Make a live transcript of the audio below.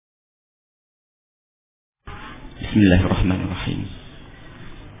Bismillahirrahmanirrahim.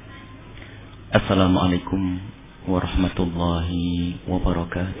 Assalamualaikum warahmatullahi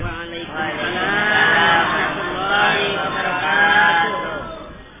wabarakatuh. Waalaikumsalam warahmatullahi wabarakatuh.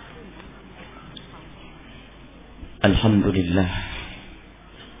 Alhamdulillah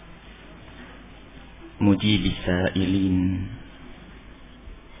mujibis sa'ilin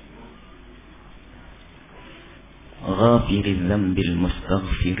ghafiriz dzambil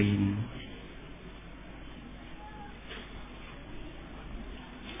mustaghfirin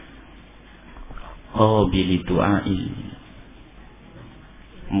qabili du'ail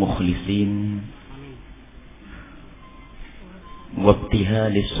mukhlisin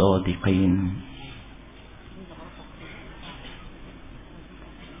wabtihalis sadiqin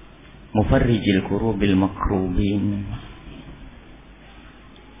mufarrijil kurubil makrubin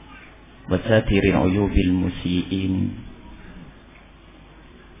wasatiril uyubil musiin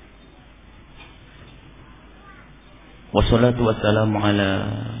wassalatu wassalamu ala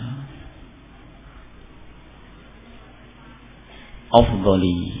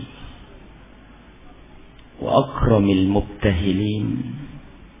afdali wa akramil mubtahilin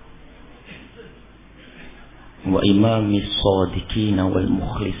wa imamis sadiqin wal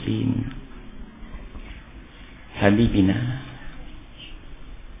mukhlisin habibina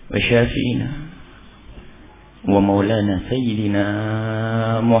wa syafi'ina wa maulana sayyidina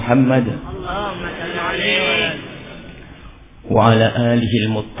Muhammad Allahumma shalli alaihi wa ala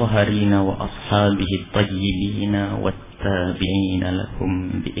alihi al-mutahharin wa ashabihi at-tayyibin wat-tabi'in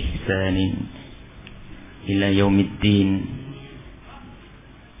lahum bi ihsanin ila yaumiddin.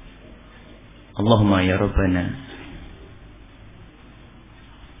 Allahumma ya Rabbana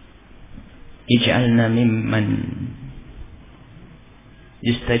ij'alna mimman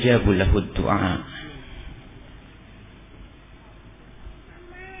yustajabu lahu ad-du'a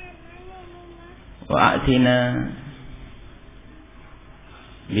wa a'tina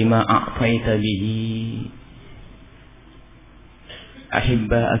bima a'taita bihi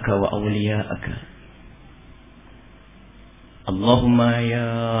ahibba'aka wa awliya'aka. Allahumma ya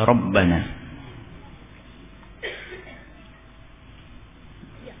Rabbana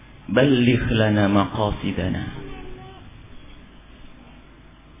balligh lana maqasidana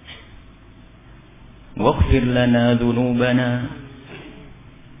waghfir lana dhunubana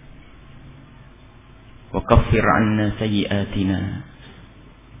wa kaffir 'anna sayyi'atina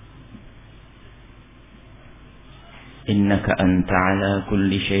innaka anta 'ala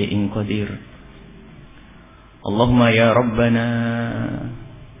kulli syai'in qadir. Allahumma ya Rabbana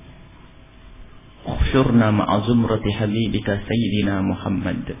ukhshurna ma'a zumrati habibika sayyidina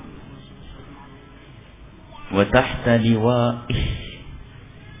Muhammad wa tahta liwa'ih.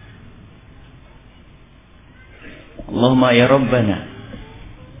 Allahumma ya Rabbana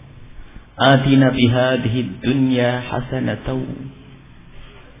atina fi hadhihi ad-dunya hasanatan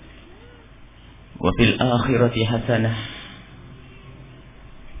wa fil akhirati hasanah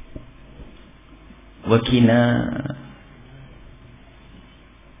wa qina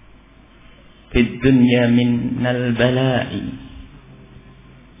fid dunya minal bala'i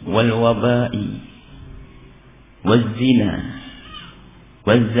wal waba'i waz zina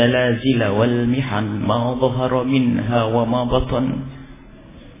waz zalazil wal mihan ma dhahara minha wa ma batan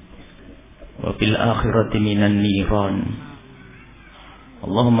wa fil akhirati minan niran.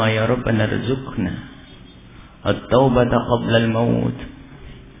 Allahumma ya Rabbana rzuqna at-taubata qabla al-maut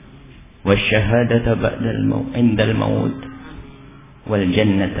wasyahadata ba'da al-maut inda al-maut wal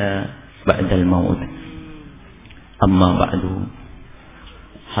jannata ba'da al-maut. Amma ba'du.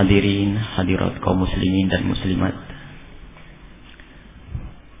 Hadirin hadirat kaum muslimin dan muslimat,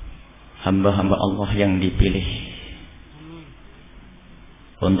 hamba-hamba Allah yang dipilih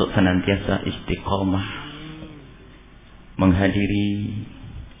untuk senantiasa istiqamah menghadiri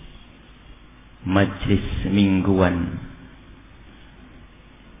majlis mingguan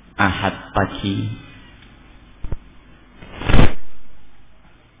Ahad pagi.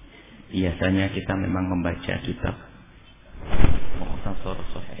 Biasanya kita memang membaca kitab Mukhtasar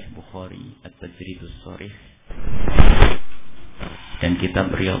Sahih Bukhari At-Tajridus Sharih dan kitab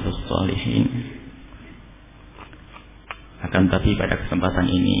Riyadhus Shalihin. Akan tapi pada kesempatan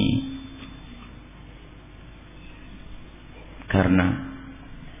ini, karena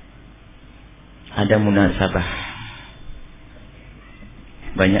ada munasabah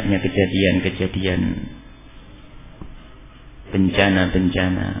banyaknya kejadian-kejadian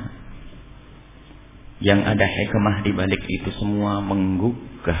bencana-bencana yang ada hikmah di balik itu semua,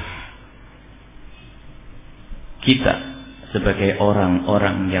 menggugah kita sebagai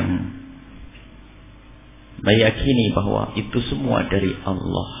orang-orang yang meyakini bahwa itu semua dari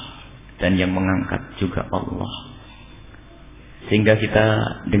Allah dan yang mengangkat juga Allah. Sehingga kita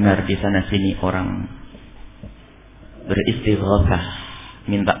dengar di sana sini orang beristighatsah,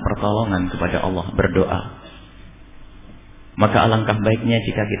 minta pertolongan kepada Allah, berdoa. Maka alangkah baiknya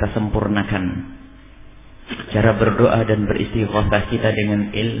jika kita sempurnakan cara berdoa dan beristighatsah kita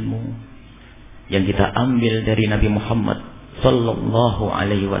dengan ilmu yang kita ambil dari Nabi Muhammad sallallahu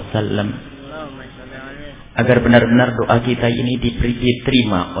alaihi wasallam, agar benar-benar doa kita ini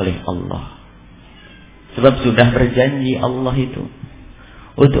diterima oleh Allah. Sebab sudah berjanji Allah itu,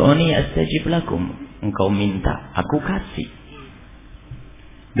 ud'uni astajib lakum, engkau minta aku kasih.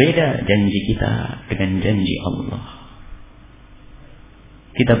 Beda janji kita dengan janji Allah.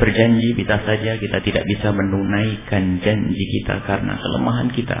 Kita berjanji, bisa saja kita tidak bisa menunaikan janji kita karena kelemahan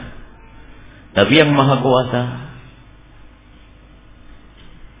kita. Tapi yang Maha Kuasa,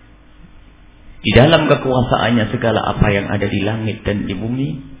 di dalam kekuasaannya segala apa yang ada di langit dan di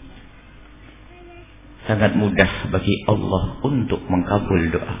bumi, sangat mudah bagi Allah untuk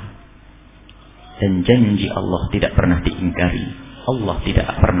mengkabul doa. Dan janji Allah tidak pernah diingkari. Allah tidak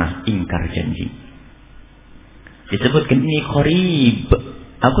pernah ingkar janji. Disebutkan ini qarib,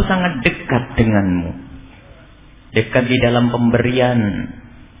 aku sangat dekat denganmu. Dekat di dalam pemberian,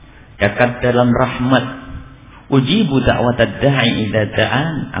 dekat dalam rahmat. Ujibu da'watad da'i idza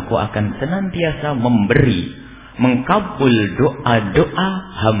da'an, aku akan senantiasa memberi, mengkabul doa-doa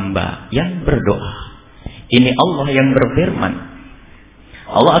hamba yang berdoa. Ini Allah yang berfirman.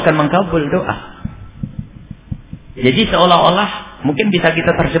 Allah akan mengkabul doa. Jadi seolah-olah mungkin bisa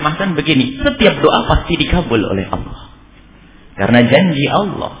kita terjemahkan begini, setiap doa pasti dikabul oleh Allah. Karena janji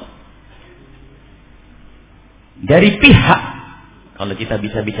Allah. Dari pihak, kalau kita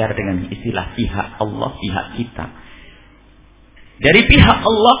bisa bicara dengan istilah pihak Allah, pihak kita. Dari pihak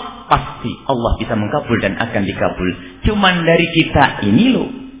Allah, pasti Allah bisa mengkabul dan akan dikabul. Cuman dari kita ini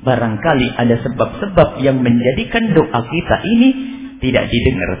loh, barangkali ada sebab-sebab yang menjadikan doa kita ini tidak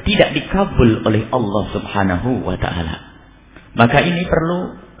didengar, tidak dikabul oleh Allah Subhanahu wa ta'ala. Maka ini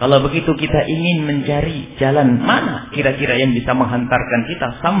perlu, kalau begitu kita ingin mencari jalan mana kira-kira yang bisa menghantarkan kita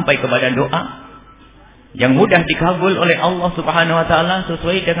sampai kepada doa yang mudah dikabul oleh Allah Subhanahu wa ta'ala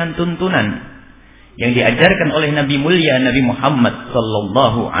sesuai dengan tuntunan yang diajarkan oleh Nabi mulia Nabi Muhammad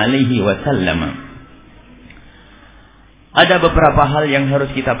sallallahu alaihi wasallam. Ada beberapa hal yang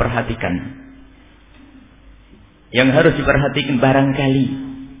harus kita perhatikan. Yang harus diperhatikan barangkali.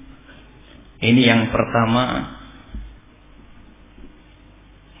 Ini yang pertama,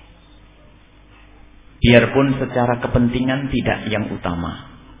 biarpun secara kepentingan tidak yang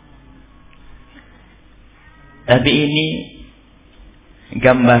utama. Tapi ini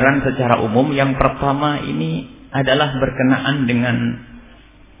gambaran secara umum. Yang pertama ini adalah berkenaan dengan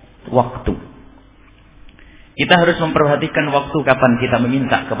waktu. Kita harus memperhatikan waktu kapan kita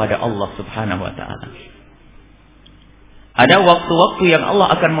meminta kepada Allah Subhanahu wa ta'ala. Ada waktu-waktu yang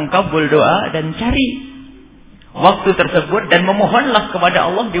Allah akan mengkabul doa, dan cari waktu tersebut dan memohonlah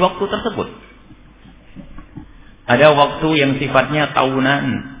kepada Allah di waktu tersebut. Ada waktu yang sifatnya tahunan,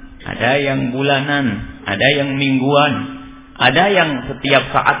 ada yang bulanan, ada yang mingguan, ada yang setiap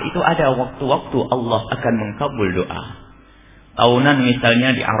saat itu ada waktu-waktu Allah akan mengkabul doa. Tahunan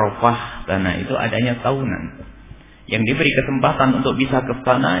misalnya di Arafah, karena itu adanya tahunan. Yang diberi kesempatan untuk bisa ke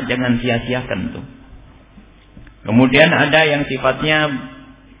sana, jangan sia-siakan tuh. Kemudian ada yang sifatnya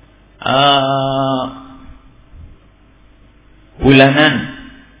bulanan.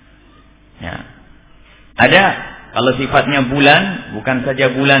 Ya. Ada kalau sifatnya bulan, bukan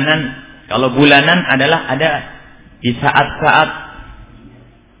saja bulanan. Kalau bulanan adalah ada di saat-saat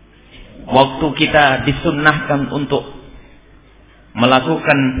waktu kita disunnahkan untuk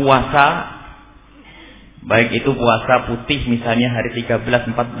melakukan puasa, baik itu puasa putih misalnya hari 13,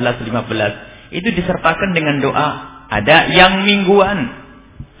 14, 15. Itu disertakan dengan doa. Ada yang mingguan,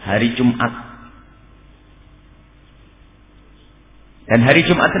 hari Jumat. Dan hari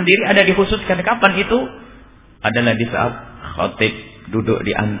Jumat sendiri ada dikhususkan kapan itu? Adalah di saat khatib duduk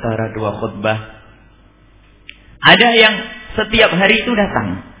di antara dua khutbah. Ada yang setiap hari itu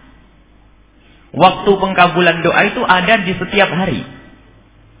datang. Waktu pengkabulan doa itu ada di setiap hari.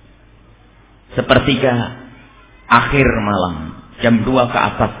 Sepertiga akhir malam. Jam 2 ke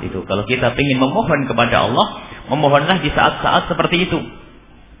atas itu. Kalau kita ingin memohon kepada Allah, memohonlah di saat-saat seperti itu.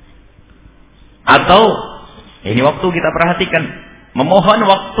 Atau, ini waktu kita perhatikan, memohon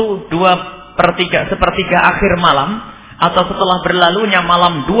waktu 2/3 akhir malam, atau setelah berlalunya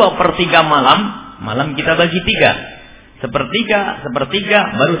malam 2/3 malam, malam kita bagi 3. Sepertiga,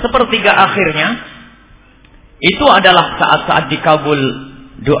 baru sepertiga akhirnya, itu adalah saat-saat dikabul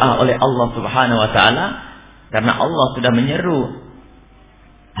doa oleh Allah Subhanahu wa ta'ala, karena Allah sudah menyeru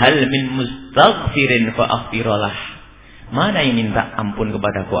Hal min mustaghfirin fa'aghfiralah. Mana yang minta ampun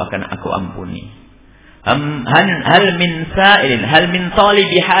kepadaku akan aku ampuni. Hal min sa'ilin, hal min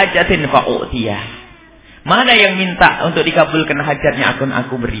talibi hajatin fa'u'tiyah. Mana yang minta untuk dikabulkan hajatnya akan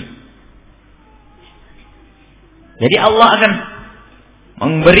aku beri. Jadi Allah akan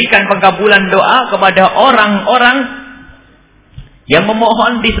memberikan pengkabulan doa kepada orang-orang yang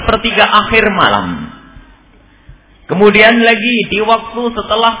memohon di sepertiga akhir malam. Kemudian lagi di waktu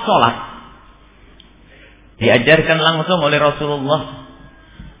setelah sholat. Diajarkan langsung oleh Rasulullah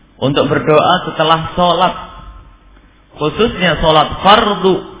untuk berdoa setelah sholat. Khususnya sholat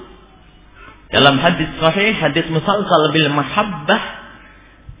fardu. Dalam hadis sahih, hadis musalsal bil mahabbah,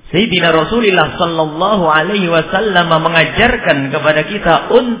 Sayyidina Rasulullah sallallahu alaihi wasallam mengajarkan kepada kita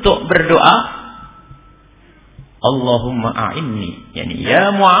untuk berdoa, Allahumma a'inni, yani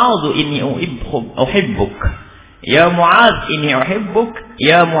ya Mu'adz inni uhibbuk. Ya Mu'adz inni uhibbuk,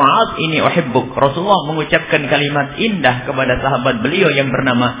 ya Mu'adz inni uhibbuk. Rasulullah mengucapkan kalimat indah kepada sahabat beliau yang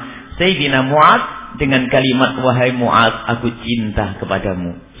bernama Sayyidina Mu'adz dengan kalimat wahai Mu'adz, aku cinta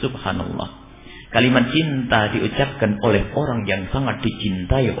kepadamu. Subhanallah. Kalimat cinta diucapkan oleh orang yang sangat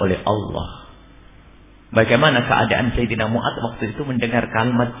dicintai oleh Allah. Bagaimana keadaan Sayyidina Mu'adz waktu itu mendengar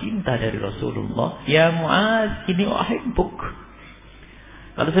kalimat cinta dari Rasulullah? Ya Mu'adz, ini uhibbuk.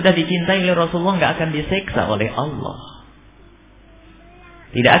 Kalau sudah dicintai oleh Rasulullah, nggak akan diseksa oleh Allah.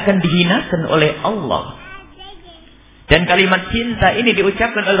 Tidak akan dihinakan oleh Allah. Dan kalimat cinta ini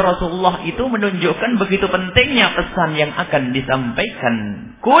diucapkan oleh Rasulullah itu menunjukkan begitu pentingnya pesan yang akan disampaikan.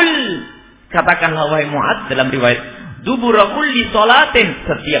 Kul, katakanlah wahai Mu'adz dalam riwayat, dubura kulli salatin,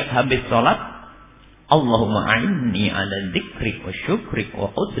 setiap habis salat, Allahumma a'inni ala dzikrik wa syukrik wa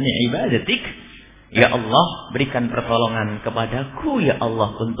husni ibadatik. Ya Allah, berikan pertolongan kepadaku ya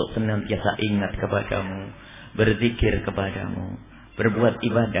Allah untuk senantiasa ingat kepadamu, berzikir kepadamu, berbuat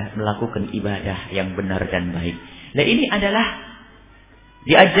ibadah, melakukan ibadah yang benar dan baik. Nah, ini adalah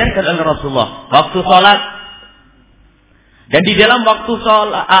diajarkan oleh Rasulullah waktu salat. Dan di dalam waktu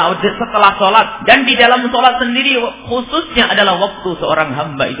sholat, setelah sholat, dan di dalam sholat sendiri khususnya adalah waktu seorang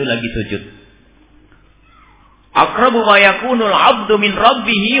hamba itu lagi sujud. Aqrabu ma yakunul 'abdu min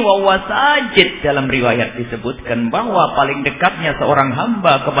rabbih wa huwa sajid. Dalam riwayat disebutkan bahwa paling dekatnya seorang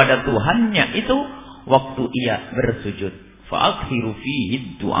hamba kepada Tuhannya itu waktu ia bersujud. Fa'akthiru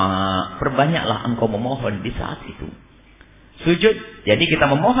fihi du'a. Perbanyaklah engkau memohon di saat itu. Sujud. Jadi kita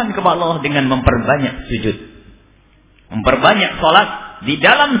memohon kepada Allah dengan memperbanyak sujud. Memperbanyak sholat di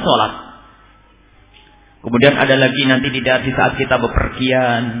dalam sholat. Kemudian ada lagi nanti di saat kita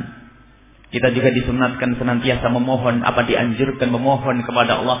bepergian, kita juga disunatkan senantiasa memohon, dianjurkan memohon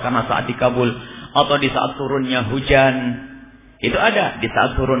kepada Allah karena saat dikabul. Atau di saat turunnya hujan, itu ada di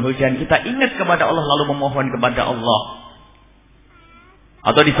saat turun hujan kita ingat kepada Allah lalu memohon kepada Allah.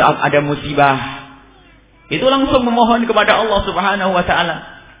 Atau di saat ada musibah, itu langsung memohon kepada Allah Subhanahu wa taala.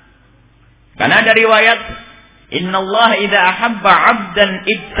 Karena ada riwayat, Inna Allah idza ahabba 'abdan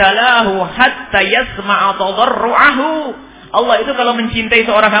ibtalahu hatta yasma'a tadarru'ahu. Allah itu kalau mencintai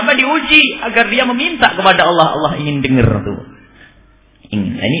seorang hamba diuji agar dia meminta kepada Allah. Allah ingin dengar tuh.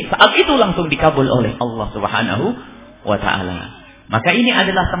 Ini saat itu langsung dikabul oleh Allah Subhanahu wa taala. Maka ini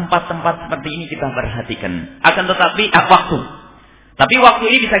adalah tempat-tempat seperti ini kita perhatikan. Akan tetapi waktu. Tapi waktu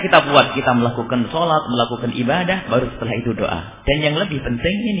ini bisa kita buat, kita melakukan sholat, melakukan ibadah, baru setelah itu doa. Dan yang lebih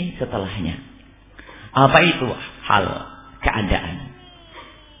penting ini setelahnya. Apa itu hal keadaan?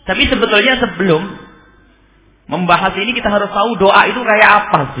 Tapi sebetulnya sebelum membahas ini kita harus tahu doa itu kayak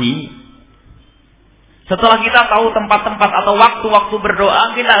apa sih? Setelah kita tahu tempat-tempat atau waktu-waktu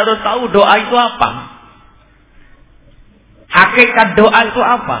berdoa, kita harus tahu doa itu apa. Hakikat doa itu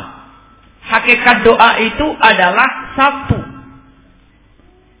apa? Hakikat doa itu adalah satu,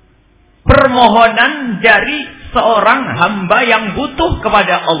 permohonan dari seorang hamba yang butuh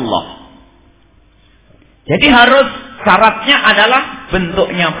kepada Allah. Jadi harus syaratnya adalah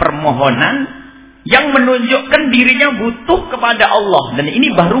bentuknya permohonan yang menunjukkan dirinya butuh kepada Allah. Dan ini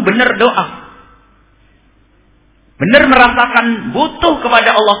baru benar doa. Benar merasakan butuh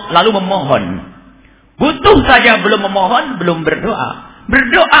kepada Allah lalu memohon. Butuh saja belum memohon, belum berdoa.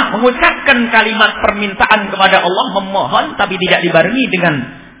 Berdoa mengucapkan kalimat permintaan kepada Allah, memohon tapi tidak dibarengi dengan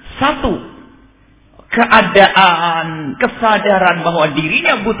satu keadaan, kesadaran bahwa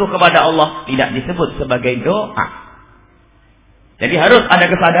dirinya butuh kepada Allah, tidak disebut sebagai doa. Jadi harus ada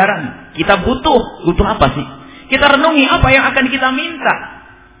kesadaran. Kita butuh apa sih? Kita renungi apa yang akan kita minta.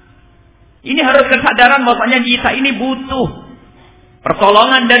 Ini harus kesadaran bahwasanya kita ini butuh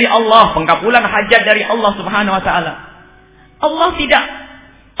pertolongan dari Allah, pengkabulan hajat dari Allah Subhanahu wa taala.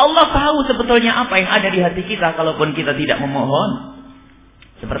 Allah tahu sebetulnya apa yang ada di hati kita kalaupun kita tidak memohon.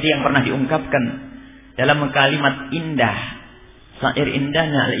 Seperti yang pernah diungkapkan dalam kalimat indah, syair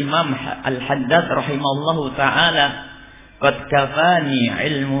indahnya Al-Imam Al-Haddad rahimahullahu ta'ala, qad kafani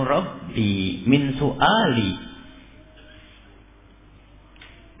ilmu rabbi min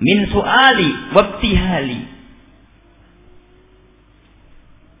su'ali wabtihali.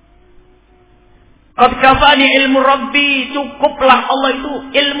 Qad kafani ilmu rabbi, cukuplah Allah itu,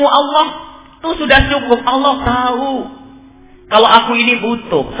 ilmu Allah itu sudah cukup. Allah tahu kalau aku ini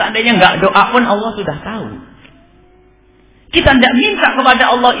butuh. Seandainya enggak doa pun Allah sudah tahu. Kita tidak minta kepada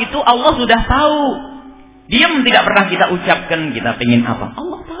Allah itu, Allah sudah tahu. Diam tidak pernah kita ucapkan kita pengen apa.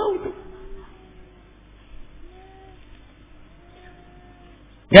 Allah tahu itu.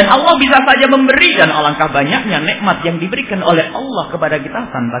 Dan Allah bisa saja memberi, dan alangkah banyaknya nikmat yang diberikan oleh Allah kepada kita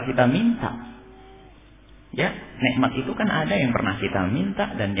tanpa kita minta. Ya, nikmat itu kan ada yang pernah kita minta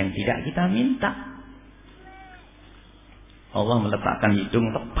dan yang tidak kita minta. Allah meletakkan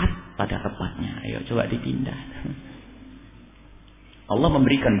hidung tepat pada tempatnya. Ayo coba dipindah. Allah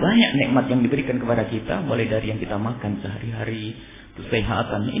memberikan banyak nikmat yang diberikan kepada kita, mulai dari yang kita makan sehari-hari,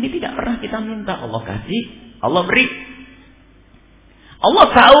 kesehatan. Ini tidak pernah kita minta, Allah kasih, Allah beri. Allah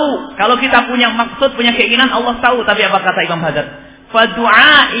tahu kalau kita punya maksud, punya keinginan, Allah tahu. Tapi apa kata Imam Haddad?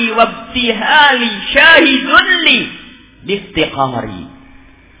 Fadu'ai wabtihali syahidun li bistiqari.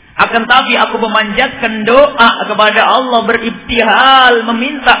 Akan tapi aku memanjatkan doa kepada Allah, beribtihal,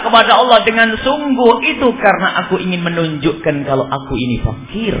 meminta kepada Allah dengan sungguh, itu karena aku ingin menunjukkan kalau aku ini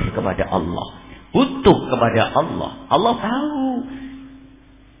fakir kepada Allah, butuh kepada Allah. Allah tahu.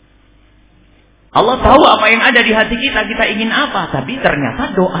 Allah tahu apa yang ada di hati kita, kita ingin apa. Tapi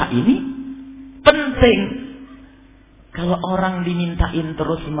ternyata doa ini penting. Kalau orang dimintain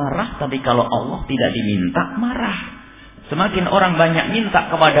terus marah, tapi kalau Allah tidak diminta marah. Semakin orang banyak minta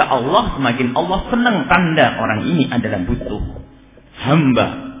kepada Allah, semakin Allah senang, tanda orang ini adalah butuh hamba.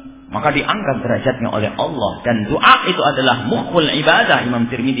 Maka diangkat derajatnya oleh Allah. Dan doa itu adalah mukhul ibadah. Imam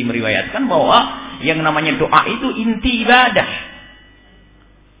Tirmidzi meriwayatkan bahwa yang namanya doa itu inti ibadah.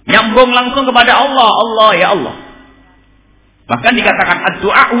 Nyambung langsung kepada Allah. Allah ya Allah. Bahkan dikatakan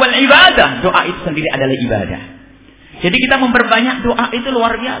ad-du'a wal ibadah. Doa itu sendiri adalah ibadah. Jadi kita memperbanyak doa itu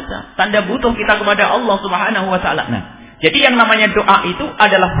luar biasa. Tanda butuh kita kepada Allah subhanahu wa ta'ala. Nah, jadi yang namanya doa itu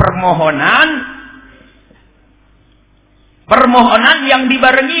adalah permohonan yang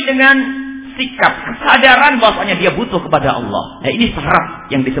dibarengi dengan sikap, kesadaran bahwasanya dia butuh kepada Allah. Nah, ini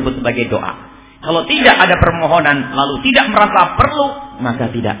syarat yang disebut sebagai doa. Kalau tidak ada permohonan lalu tidak merasa perlu, maka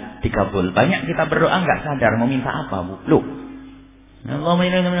tidak dikabul. Banyak kita berdoa enggak sadar mau minta apa, Bu? Loh.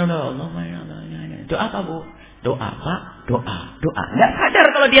 Doa apa, Bu? Doa, Pak, doa. Enggak sadar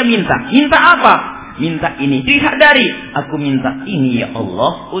kalau dia minta. Minta apa? Minta ini. Disadari, aku minta ini ya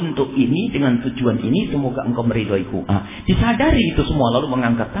Allah, untuk ini, dengan tujuan ini, semoga engkau meridhoiku. Disadari itu semua, lalu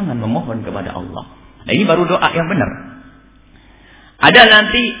mengangkat tangan memohon kepada Allah. Nah, ini baru doa yang benar. Ada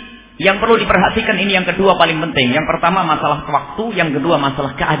nanti yang perlu diperhatikan, ini yang kedua paling penting. Yang pertama masalah waktu, yang kedua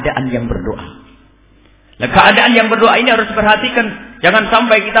masalah keadaan yang berdoa. Nah, keadaan yang berdoa ini harus diperhatikan. Jangan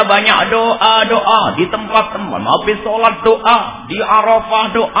sampai kita banyak doa di tempat-tempat, habis sholat doa, di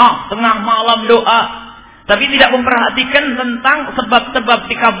Arafah doa, tengah malam doa, tapi tidak memperhatikan tentang sebab-sebab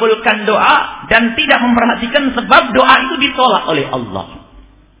dikabulkan doa, dan tidak memperhatikan sebab doa itu ditolak oleh Allah.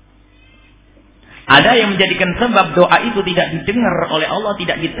 Ada yang menjadikan sebab doa itu tidak didengar oleh Allah,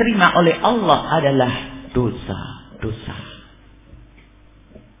 tidak diterima oleh Allah adalah dosa.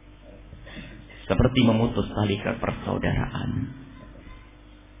 Seperti memutus tali persaudaraan.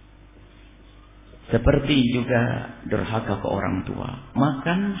 Seperti juga durhaka ke orang tua.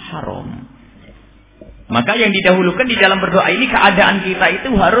 Makan haram. Maka yang didahulukan di dalam berdoa ini, keadaan kita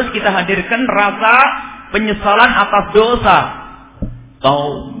itu harus kita hadirkan rasa penyesalan atas dosa.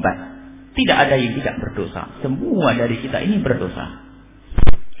 Taubat. Tidak ada yang tidak berdosa. Semua dari kita ini berdosa.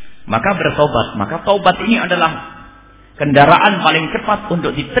 Maka bertobat. Maka taubat ini adalah kendaraan paling cepat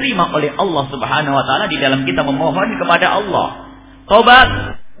untuk diterima oleh Allah subhanahu wa ta'ala di dalam kita memohon kepada Allah.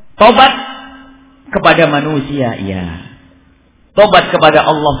 Tobat kepada manusia, iya. Tobat kepada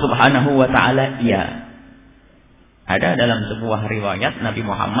Allah subhanahu wa ta'ala, iya. Ada dalam sebuah riwayat Nabi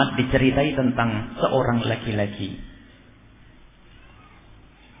Muhammad diceritai tentang seorang laki-laki.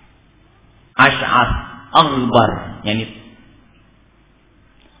 Ash'ath, Aghbar.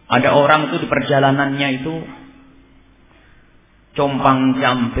 Ada orang itu di perjalanannya itu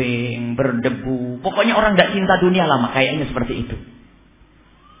compang-camping, berdebu. Pokoknya orang gak cinta dunia lama, kayaknya seperti itu.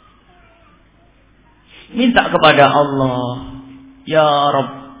 Minta kepada Allah, Ya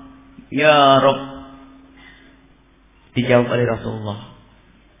Rabb, Ya Rabb. Dijawab oleh Rasulullah,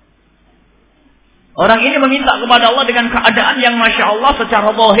 Orang ini meminta kepada Allah dengan keadaan yang Masya Allah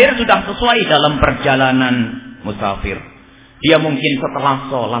secara zahir sudah sesuai dalam perjalanan musafir. Dia mungkin setelah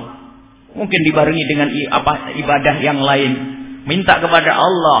sholat, mungkin dibarengi dengan ibadah yang lain, minta kepada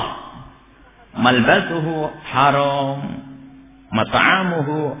Allah, malbasuhu haram,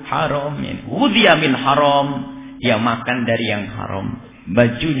 mat'amuhu haram, wudhiya min haram, dia makan dari yang haram,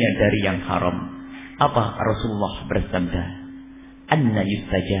 bajunya dari yang haram. Apa Rasulullah bersabda? Anna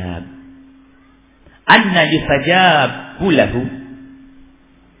yustajab lahu.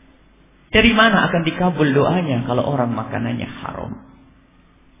 Dari mana akan dikabul doanya kalau orang makanannya haram?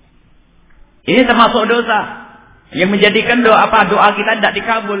 Ini termasuk dosa yang menjadikan doa kita tidak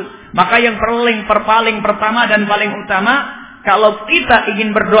dikabul. Maka yang paling pertama dan paling utama, kalau kita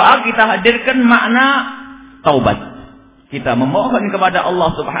ingin berdoa, kita hadirkan makna taubat. Kita memohon kepada Allah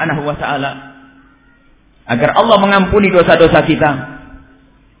Subhanahu wa taala agar Allah mengampuni dosa-dosa kita.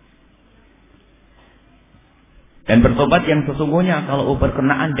 Dan bertobat yang sesungguhnya kalau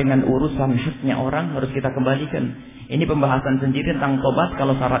berkenaan dengan urusan haknya orang harus kita kembalikan. Ini pembahasan sendiri tentang tobat.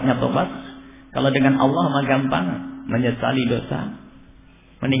 Kalau syaratnya tobat, kalau dengan Allah mah gampang, menyesali dosa,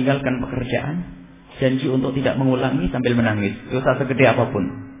 meninggalkan pekerjaan, janji untuk tidak mengulangi sambil menangis, dosa segede apapun,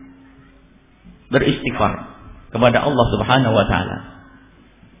 beristighfar kepada Allah Subhanahu wa taala,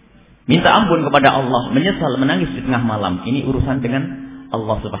 minta ampun kepada Allah, menyesal, menangis di tengah malam. Ini urusan dengan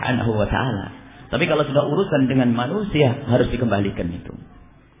Allah Subhanahu wa taala. Tapi kalau sudah urusan dengan manusia harus dikembalikan itu.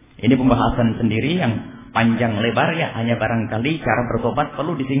 Ini pembahasan sendiri yang panjang lebar ya, hanya barangkali cara bertobat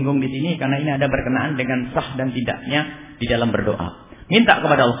perlu disinggung di sini karena ini ada berkenaan dengan sah dan tidaknya di dalam berdoa. Minta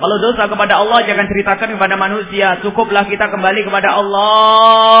kepada Allah. Kalau dosa kepada Allah jangan ceritakan kepada manusia, cukuplah kita kembali kepada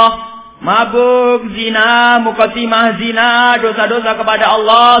Allah. Mabuk, zina, mukaddimah zina, dosa-dosa kepada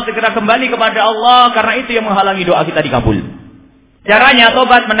Allah, segera kembali kepada Allah karena itu yang menghalangi doa kita dikabul. Caranya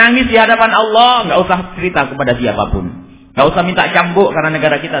tobat, menangis di hadapan Allah, nggak usah cerita kepada siapapun. Nggak usah minta cambuk karena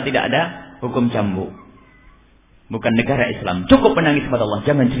negara kita tidak ada hukum cambuk. Bukan negara Islam. Cukup menangis kepada Allah,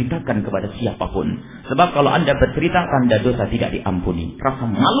 jangan ceritakan kepada siapapun. Sebab kalau Anda bercerita, tanda dosa tidak diampuni. Rasa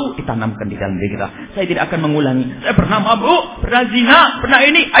malu ditanamkan di dalam diri kita. Saya tidak akan mengulangi. Saya pernah mabuk, pernah zina, pernah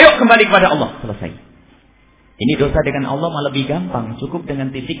ini. Ayo kembali kepada Allah. Selesai. Ini dosa dengan Allah malah lebih gampang. Cukup dengan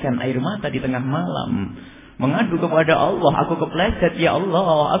titikan air mata di tengah malam. Mengadu kepada Allah, aku kepleset ya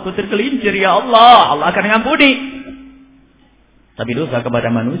Allah, aku tergelincir ya Allah, Allah akan mengampuni. Tapi dosa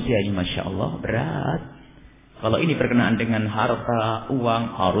kepada manusia ini Masya Allah berat. Kalau ini berkenaan dengan harta, uang,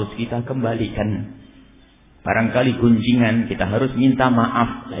 harus kita kembalikan. Barangkali gunjingan, kita harus minta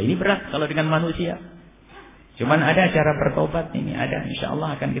maaf. Nah ini berat kalau dengan manusia. Cuman ada cara bertobat ini, ada Insya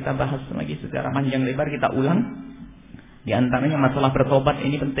Allah akan kita bahas lagi secara panjang lebar, kita ulang. Di antaranya masalah bertobat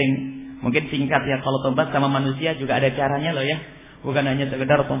ini penting. Mungkin singkat ya, kalau tobat sama manusia juga ada caranya loh ya. Bukan hanya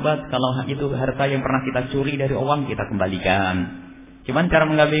sekedar tobat, kalau itu harta yang pernah kita curi dari orang kita kembalikan. Cuman cara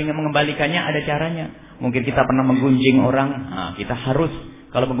mengembalikannya ada caranya. Mungkin kita pernah menggunjing orang, nah kita harus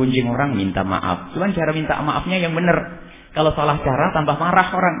kalau menggunjing orang minta maaf. Cuman cara minta maafnya yang benar. Kalau salah cara tambah marah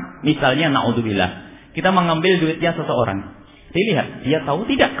orang. Misalnya naudzubillah, kita mengambil duitnya seseorang. Dilihat, dia tahu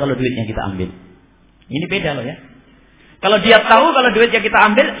tidak kalau duitnya kita ambil. Ini beda loh ya. Kalau dia tahu kalau duit yang kita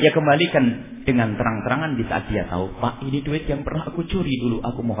ambil, ya kembalikan dengan terang-terangan di saat dia tahu. Pak, ini duit yang pernah aku curi dulu,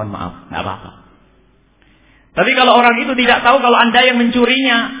 aku mohon maaf. Nggak apa-apa. Tapi kalau orang itu tidak tahu kalau Anda yang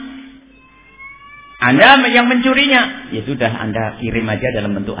mencurinya, Anda yang mencurinya, ya sudah Anda kirim aja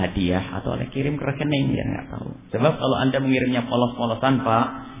dalam bentuk hadiah atau kirim ke rekening, ya nggak tahu. Sebab kalau Anda mengirimnya polos-polosan, Pak,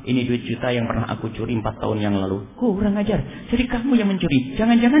 ini duit juta yang pernah aku curi 4 tahun yang lalu. Kurang ajar. Jadi kamu yang mencuri,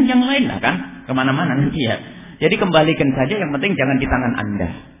 jangan-jangan yang lain lah kan, kemana-mana nanti ya. Jadi kembalikan saja, yang penting jangan di tangan Anda.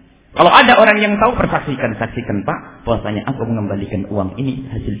 Kalau ada orang yang tahu, saksikan Pak, bahwasanya aku mengembalikan uang ini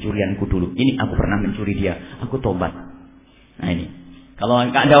hasil curianku dulu. Ini aku pernah mencuri dia, aku tobat. Nah ini. Kalau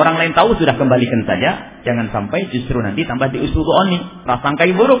nggak ada orang lain tahu, sudah kembalikan saja. Jangan sampai justru nanti tambah diusul-oni, prasangka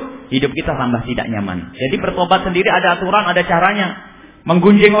yang buruk, hidup kita tambah tidak nyaman. Jadi bertobat sendiri ada aturan, ada caranya.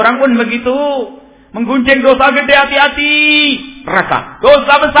 Menggunjing orang pun begitu. Menggunjing dosa gede, hati-hati. Neraka.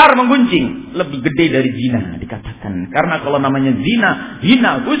 Dosa besar menggunjing. Lebih gede dari zina dikatakan. Karena kalau namanya zina,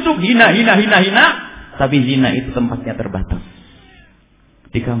 hina, busuk, hina. Tapi zina itu tempatnya terbatas.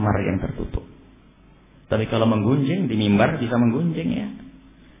 Di kamar yang tertutup. Tapi kalau menggunjing, di mimbar bisa menggunjing ya.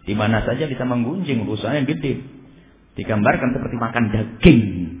 Di mana saja bisa menggunjing, urusannya gede. Digambarkan seperti makan daging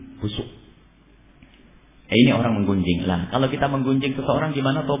busuk. Ini orang menggunjing. Lah, kalau kita menggunjing seseorang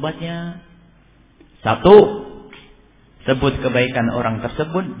gimana tobatnya? Satu, sebut kebaikan orang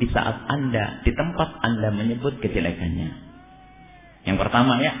tersebut di saat Anda, di tempat Anda menyebut kejelekannya. Yang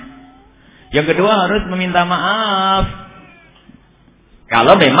pertama ya. Yang kedua harus meminta maaf.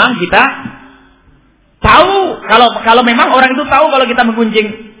 Kalau memang kita Tahu kalau memang orang itu tahu kalau kita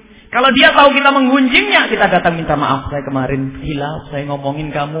menggunjing. Kalau dia tahu kita menggunjingnya, kita datang minta maaf. Saya kemarin hilaf, saya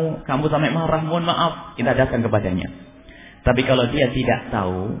ngomongin kamu sampai marah, mohon maaf. Kita datang kepadanya. Tapi kalau dia tidak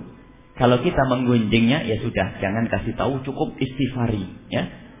tahu, kalau kita menggunjingnya, ya sudah, jangan kasih tahu, cukup istighfari,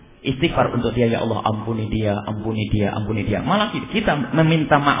 ya. Istighfar untuk dia, ya Allah, ampuni dia, ampuni dia, ampuni dia. Malah kita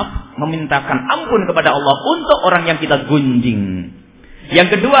meminta maaf, memintakan ampun kepada Allah untuk orang yang kita gunjing.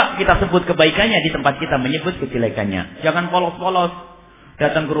 Yang kedua, kita sebut kebaikannya di tempat kita menyebut kejelekannya. Jangan polos-polos.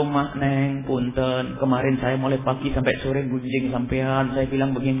 Datang ke rumah, Neng, punten, kemarin saya mulai pagi sampai sore gunjing sampean. Saya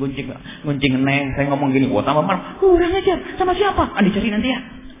bilang begini, gunjing Neng, saya ngomong gini, wah tambah marah. Kurang ajar, sama siapa? Dicari nanti ya.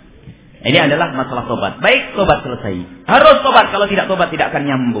 Ini adalah masalah tobat. Baik, tobat selesai. Harus tobat, kalau tidak tobat tidak akan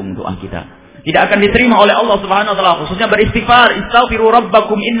nyambung doa kita. Tidak akan diterima oleh Allah Subhanahu wa taala, khususnya beristighfar. Istaghfiru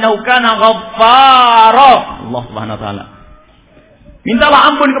rabbakum innahu kana ghaffara. Allah Subhanahu wa taala. Mintalah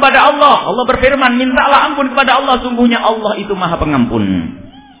ampun kepada Allah. Allah berfirman, mintalah ampun kepada Allah. Sungguhnya Allah itu Maha Pengampun.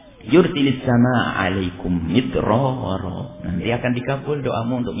 Yursilis sama alaikum midrara. Nanti akan dikabul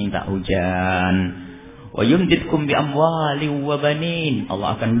doamu untuk minta hujan. Wa yumditkum bi amwali wa banin.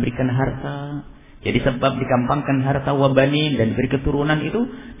 Allah akan memberikan harta. Jadi sebab dikampangkan harta wa banin dan beri keturunan itu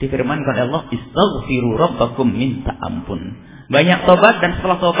difirmankan Allah, istaghfiru rabbakum, minta ampun. Banyak tobat, dan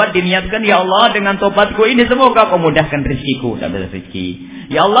setelah tobat diniatkan, ya Allah, dengan tobatku ini semoga kau mudahkan rezekiku. Dapat rezeki.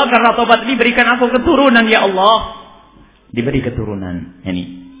 Ya Allah, karena tobat ini berikan aku keturunan, ya Allah. Diberi keturunan. Ini.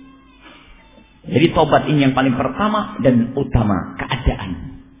 Jadi tobat ini yang paling pertama dan utama,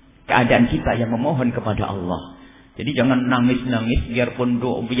 keadaan. Keadaan kita yang memohon kepada Allah. Jadi jangan nangis-nangis, biarpun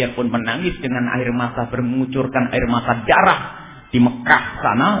menangis dengan air mata, mengucurkan air mata darah di Mekah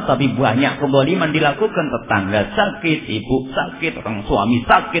sana, tapi banyak kezaliman dilakukan, tetangga sakit, ibu sakit, orang suami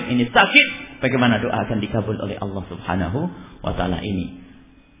sakit, ini sakit. Bagaimana doa akan dikabul oleh Allah Subhanahu wa taala ini?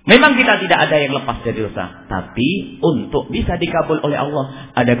 Memang kita tidak ada yang lepas dari dosa, tapi untuk bisa dikabul oleh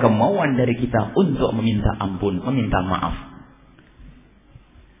Allah, ada kemauan dari kita untuk meminta ampun, meminta maaf.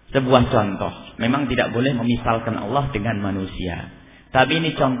 Sebuah contoh, memang tidak boleh memisalkan Allah dengan manusia, tapi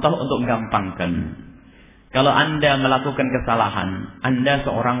ini contoh untuk menggampangkan. Kalau Anda melakukan kesalahan, Anda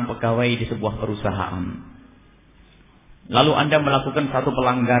seorang pegawai di sebuah perusahaan, lalu Anda melakukan satu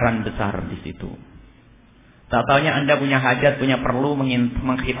pelanggaran besar di situ. Tak taunya Anda punya hajat, punya perlu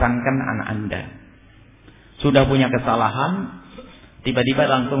menghitankan anak Anda. Sudah punya kesalahan, tiba-tiba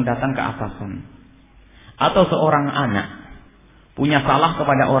langsung datang ke atasan. Atau seorang anak punya salah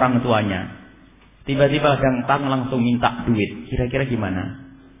kepada orang tuanya, tiba-tiba datang langsung minta duit. Kira-kira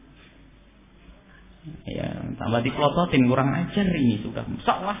gimana? Ya, tambah diplototin, kurang ajar ini, sudah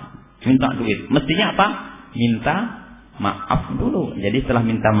salah, minta duit. Mestinya apa? Minta maaf dulu. Jadi setelah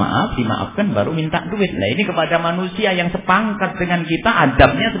minta maaf, dimaafkan, baru minta duit. Nah, ini kepada manusia yang sepangkat dengan kita,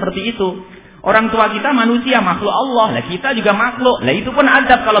 adabnya seperti itu. Orang tua kita manusia, makhluk Allah. Nah, kita juga makhluk. Nah, itu pun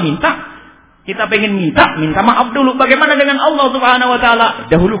adab. Kalau minta, kita pengen minta maaf dulu. Bagaimana dengan Allah Subhanahu wa taala?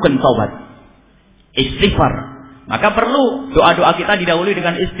 Dahulukan taubat, istighfar. Maka perlu doa-doa kita didahului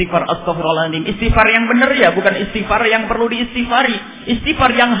dengan istighfar, astaghfirullahaladzim. Istighfar yang benar ya, bukan istighfar yang perlu diistighfari.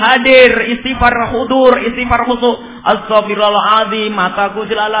 Istighfar yang hadir, istighfar hudur, istighfar khusyuk. Astaghfirullahaladzim, mataku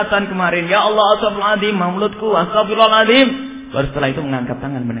jelalatan kemarin. Ya Allah, astaghfirullahaladzim, mulutku astaghfirullahaladzim. Baru setelah itu mengangkat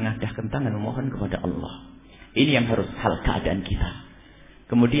tangan, menengadahkan tangan, memohon kepada Allah. Ini yang harus hal keadaan kita.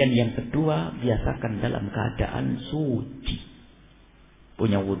 Kemudian yang kedua, biasakan dalam keadaan suci.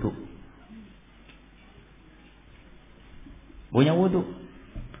 Punya wudu. Punya wudu.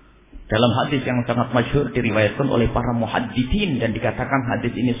 Dalam hadis yang sangat masyhur diriwayatkan oleh para muhadditsin dan dikatakan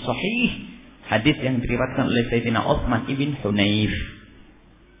hadis ini sahih. Hadis yang diriwayatkan oleh Sayyidina Utsman ibn Hunayf.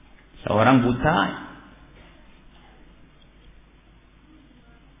 Seorang buta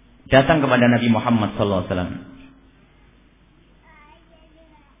datang kepada Nabi Muhammad sallallahu alaihi wasallam.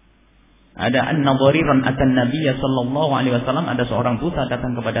 Ada an-nadhariran atan Nabiy sallallahu alaihi wasallam, ada seorang buta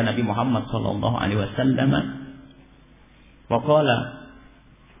datang kepada Nabi Muhammad sallallahu alaihi wasallam. Waqala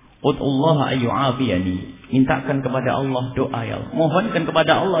ud'ullaha ayyu'afiyani, mintakan kepada Allah doa ya Allah, mohonkan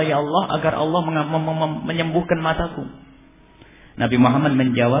kepada Allah ya Allah agar Allah menyembuhkan mataku. Nabi Muhammad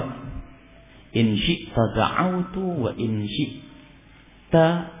menjawab, in syi'ta da'autu wa in syi'ta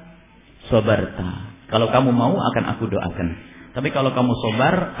sabarta. Kalau kamu mau akan aku doakan, tapi kalau kamu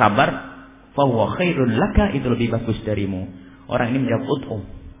sabar fa huwa khairul laka, itu lebih bagus darimu. Orang ini menjawab, ud'u,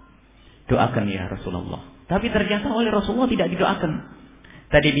 doakan ya Rasulullah. Tapi ternyata oleh Rasulullah tidak didoakan.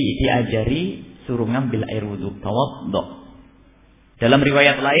 Tadi diajari suruh ngambil air wudu, tawaddu. Dalam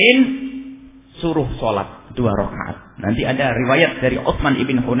riwayat lain suruh sholat 2 rakaat. Nanti ada riwayat dari Utsman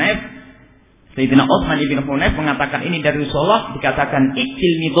ibn Hunayf, Sayyidina Utsman bin Hunayf mengatakan ini dari Rasulullah, dikatakan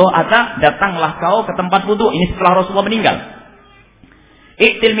ikil midha'ata, datanglah kau ke tempat wudu. Ini setelah Rasulullah meninggal.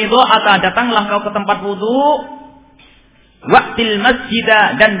 Ikil midha'ata, datanglah kau ke tempat wudu. Waqtil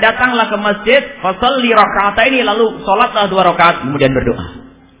masjidah, dan datanglah ke masjid. Fasalli raka'ataini, lalu salatlah 2 rakaat, kemudian berdoa.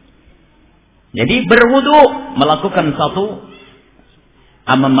 Jadi berwudu, melakukan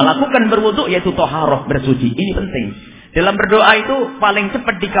berwudu yaitu taharah, bersuci. Ini penting. Dalam berdoa itu paling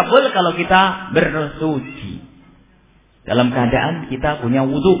cepat dikabul kalau kita bersuci. Dalam keadaan kita punya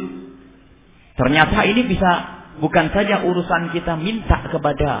wudu. Ternyata ini bisa bukan saja urusan kita minta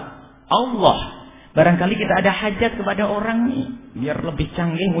kepada Allah. Barangkali kita ada hajat kepada orang nih. Biar lebih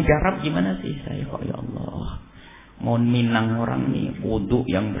canggih mujarab, gimana sih saya kok ya Allah. Mau minang orang nih, wudu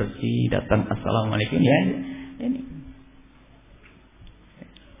yang bersih, datang assalamualaikum ya. Ini.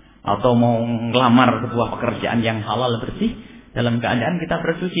 Atau mau ngelamar sebuah pekerjaan yang halal bersih, dalam keadaan kita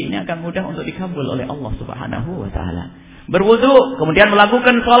bersuci, ini akan mudah untuk dikabul oleh Allah Subhanahu wa taala. Berwudu, kemudian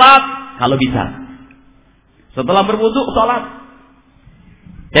melakukan salat kalau bisa. Setelah berwudu salat.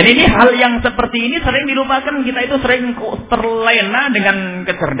 Dan ini hal yang seperti ini sering dilupakan, kita itu sering terlena dengan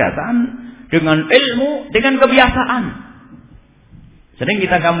kecerdasan, dengan ilmu, dengan kebiasaan. Sering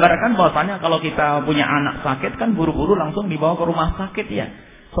kita gambarkan bahwasanya kalau kita punya anak sakit kan buru-buru langsung dibawa ke rumah sakit ya.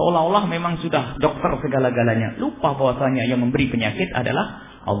 Seolah-olah memang sudah dokter segala-galanya. Lupa bahwasanya yang memberi penyakit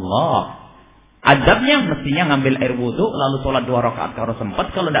adalah Allah. Adabnya mestinya ngambil air wudu lalu sholat 2 rakaat kalau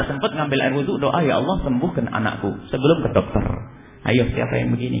sempat. Kalau tidak sempat ngambil air wudu, doa ya Allah sembuhkan anakku sebelum ke dokter. Ayo siapa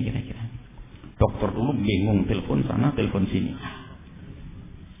yang begini kira-kira? Dokter dulu bingung, telepon sana, telepon sini.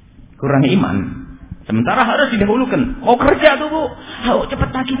 Kurang iman. Sementara harus didahulukan. Mau kerja tuh Bu, ayo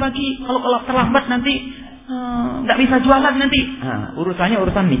cepat pagi-pagi. Kalau terlambat nanti nggak bisa jualan nanti. Urusannya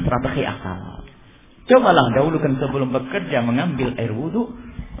urusan nih, strategi akal. Cobalah dahulukan sebelum bekerja mengambil air wudu,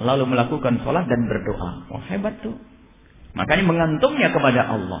 lalu melakukan sholat dan berdoa. Oh hebat tuh. Makanya mengantungnya kepada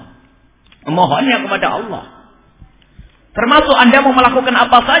Allah, memohonnya kepada Allah. Termasuk Anda mau melakukan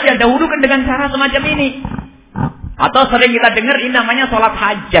apa saja, dahulukan dengan cara semacam ini. Atau sering kita dengar ini namanya sholat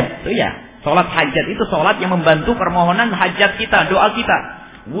hajat, tuh ya. Sholat hajat itu sholat yang membantu permohonan hajat kita, doa kita.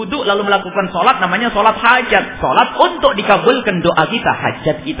 Wudu lalu melakukan sholat namanya sholat hajat. Sholat untuk dikabulkan doa kita,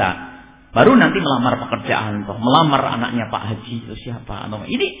 hajat kita. Baru nanti melamar pekerjaan, toh melamar anaknya Pak Haji itu siapa?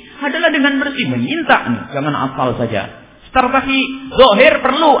 Ini adalah dengan bersih, meminta nih, jangan asal saja. Strategi zahir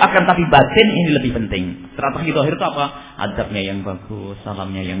perlu, akan tapi batin ini lebih penting. Strategi zahir itu apa? Adabnya yang bagus,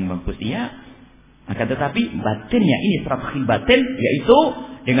 salamnya yang bagus, iya. Akan tetapi batinnya ini strategi batin, yaitu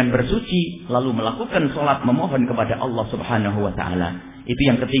dengan bersuci lalu melakukan sholat memohon kepada Allah Subhanahu wa taala. Itu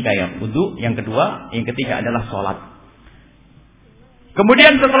yang ketiga ya, wudu. Yang kedua, yang ketiga adalah sholat.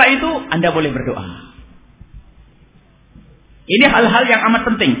 Kemudian setelah itu Anda boleh berdoa. Ini hal-hal yang amat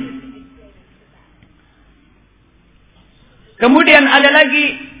penting. Kemudian ada lagi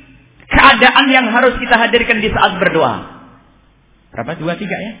keadaan yang harus kita hadirkan di saat berdoa. Berapa? 2, 3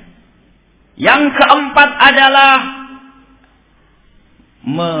 ya. Yang keempat adalah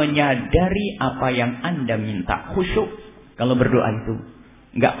menyadari apa yang Anda minta. Khusyuk kalau berdoa itu.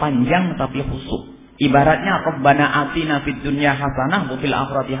 Enggak panjang tapi khusyuk. Ibaratnya Rabbana atina fid dunya hasanah wa fil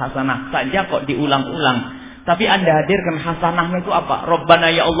akhirati hasanah saja kok diulang-ulang. Tapi Anda hadirkan hasanahnya itu apa? Rabbana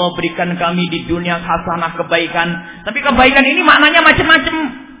ya Allah berikan kami di dunia hasanah kebaikan. Tapi kebaikan ini maknanya macam-macam.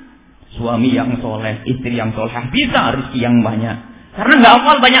 Suami yang soleh, istri yang soleh, bisa rezeki yang banyak. Karena enggak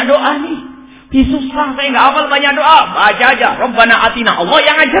hafal banyak doa nih. Susah saya enggak hafal banyak doa. Baca aja Rabbana atina. Allah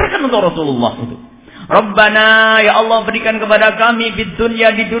yang ajarkan untuk Rasulullah itu. Rabbana ya Allah berikan kepada kami di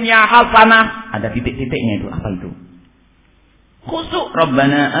dunia hasanah. Ada titik-titiknya itu, apa itu? Khusyuk.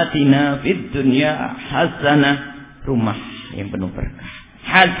 Rabbana atina fid dunya hasanah, rumah yang penuh berkah.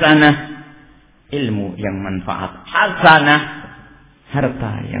 Hasanah, ilmu yang manfaat. Hasanah,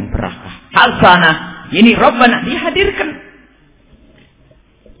 harta yang berakah. Hasanah, ini Rabbana dihadirkan.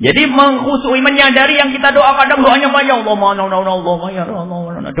 Jadi mengkhusui, menyadari yang kita doa, kadang doanya banyak.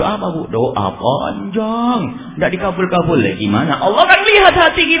 Allah doa apa Bu? Doa panjang, tidak dikabul-kabul. Gimana? Allah kan lihat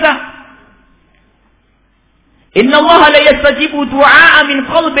hati kita. Inna Allah la yastajibu du'a min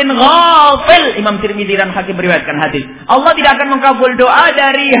qalbin ghafil. Imam Tirmidzi dan Hakim meriwayatkan hadis. Allah tidak akan mengkabul doa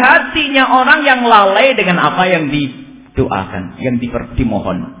dari hatinya orang yang lalai dengan apa yang didoakan, yang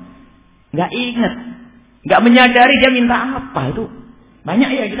dimohon. Enggak ingat, enggak menyadari dia minta apa itu.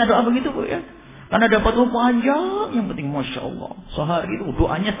 Banyak ya kita doa begitu Bu ya. Karena dapat waktu panjang, yang penting Masya Allah. Sehari itu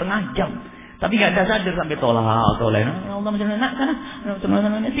doanya setengah jam. Tapi gak ada sadar sampai tolak. Allah masya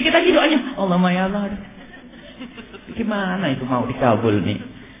Allah. Sedikit lagi doanya. Allah ya Allah. Gimana itu mau dikabul nih?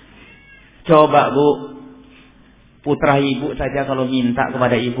 Coba Bu. Putra ibu saja kalau minta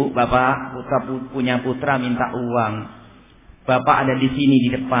kepada ibu, bapak punya putra minta uang. Bapak ada di sini di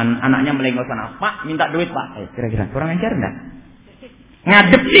depan, anaknya melengos sana. Pak, minta duit pak. Kira-kira kurang ajar enggak?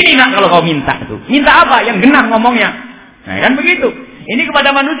 Ngadep sini nak kalau kau minta tuh. Minta apa? Yang genah ngomongnya. Nah kan begitu. Ini kepada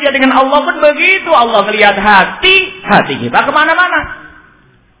manusia, dengan Allah pun begitu. Allah melihat hati kita kemana-mana.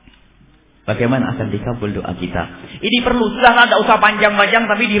 Bagaimana akan dikabul doa kita? Ini perlu, sudah tidak usah panjang-panjang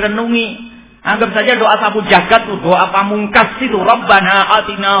tapi direnungi. Anggap saja doa sapu jagat tuh, doa pamungkas itu. Rabbana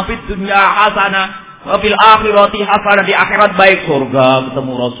atina fid dunya hasanah wa fil akhirati hasanah. Di akhirat baik, surga,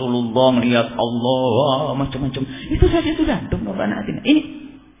 ketemu Rasulullah, melihat Allah, macam-macam. Itu saja sudah. Rabbana atina. Ini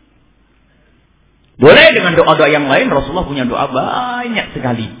boleh dengan doa-doa yang lain. Rasulullah punya doa banyak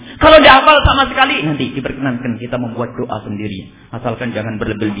sekali. Kalau dihafal sama sekali, nanti diperkenankan kita membuat doa sendiri. Asalkan jangan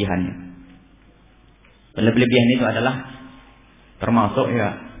berlebihannya. Berlebihan itu adalah termasuk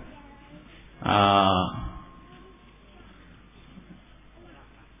ya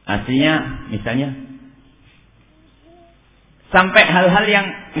artinya misalnya sampai hal-hal yang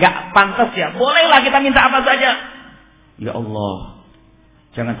nggak pantas ya. Bolehlah kita minta apa saja. Ya Allah,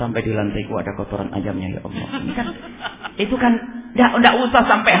 jangan sampai di lantaiku ada kotoran ayamnya ya Allah. Itu kan nggak usah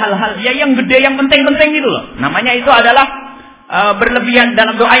sampai hal-hal ya yang gede, yang penting-penting gitu loh. Namanya itu adalah berlebihan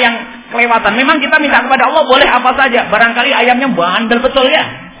dalam doa yang kelewatan. Memang kita minta kepada Allah boleh apa saja. Barangkali ayamnya bandel betul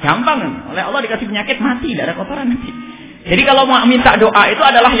ya. Gampang. Oleh Allah dikasih penyakit mati, tidak ada kotoran nanti. Jadi kalau mau minta doa itu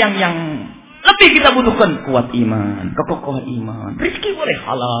adalah yang lebih kita butuhkan. Kuat iman, kekokohan iman. Rezeki boleh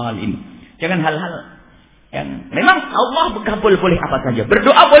halal ini. Jangan hal-hal yang memang Allah kabul boleh apa saja.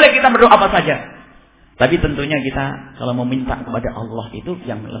 Berdoa boleh kita berdoa apa saja. Tapi tentunya kita kalau mau minta kepada Allah itu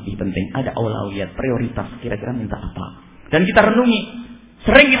yang lebih penting. Ada aulawiyat, prioritas. Kira-kira minta apa. Dan kita renungi.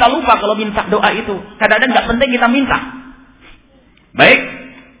 Sering kita lupa kalau minta doa itu. Kadang-kadang nggak penting kita minta. Baik.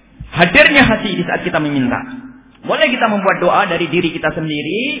 Hadirnya hati di saat kita meminta. Boleh kita membuat doa dari diri kita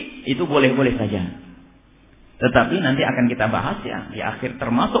sendiri. Itu boleh-boleh saja. Tetapi nanti akan kita bahas ya. Di akhir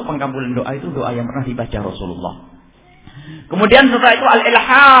termasuk pengkabulan doa itu doa yang pernah dibaca Rasulullah. Kemudian setelah itu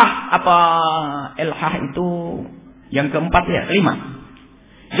al-ilhah. Apa ilhah itu? Yang keempat ya. Kelima.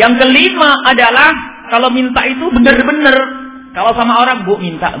 Yang kelima adalah kalau minta itu benar-benar. Kalau sama orang, bu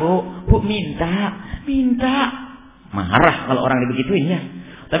minta, bu minta. Marah kalau orang dibegituin ya.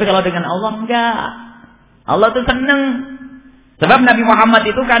 Tapi kalau dengan Allah enggak. Allah tuh senang. Sebab Nabi Muhammad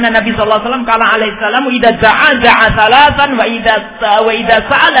itu karena Nabi sallallahu alaihi wasallam kala alaihi salam idza za'a salatan wa idza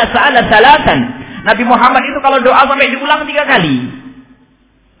sa'ala salatan. Nabi Muhammad itu kalau doa sampai diulang 3 kali.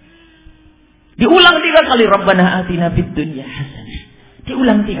 Diulang 3 kali Rabbana atina fid dunya hasanah.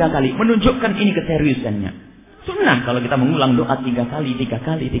 Diulang 3 kali menunjukkan ini keseriusannya. Sunnah kalau kita mengulang doa 3 kali.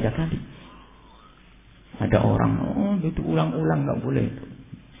 Ada orang, itu ulang-ulang nggak boleh.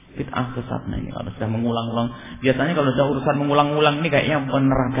 Bid'ah sesat ini kalau sudah mengulang-ulang. Biasanya kalau sudah urusan mengulang-ulang ini kayaknya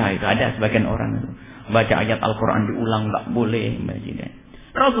neraka itu. Ada sebagian orang itu baca ayat Al-Quran diulang nggak boleh.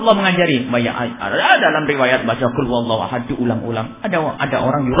 Rasulullah mengajari, ada dalam riwayat baca Qul huwallahu ahad diulang-ulang. Ada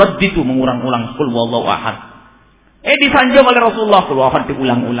orang yuraddidu mengulang-ulang Qul huwallahu ahad. Disanjung oleh Rasulullah Qul huwallahu ahad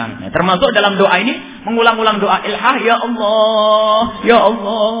diulang-ulang. Nah, termasuk dalam doa ini mengulang-ulang doa ilhah, ya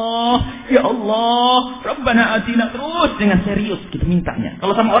Allah, Rabbana atina, terus dengan serius kita mintanya.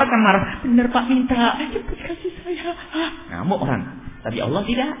 Kalau sama orang kan marah, bener Pak minta, cepat kasih saya. Ngamuk orang. Tapi Allah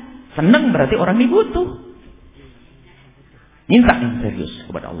tidak. Senang berarti orang ini butuh. Minta yang serius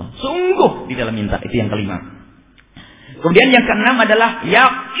kepada Allah. Sungguh di dalam minta. Itu yang kelima. Kemudian yang keenam adalah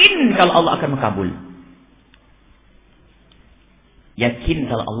yakin kalau Allah akan mengkabul. Yakin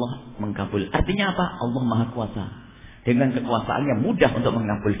kalau Allah mengkabul. Artinya apa? Allah Maha Kuasa. Dengan kekuasaannya mudah untuk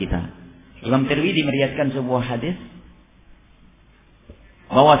mengkabul kita. Imam Tirmidzi meriwayatkan sebuah hadis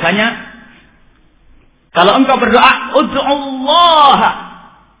bahwasanya kalau engkau berdoa, ud'ullaha,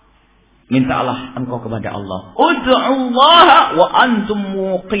 mintalah engkau kepada Allah. Ud'ullaha wa antum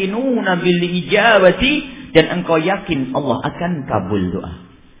muqinuna bil ijabati, dan engkau yakin Allah akan kabul doa.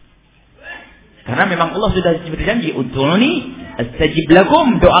 Karena memang Allah sudah berjanji, ud'uni astajib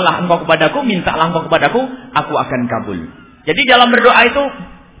lakum, doalah engkau kepadaku, mintalah engkau kepadaku, aku akan kabul. Jadi dalam berdoa itu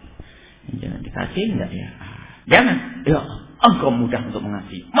jangan dikasih enggak ya? Jangan. Ya, engkau mudah untuk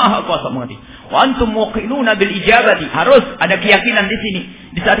mengasih. Maha kuasa mengasih. Wa antum muqinuna bil ijabati. Harus ada keyakinan di sini.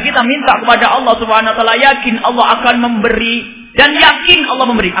 Di saat kita minta kepada Allah Subhanahu wa taala, yakin Allah akan memberi, dan yakin Allah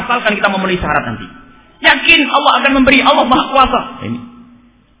memberi asalkan kita memenuhi syarat nanti. Yakin Allah akan memberi, Allah Maha Kuasa. Ini.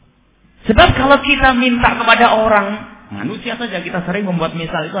 Sebab kalau kita minta kepada orang, manusia saja kita sering membuat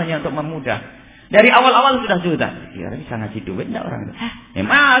misal itu hanya untuk memudah. Dari awal-awal sudah kira bisa ngasih duit enggak orang itu?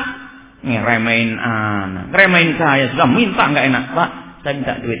 Mas, ngeremehin anak, ngeremehin saya, sudah minta nggak enak, Pak, saya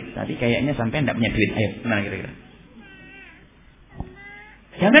minta duit. Tadi kayaknya sampai enggak punya duit. Ayo, gimana kira-kira?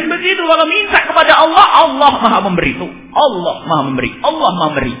 Jangan begitu. Kalau minta kepada Allah, Allah Maha memberi itu. Allah Maha memberi. Allah Maha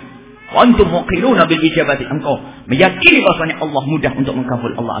memberi. Wa antum muqinuna bil ijabati. Engkau meyakini bahwasanya Allah mudah untuk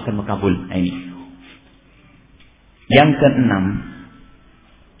mengkabul, Allah akan mengkabul. Nah, ini. Yang keenam,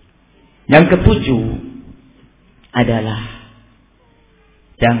 yang ketujuh adalah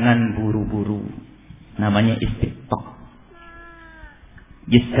jangan buru-buru. Namanya istiqaq.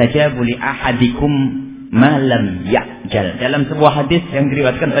 Yustajabu li ahadikum ma lam ya'jal. Dalam sebuah hadis yang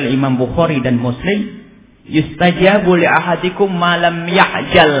diriwayatkan oleh Imam Bukhari dan Muslim, yustajabu li ahadikum ma lam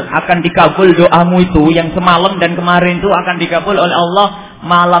ya'jal, akan dikabul doamu itu yang semalam dan kemarin itu akan dikabul oleh Allah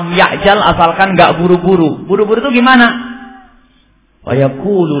malam ya'jal, asalkan enggak buru-buru. Buru-buru itu gimana? Wa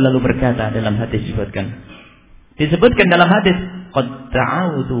yaqulu, lalu berkata dalam hadis disebutkan dalam hadis, qad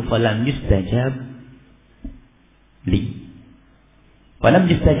ta'awtu falam yustajab li. Falam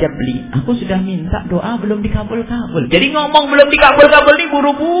yustajab li. Aku sudah minta doa belum dikabul-kabul. Jadi ngomong belum dikabul-kabul ini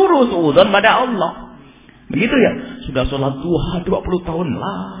buru-buru suudzon pada Allah. Begitu ya? Sudah sholat duha 20 tahun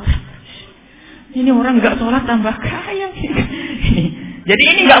lah. Ini orang enggak sholat tambah kaya. Jadi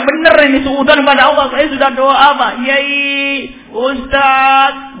ini enggak benar ini suudzon pada Allah. Saya sudah doa, Pak Yai,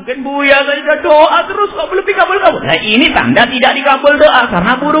 Ustaz, mungkin Buya, saya sudah doa terus kok belum dikabul-kabul. Nah, ini tanda tidak dikabul doa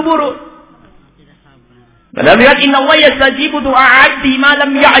karena buru-buru. Padahal lihat, inna Allah yastajibu du'a 'abdi ma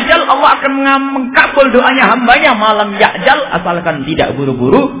lam ya'jal. Allah akan mengkabul doanya hambanya malam ya'jal, asalkan tidak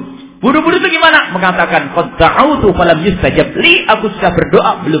buru-buru. Buru-buru itu gimana? Mengatakan qad da'autu falam yustajab li, aku sudah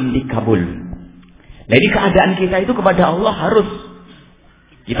berdoa belum dikabul. Jadi keadaan kita itu kepada Allah harus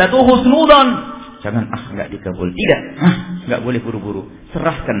kita tuh husnudzon. Jangan enggak dikabul. Tidak. Enggak boleh buru-buru.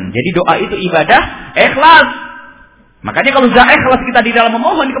 Serahkan. Jadi doa itu ibadah ikhlas. Makanya kalau sudah ikhlas kita di dalam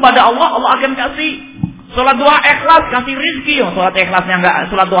memohon kepada Allah, Allah akan kasih. Salat doa ikhlas kasih rizki. Salat ikhlasnya enggak,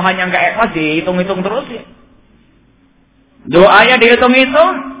 salat doanya enggak ikhlas, dihitung-hitung terus ya. Doanya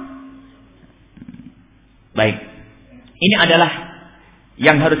dihitung-hitung. Baik. Ini adalah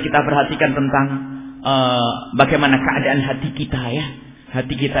yang harus kita perhatikan tentang bagaimana keadaan hati kita ya.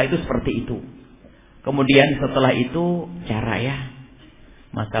 Hati kita itu seperti itu. Kemudian setelah itu cara ya.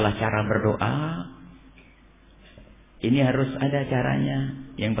 Masalah cara berdoa. Ini harus ada caranya.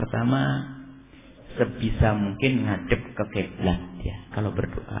 Yang pertama, sebisa mungkin ngadep ke kiblat ya kalau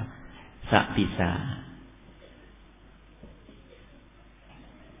berdoa. Sak bisa.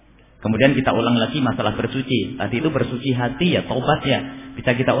 Kemudian kita ulang lagi masalah bersuci. Tadi itu bersuci hati ya, taubat ya.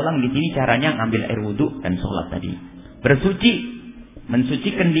 Bisa kita ulang di sini caranya ngambil air wudhu dan sholat tadi. Bersuci,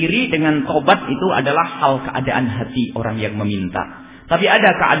 mensucikan diri dengan taubat itu adalah hal keadaan hati orang yang meminta. Tapi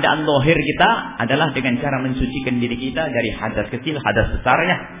ada keadaan zahir kita adalah dengan cara mensucikan diri kita dari hadas kecil, hadas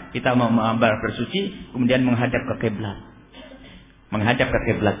besarnya. Kita bersuci, kemudian menghadap ke kiblat. Menghadap ke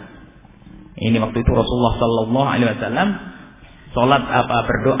kiblat. Ini waktu itu Rasulullah sallallahu alaihi wasallam salat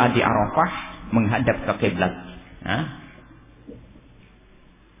berdoa di Arafah menghadap ke kiblat.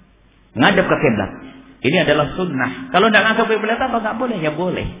 Menghadap ke kiblat. Ini adalah sunnah. Kalau tidak menghadap ke kiblat apa enggak boleh? Ya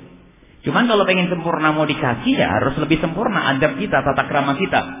boleh. Cuman kalau pengen sempurna mau dikasih ya harus lebih sempurna adab kita, tata krama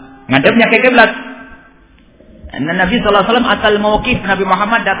kita. Ngadepnya ke kiblat. Nabi sallallahu alaihi wasallam atal mauqif, Nabi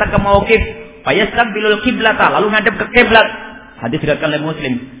Muhammad datang ke mauqif, fayastaqbilul qiblata, lalu ngadep ke kiblat. Hadis diriwayatkan oleh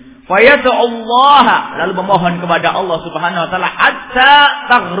Muslim. Fayad'ullah, lalu memohon kepada Allah Subhanahu wa taala hatta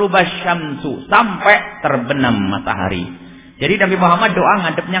taghrubasy syamsu, sampai terbenam matahari. Jadi Nabi Muhammad doa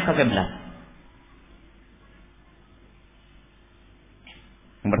ngadepnya ke kiblat.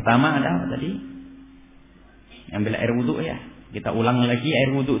 Yang pertama ada apa tadi? Ambil air wudhu ya. Kita ulang lagi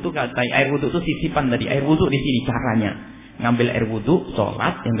air wudhu itu, kata air wudhu itu sisipan tadi. Air wudhu di sini caranya. Ngambil air wudhu,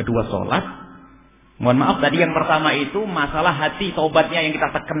 sholat. Yang kedua sholat. Mohon maaf tadi yang pertama itu masalah hati, taubatnya yang kita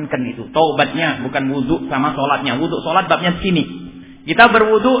tekankan itu. Taubatnya bukan wudhu sama sholatnya. Wudhu sholat babnya sini. Kita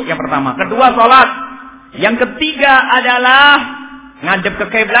berwudhu yang pertama. Kedua sholat. Yang ketiga adalah ngadep ke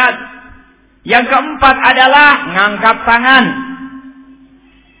kiblat. Yang keempat adalah ngangkat tangan.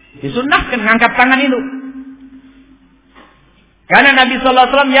 Disunnahkan ngangkat tangan itu. Karena Nabi sallallahu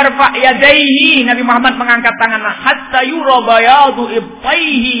alaihi wasallam yarfa yadayhi, Nabi Muhammad mengangkat tangan hatta yura bayadu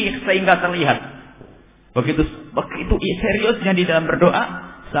ibtaihi, sehingga terlihat. Begitu seriusnya di dalam berdoa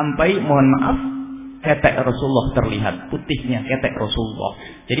sampai mohon maaf ketek Rasulullah terlihat, putihnya ketek Rasulullah.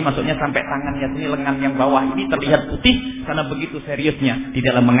 Jadi maksudnya sampai tangannya sini, lengan yang bawah ini terlihat putih karena begitu seriusnya di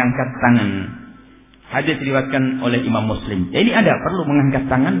dalam mengangkat tangan. Hadis diriwayatkan oleh Imam Muslim. Jadi ada perlu mengangkat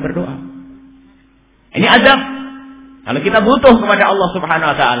tangan berdoa. Ini adab. Kalau kita butuh kepada Allah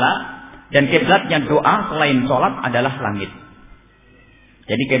Subhanahu wa taala dan kiblatnya doa selain salat adalah langit.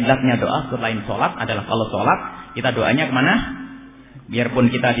 Jadi kiblatnya doa selain salat adalah kalau salat kita doanya kemana?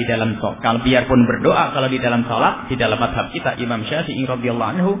 Biarpun kita di dalam biarpun berdoa kalau di dalam salat, di dalam mazhab kita Imam Syafi'i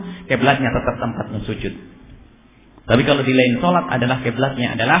radhiyallahu anhu, kiblatnya tetap tempatnya sujud. Tapi kalau di lain salat adalah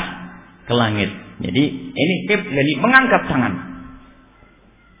kiblatnya adalah ke langit. Jadi ini jadi mengangkat tangan.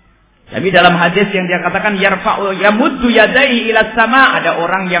 Tapi dalam hadis yang dia katakan yarfa'u yamuddu yadayhi ila sama, ada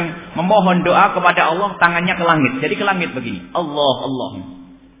orang yang memohon doa kepada Allah tangannya ke langit. Jadi ke langit begini. Allah Allah.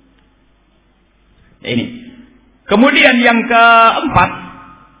 Ini. Kemudian yang keempat,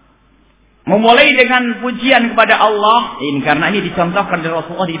 memulai dengan pujian kepada Allah. Ini karena ini dicontohkan oleh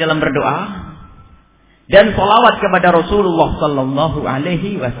Rasulullah di dalam berdoa dan salawat kepada Rasulullah sallallahu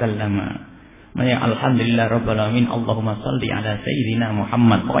alaihi wasallam. Ya alhamdulillah rabbil alamin, Allahumma shalli ala sayyidina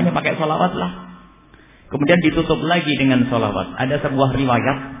Muhammad. Pokoknya pakai salawat lah. Kemudian ditutup lagi dengan salawat. Ada sebuah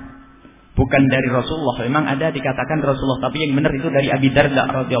riwayat bukan dari Rasulullah, memang ada dikatakan Rasulullah, tapi yang benar itu dari Abi Darda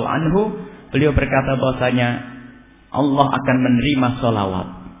radhiyallahu anhu. Beliau berkata bahwasanya Allah akan menerima salawat.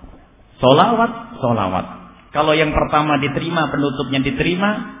 Salawat. Kalau yang pertama diterima, penutupnya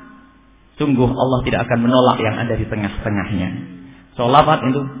diterima, sungguh Allah tidak akan menolak yang ada di tengah-tengahnya. Salawat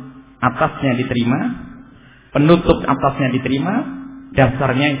itu atasnya diterima, penutup atasnya diterima,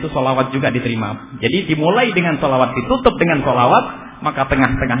 dasarnya itu salawat juga diterima. Jadi dimulai dengan salawat, ditutup dengan salawat, maka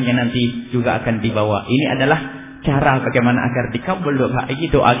tengah-tengahnya nanti juga akan dibawa. Ini adalah cara bagaimana agar dikabul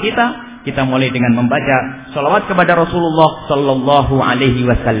doa kita. Kita mulai dengan membaca salawat kepada Rasulullah sallallahu alaihi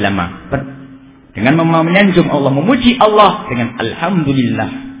wasallam. Dengan menyanjung Allah, memuji Allah dengan alhamdulillah.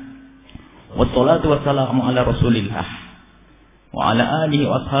 Wassalatu wassalamu ala Rasulillah wa ala alihi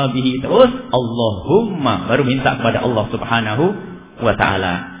wa ashabihi. Terus Allahumma, baru minta kepada Allah Subhanahu wa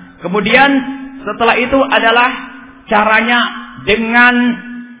taala. Kemudian setelah itu adalah caranya dengan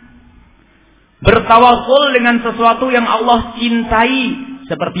bertawasul dengan sesuatu yang Allah cintai.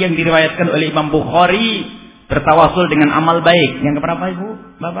 Seperti yang diriwayatkan oleh Imam Bukhari, bertawasul dengan amal baik. Yang keberapa Ibu?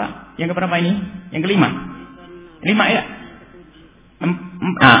 Bapak? Yang keberapa ini? Yang kelima? 5 ya? 5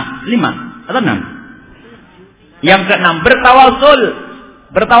 atau 6? Yang ke-6,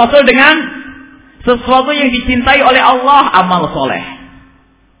 bertawasul dengan sesuatu yang dicintai oleh Allah, amal soleh.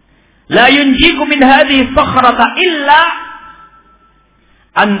 La yunjiku min hadhihi sakhrata illa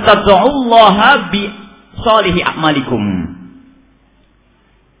an tad'ullaha bi salihi a'malikum.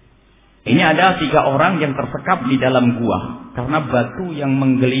 Ini ada 3 orang yang tersekap di dalam gua karena batu yang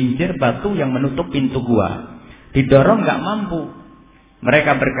menggelincir, batu yang menutup pintu gua. Didorong nggak mampu.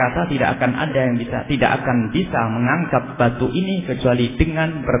 Mereka berkata tidak akan bisa mengangkat batu ini kecuali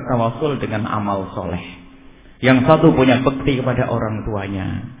dengan bertawasul dengan amal soleh. Yang satu punya bekti kepada orang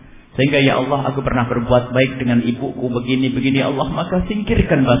tuanya, sehingga ya Allah, aku pernah berbuat baik dengan ibuku begini Allah, maka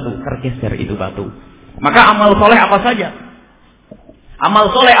singkirkan batu, tergeser itu batu. Maka amal soleh apa saja?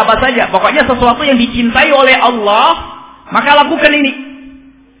 Amal soleh apa saja, pokoknya sesuatu yang dicintai oleh Allah, maka lakukan ini.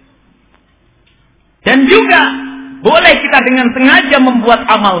 Dan juga boleh kita dengan sengaja membuat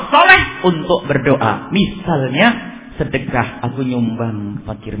amal soleh untuk berdoa. Misalnya sedekah, aku nyumbang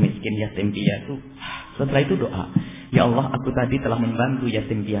fakir miskin yatim piatu. Setelah itu doa, ya Allah, aku tadi telah membantu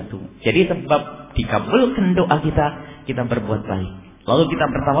yatim piatu. Jadi sebab dikabulkan doa kita berbuat baik. Lalu kita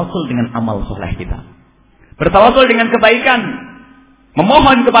bertawasul dengan amal soleh kita. Bertawasul dengan kebaikan.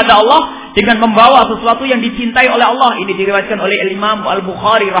 Memohon kepada Allah dengan membawa sesuatu yang dicintai oleh Allah. Ini diriwayatkan oleh Imam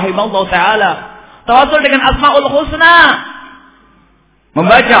Al-Bukhari rahimahullah ta'ala. Tawasul dengan Asma'ul Husna.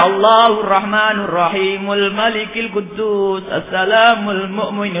 Membaca Allahur Rahmanur Rahimul Malikil Quddus Assalamul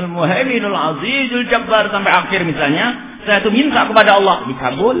Mu'minul Muhaiminul Azizul Jabbar sampai akhir misalnya. Saya itu minta kepada Allah,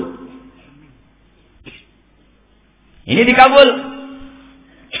 dikabul. Ini dikabul.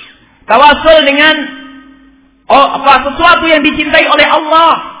 Tawasul dengan sesuatu yang dicintai oleh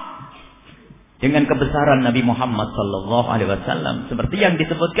Allah, dengan kebesaran Nabi Muhammad sallallahu alaihi wasallam, seperti yang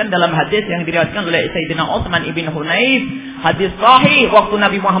disebutkan dalam hadis yang diriwayatkan oleh Sayyidina Utsman ibn Hunayf, hadis sahih waktu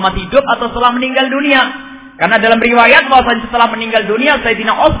Nabi Muhammad hidup atau setelah meninggal dunia. Karena dalam riwayat bahwa setelah meninggal dunia,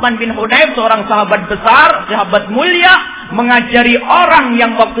 Sayyidina Utsman bin Hunayf, seorang sahabat besar, sahabat mulia, mengajari orang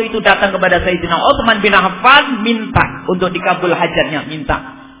yang waktu itu datang kepada Sayyidina Utsman bin Affan minta untuk dikabul hajatnya,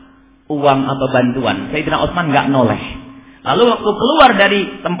 minta uang atau bantuan. Sayyidina Utsman nggak noleh. Lalu waktu keluar dari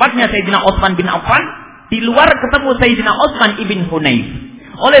tempatnya Sayyidina Utsman bin Affan, di luar ketemu Sayyidina Utsman ibn Hunayf.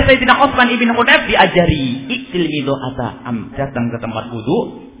 Oleh Sayyidina Utsman ibn Hunayf diajari iktil doa, datang ke tempat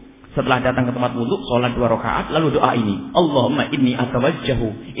wudu. Setelah datang ke tempat wudu, sholat 2 rakaat, lalu doa ini, Allahumma inni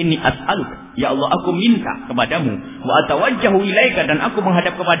atawajjahu, inni as'aluka, ya Allah, aku minta kepadamu, wa atawajjahu ilaika, dan aku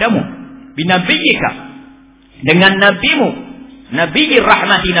menghadap kepadamu, binabiyyika, dengan nabimu, Nabi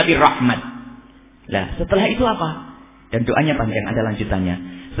rahmati, Nabi rahmat. Lah, setelah itu apa? Dan doanya panjang, ada lanjutannya.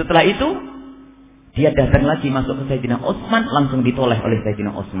 Setelah itu Dia datang lagi masuk ke Sayyidina Utsman, langsung ditoleh oleh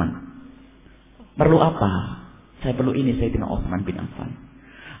Sayyidina Utsman. Perlu apa? Saya perlu ini Sayyidina Utsman bin Affan.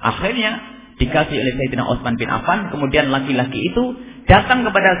 Akhirnya dikasih oleh Sayyidina Utsman bin Affan. Kemudian laki-laki itu datang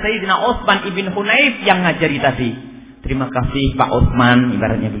kepada Sayyidina Utsman ibn Hunayf yang ngajari tadi. Terima kasih Pak Utsman,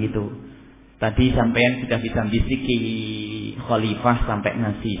 ibaratnya begitu. Tadi sampean sudah bisa bisiki khalifah sampai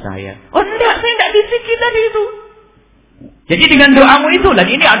ngasih saya. Oh enggak, saya enggak bisiki tadi itu. Jadi dengan doamu itu, dan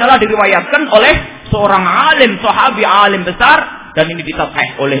ini adalah diriwayatkan oleh seorang alim, sahabi alim besar. Dan ini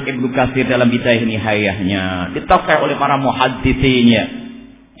ditafsir oleh Ibnu Katsir dalam Bidayah Nihayahnya, ditafsir oleh para muhadditsinnya.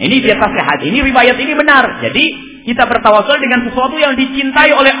 Ini dia tafsir, ini riwayat ini benar. Jadi kita bertawasul dengan sesuatu yang dicintai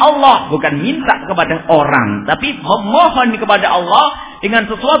oleh Allah, bukan minta kepada orang, tapi memohon kepada Allah dengan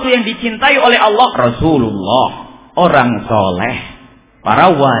sesuatu yang dicintai oleh Allah. Rasulullah, orang soleh,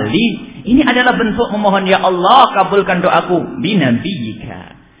 para wali. Ini adalah bentuk memohon, ya Allah kabulkan doaku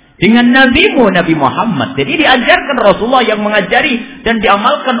binabiyika, dengan nabimu Nabi Muhammad. Jadi diajarkan Rasulullah yang mengajari dan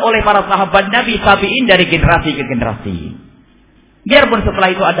diamalkan oleh para sahabat Nabi tabi'in dari generasi ke generasi. Biarpun setelah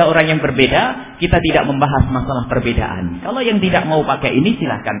itu ada orang yang berbeda, kita tidak membahas masalah perbedaan. Kalau yang tidak mau pakai ini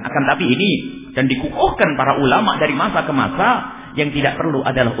silahkan. Akan tapi ini dan dikukuhkan para ulama dari masa ke masa, yang tidak perlu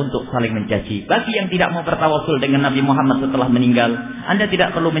adalah untuk saling mencaci. Bagi yang tidak mau bertawasul dengan Nabi Muhammad setelah meninggal, Anda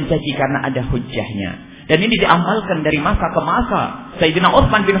tidak perlu mencaci karena ada hujjahnya. Dan ini diamalkan dari masa ke masa. Sayyidina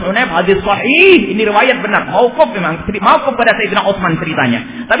Utsman bin Hunayf, hadis sahih, ini riwayat benar. Mauquf memang, mauquf pada Sayyidina Utsman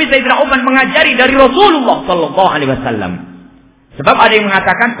ceritanya. Tapi Sayyidina Utsman mengajari dari Rasulullah sallallahu alaihi wasallam. Sebab ada yang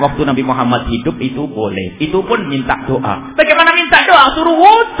mengatakan waktu Nabi Muhammad hidup itu boleh. Itu pun minta doa. Bagaimana minta doa? Suruh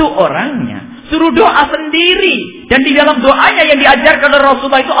wudu orangnya. Suruh doa sendiri. Dan di dalam doanya yang diajarkan oleh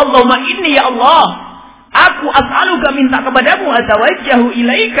Rasulullah itu, Allahumma inni ya Allah, aku as'aluka, minta kepadamu, atawajjahu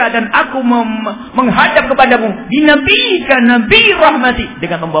ilaika, dan aku menghadap kepadamu binabika nabi rahmati,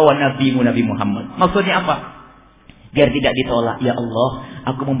 dengan membawa nabimu Nabi Muhammad. Maksudnya apa? Biar tidak ditolak. Ya Allah,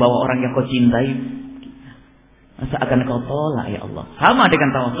 aku membawa orang yang kau cintai, masa akan kau tolak ya Allah. Sama dengan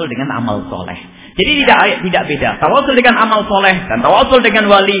tawasul dengan amal soleh. Jadi tidak beda. Tawasul dengan amal soleh dan tawasul dengan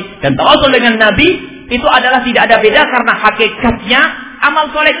wali dan tawasul dengan nabi itu adalah tidak ada beda, karena hakikatnya amal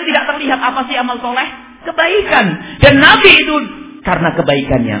soleh itu tidak terlihat. Apa sih amal soleh? Kebaikan. Dan nabi itu karena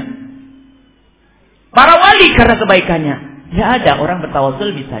kebaikannya. Para wali karena kebaikannya. Tidak ada orang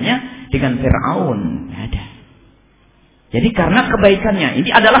bertawasul misalnya dengan Fir'aun. Tidak ada. Jadi karena kebaikannya. Ini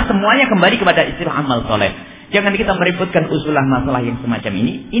adalah semuanya kembali kepada istilah amal soleh. Jangan kita meributkan usulah masalah yang semacam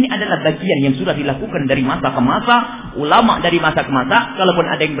ini. Ini adalah bagian yang sudah dilakukan dari masa ke masa, ulama dari masa ke masa. Kalaupun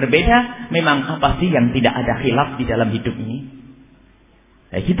ada yang berbeda, memang apa sih yang tidak ada khilaf di dalam hidup ini?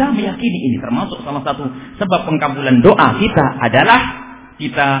 Nah, kita meyakini ini termasuk salah satu sebab pengkabulan doa kita adalah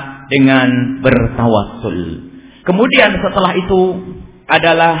kita dengan bertawassul. Kemudian setelah itu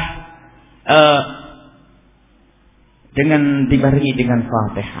adalah dengan dibarengi dengan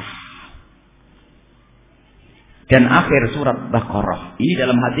Fatihah dan akhir surat Baqarah. Ini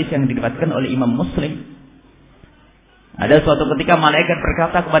dalam hadis yang diriwayatkan oleh Imam Muslim. Ada suatu ketika malaikat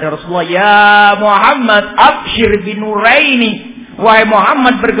berkata kepada Rasulullah, "Ya Muhammad, abshir binuraini." Wahai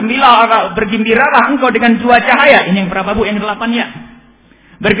Muhammad, bergembiralah engkau dengan dua cahaya. Ini yang berapa Bu? Yang 8 ya.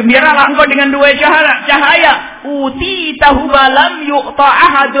 Bergembiralah engkau dengan dua cahaya. Utitahu lam yu'ta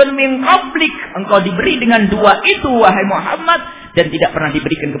ahadun min qablik. Engkau diberi dengan dua itu wahai Muhammad, dan tidak pernah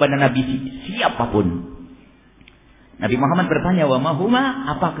diberikan kepada nabi siapapun. Nabi Muhammad bertanya, wa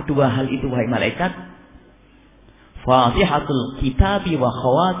mahuma, apa kedua hal itu wahai malaikat? Fatihatul kitabi wa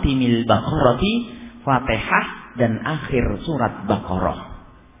khawatimil baqarati, Fatihah dan akhir surat Baqarah.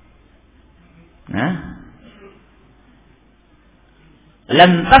 Nah,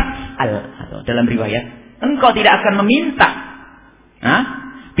 lam tas'al, atau dalam riwayat, engkau tidak akan meminta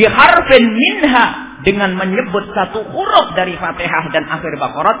bi harfin minha, dengan menyebut satu huruf dari Fatihah dan akhir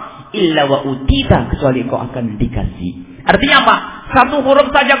Baqarah, illa wa utita, kecuali kau akan dikasih. Artinya apa? Satu huruf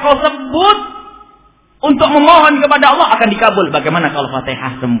saja kau sebut untuk memohon kepada Allah akan dikabul. Bagaimana kalau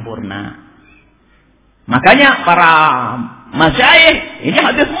Fatihah sempurna? Makanya para masyayikh, ini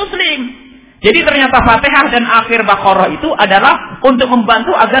hadis Muslim. Jadi ternyata Fatihah dan akhir Baqarah itu adalah untuk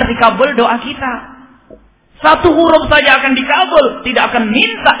membantu agar dikabul doa kita. Satu huruf saja akan dikabul. Tidak akan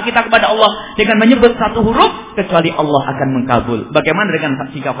minta kita kepada Allah dengan menyebut satu huruf, kecuali Allah akan mengkabul. Bagaimana dengan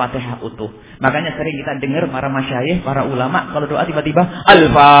jika Fatihah utuh? Makanya sering kita dengar para masyayikh, para ulama, kalau doa tiba-tiba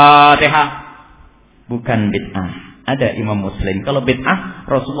Al-Fatihah. Bukan bid'ah. Ada Imam Muslim. Kalau bid'ah,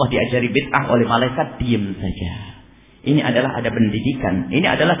 Rasulullah diajari bid'ah oleh malaikat, diam saja. Ini adalah ada pendidikan. Ini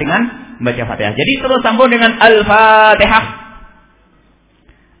adalah dengan membaca Fatihah. Jadi terus sambung dengan Al-Fatihah.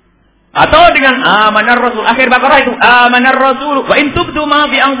 Atau dengan amanar rasul. Akhir Baqarah itu amanar rasul wa in tubdu ma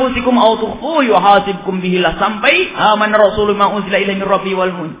fi anfusikum aw tukhfu yuhasibkum bihi la, sampai amanar rasul ma unzila ilaihi min rabbi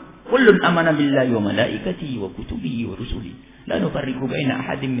wal mu'min kullun amana billahi wa malaikatihi wa kutubihi wa rusulihi la nufarriqu baina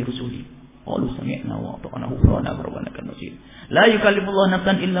ahadin min rusulihi qalu sami'na wa ata'na ghufrana rabbana kan nasir la yukallifullahu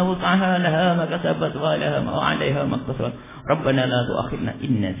nafsan illa wus'aha laha ma kasabat wa laha ma 'alayha ma iktasabat rabbana la tu'akhidna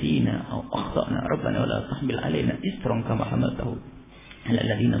in nasina aw akhtana rabbana wa la tahmil 'alaina isran kama hamaltahu ala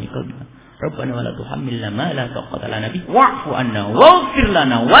alladziina min qablina rabbana wa la tuhammilna ma la taqata lana bihi wa'fu 'anna waghfir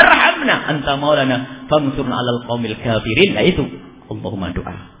lana warhamna anta maulana fansurna 'alal qaumil kafirin. Nah itu Allahumma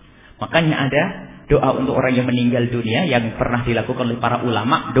doa. Makanya ada doa untuk orang yang meninggal dunia yang pernah dilakukan oleh para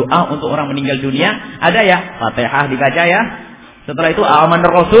ulama. Doa untuk orang meninggal dunia ada ya, Fatihah dibaca ya. Setelah itu amanar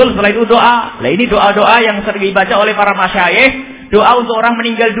rasul, setelah itu doa. Nah ini doa-doa yang sering dibaca oleh para masyayikh. Doa untuk orang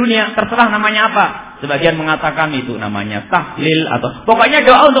meninggal dunia, terserah namanya apa. Sebagian mengatakan itu namanya tahlil atau pokoknya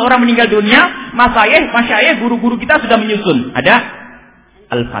doa untuk orang meninggal dunia. Masyayikh, guru-guru kita sudah menyusun. Ada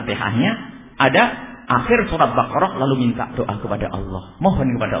Al-Fatihahnya, ada akhir surat Baqarah, lalu minta doa kepada Allah, mohon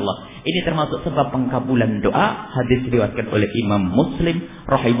kepada Allah. Ini termasuk sebab pengkabulan doa. Hadis diriwayatkan oleh Imam Muslim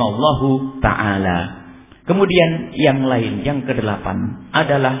rahimahullahu taala. Kemudian yang lain, yang ke-8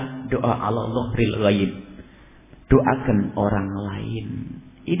 adalah doa ala dhahril ghaib. Doakan orang lain.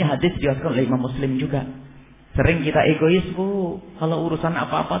 Ini hadis diriwayatkan oleh Imam Muslim juga. Sering kita egois, Bu. Kalau urusan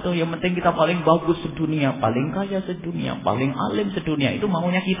apa-apa tuh yang penting kita paling bagus sedunia, paling kaya sedunia, paling alim sedunia. Itu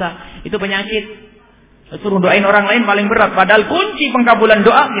maunya kita. Itu penyakit. Suruh doain orang lain paling berat. Padahal kunci pengkabulan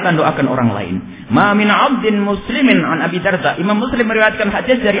doa kita doakan orang lain. Ma min 'abdin muslimin an Abi Darda. Imam Muslim meriwayatkan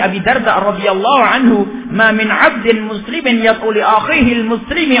hadis dari Abi Darda radhiyallahu anhu, ma min 'abdin muslimin yaqulu li akhihi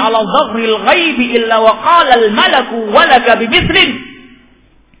al-muslimi 'ala dhahril ghaibi illa wa qala al-malaku wa laka bimithlin.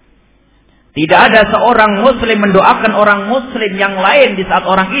 Tidak ada seorang muslim mendoakan orang muslim yang lain di saat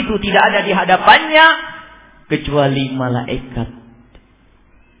orang itu tidak ada di hadapannya kecuali malaikat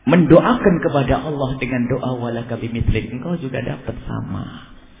mendoakan kepada Allah dengan doa walaka bimithlin, engkau juga dapat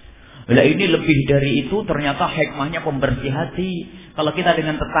sama. Nah ini lebih dari itu, ternyata hikmahnya pembersih hati. Kalau kita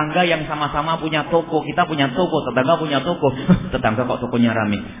dengan tetangga yang sama-sama punya toko, kita punya toko, tetangga punya toko, tetangga kok tokonya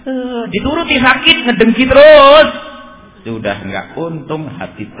rame, dituruti sakit, ngedengki terus, sudah enggak untung,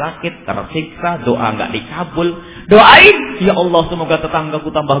 hati sakit, tersiksa, doa enggak dikabul. Doain, ya Allah semoga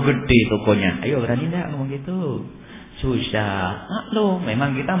tetanggaku tambah gede tokonya. Ayo berani enggak ngomong gitu? Susah. Maklum,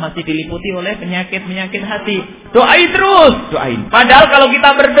 memang kita masih diliputi oleh penyakit-penyakit hati. Doain terus, doain. Padahal kalau kita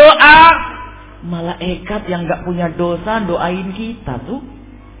berdoa, malaikat yang enggak punya dosa doain kita tuh.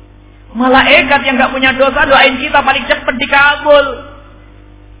 Malaikat yang enggak punya dosa doain kita paling cepat dikabul.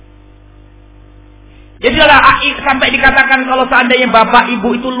 Jadi sampai dikatakan kalau seandainya bapak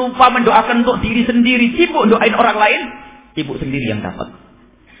ibu itu lupa mendoakan untuk diri sendiri, sibuk doain orang lain, ibu sendiri yang dapat.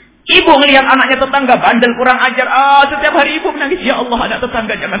 Ibu ngelihat anaknya tetangga bandel kurang ajar, setiap hari ibu menangis, ya Allah anak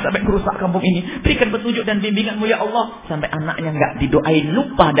tetangga jangan sampai merusak kampung ini, berikan petunjuk dan bimbinganmu ya Allah. Sampai anaknya nggak didoain,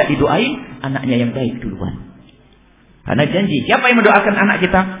 lupa tidak didoain, anaknya yang baik duluan. Karena janji, siapa yang mendoakan anak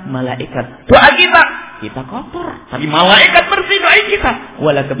kita? Malaikat. Doa kita kotor, tapi malaikat bersih doain kita.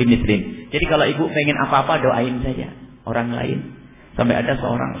 Walaka bimithlin. Jadi kalau ibu pengen apa-apa doain saja orang lain. Sampai ada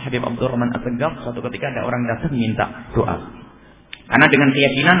seorang Habib Abdurrahman At-Tegaf, suatu ketika ada orang datang minta doa. Karena dengan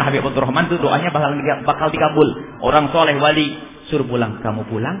keyakinan Habib Abdurrahman itu doanya bakal dikabul. Orang soleh wali, suruh pulang, kamu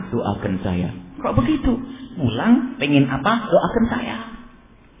pulang doakan saya. Kok begitu? Pulang pengen apa? Doakan saya.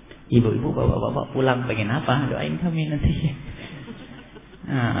 Ibu-ibu, bapak-bapak pulang pengen apa? Doain kami nanti.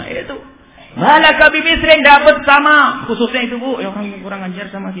 Nah itu malaka bimithlin, dapat sama. Khususnya itu Bu, yang orang kurang ajar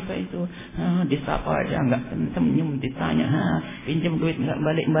sama kita itu. Disapa aja enggak senyum, ditanya, pinjam duit enggak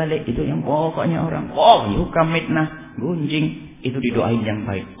balik-balik, itu yang pokoknya orang. Yukam mitnah, gunjing, itu didoain yang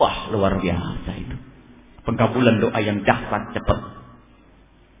baik. Wah, luar biasa itu. Pengkabulan doa yang dahsyat cepat.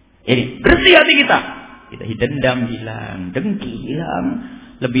 Ini bersih hati kita. Kita dendam hilang, dengki hilang.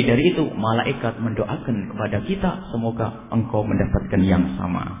 Lebih dari itu, malaikat mendoakan kepada kita, semoga engkau mendapatkan yang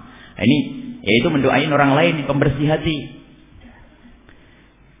sama. Ini yaitu mendoain orang lain, pembersih hati.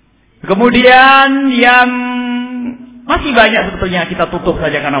 Kemudian yang masih banyak sebetulnya, kita tutup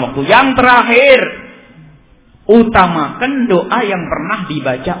saja karena waktu. Yang terakhir, utamakan doa yang pernah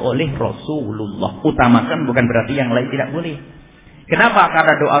dibaca oleh Rasulullah. Utamakan bukan berarti yang lain tidak boleh. Kenapa?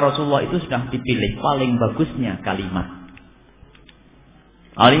 Karena doa Rasulullah itu sudah dipilih paling bagusnya kalimat.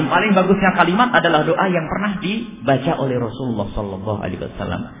 Paling bagusnya kalimat adalah doa yang pernah dibaca oleh Rasulullah sallallahu alaihi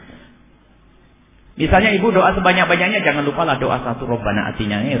wasallam. Misalnya ibu doa sebanyak-banyaknya, jangan lupalah doa satu Rabbana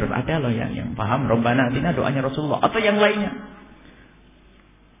atina. Ada loh yang paham Rabbana atina doanya Rasulullah atau yang lainnya.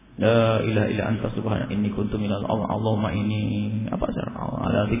 La ilaha illa anta subhanaka inni kuntu minal Allahumma ini apa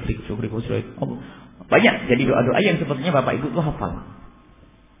ala dzikrik syukrik usrait. Banyak. Jadi doa-doa yang sepertinya Bapak Ibu tuh hafal.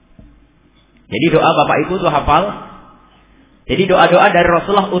 Jadi doa Bapak Ibu tuh hafal. Jadi doa-doa dari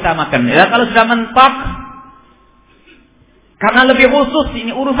Rasulullah utamakan. Ya, kalau sudah mentok karena lebih khusus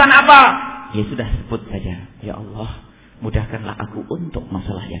ini urusan apa? Ya sudah sebut saja. Ya Allah, mudahkanlah aku untuk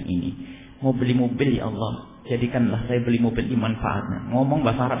masalah yang ini. Mau beli mobil ya Allah, jadikanlah saya beli mobil di manfaatnya. Ngomong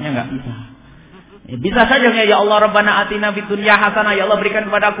bahasa Arabnya nggak bisa. Ya, bisa saja ya Allah Rabbana atina fid dunya hasanah. Ya Allah berikan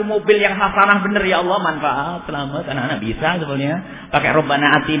kepada aku mobil yang hasanah benar ya Allah, manfaat selamat anak-anak bisa sebenarnya. Pakai Rabbana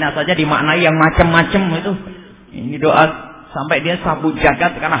atina saja dimaknai yang macam-macam itu. Ini doa sampai dia sabu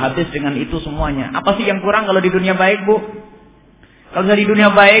jagat karena habis dengan itu semuanya. Apa sih yang kurang kalau di dunia baik, Bu? Kalau di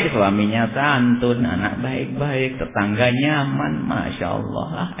dunia baik, suaminya santun, anak baik-baik, tetangga nyaman, Masya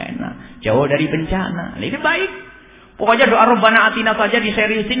Allah, enak. Jauh dari bencana, ini baik. Pokoknya doa Rabbana atina saja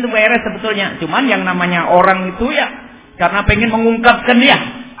diseriusin itu beres sebetulnya. Cuman yang namanya orang itu ya, karena pengen mengungkapkan ya,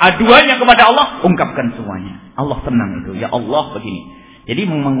 aduannya kepada Allah, ungkapkan semuanya. Allah tenang itu, ya Allah begini. Jadi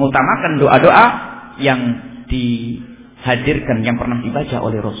mengutamakan doa-doa yang dihadirkan yang pernah dibaca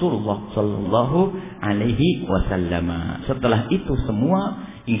oleh Rasulullah Sallallahu Alaihi Wasallam. Setelah itu semua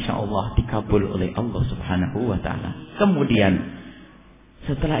insya Allah dikabul oleh Allah Subhanahu Wa Taala. Kemudian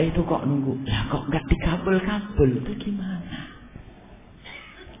setelah itu kok nunggu, lah kok nggak dikabul-kabul itu gimana?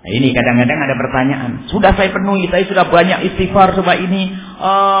 Nah, ini kadang-kadang ada pertanyaan. Sudah saya penuhi, saya sudah banyak istighfar coba ini,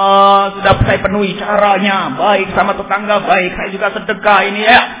 sudah saya penuhi caranya, baik sama tetangga, baik saya juga sedekah ini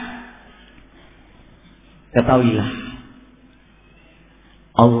ya. Ketahuilah,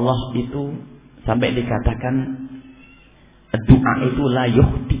 Allah itu sampai dikatakan doa itu la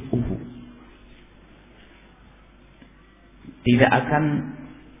yukhti'uhu. Tidak akan,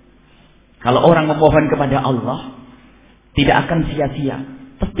 kalau orang memohon kepada Allah tidak akan sia-sia.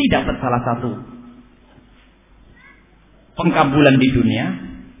 Pasti dapat salah satu pengkabulan di dunia,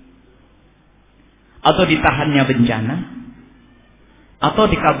 atau ditahannya bencana, atau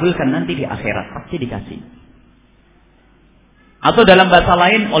dikabulkan nanti di akhirat. Pasti dikasih. Atau dalam bahasa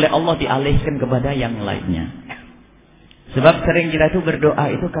lain oleh Allah dialihkan kepada yang lainnya. Sebab sering kita itu berdoa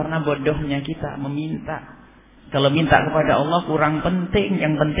itu karena bodohnya kita meminta. Kalau minta kepada Allah kurang penting,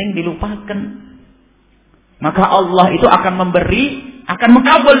 yang penting dilupakan. Maka Allah itu akan memberi, akan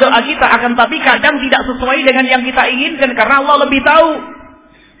mengabul doa kita, akan tapi kadang tidak sesuai dengan yang kita inginkan karena Allah lebih tahu.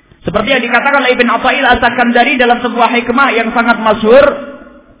 Seperti yang dikatakan oleh Ibn Athaillah As-Sakandari dalam sebuah hikmah yang sangat masyhur.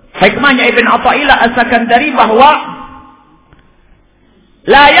 Hikmahnya Ibn Athaillah As-Sakandari bahwa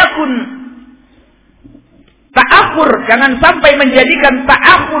la yakun ta'akhur, jangan sampai menjadikan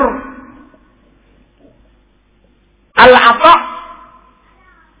ta'akhur al-ata,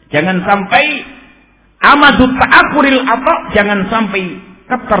 jangan sampai amadut ta'akhuril ata, jangan sampai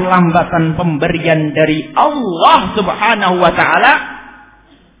keterlambatan pemberian dari Allah Subhanahu wa taala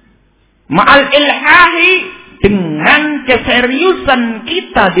ma'al ilhahi, dengan keseriusan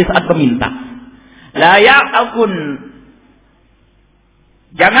kita di saat meminta. La ya'akun,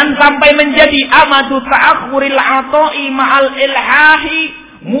 jangan sampai menjadi amadu ta'akhuril ata'i ma'al ilhahi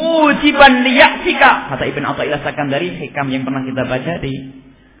mujiban liyaksika. Kata Ibn Athaillah Sakandari, hikam yang pernah kita baca di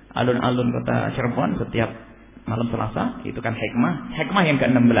alun-alun kota Cirebon setiap malam Selasa, itu kan hikmah yang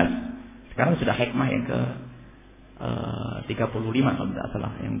ke-16. Sekarang sudah hikmah yang ke 35 kalau tidak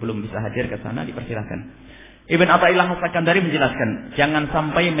salah. Yang belum bisa hadir ke sana dipersilakan. Ibn Athaillah Sakandari menjelaskan, jangan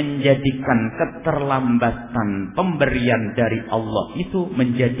sampai menjadikan keterlambatan pemberian dari Allah itu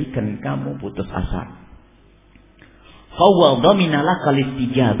menjadikan kamu putus asa. Fawwa dhamina lakal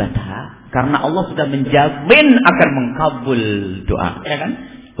istijabata, karena Allah sudah menjamin akan mengkabul doa, ya kan?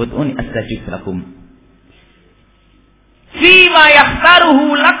 Ud'uni astajib lakum. Fima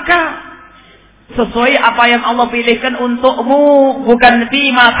yakhtaruhu laka, sesuai apa yang Allah pilihkan untukmu, bukan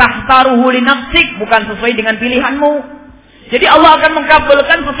fima takhtaruhu li nafsik, bukan sesuai dengan pilihanmu. Jadi Allah akan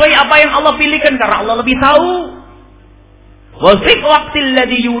mengkabulkan sesuai apa yang Allah pilihkan karena Allah lebih tahu. Wa fil waqtil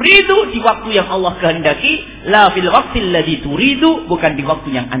ladzi yuridu, di waktu yang Allah kehendaki, la fil waqtil ladzi turidu, bukan di waktu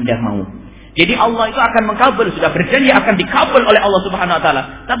yang Anda mau. Jadi Allah itu akan mengkabul, sudah berjanji akan dikabul oleh Allah Subhanahu wa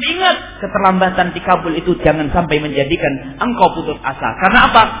taala. Tapi ingat, keterlambatan dikabul itu jangan sampai menjadikan engkau putus asa.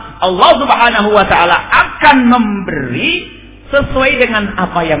 Karena apa? Allah Subhanahu wa taala akan memberi sesuai dengan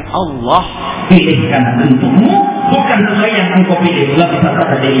apa yang Allah pilihkan untukmu, bukan sesuai yang engkau pilih. Lebih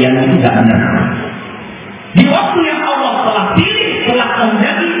kata dia itu tidak benar. Di waktu yang Allah telah pilih, telah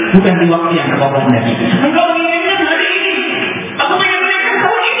kehendaki, bukan di waktu yang engkau kehendaki. Engkau menginginkan hari ini, aku menginginkan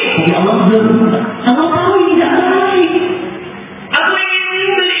tahun ini. Tapi Allah belum. Allah tahu ini tidak baik. Aku ingin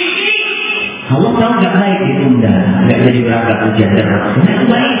beli ini. Allah tahu tidak baik, ditunda. Tidak jadi berangkat ujian dan tidak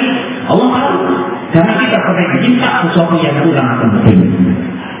baik. Allah tahu. Karena kita sering minta sesuatu yang kurang penting.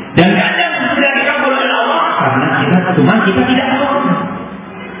 Dan kadang sudah dikabul oleh Allah karena kita tidak tahu.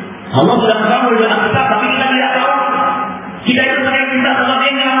 Allah sudah mengabul doa kita, tapi kita tidak tahu. Kita itu sering minta sesuatu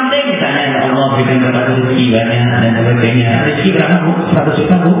yang penting. Misalnya, ya Allah berikan kepada rezeki banyak dan sebagainya. Rezeki berapa bu? 100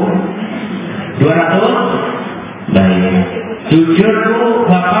 juta bu? 200? Baik. Jujur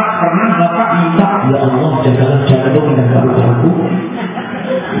bu, Bapak minta, ya Allah jagalah jantung dan paru-paruku.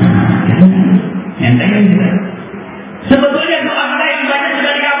 Enteng. Sebetulnya doa kita yang banyak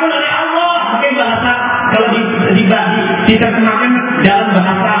sudah dikabul oleh Allah. Mungkin bahasa kalau diterjemahkan dalam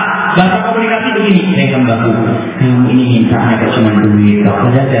bahasa komunikasi begini. Mbakku, kamu ini mintanya kok cuma duit. Kalau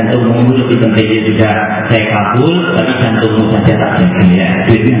saja jantungmu lebih penting sudah saya kabul, tapi jantungmu saja tak jaga ya.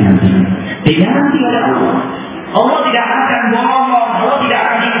 Duitnya nanti. Tidak nanti oleh Allah. Allah tidak akan bohong. Allah tidak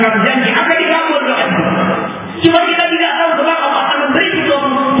akan ingkar janji. Akan dikabul doa. Cuma kita tidak tahu sebab Allah akan memberi sesuatu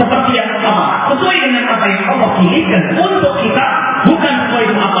seperti yang sama, sesuai dengan apa yang Allah pilihkan untuk kita, bukan sesuai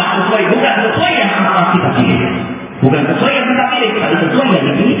yang apa kita pilih, bukan sesuai yang kita pilih, tapi sesuai yang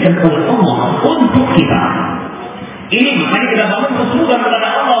dipilihkan oleh Allah untuk kita. Ini makanya kita bangun kesubuhan kepada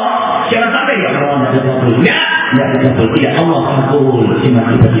Allah. Jangan sampai ya Allah tidak kabul, tidak Allah kabul, cuma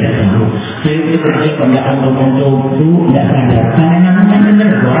kita tidak tahu. Saya itu kerja tidak untuk tidak sadar. Karena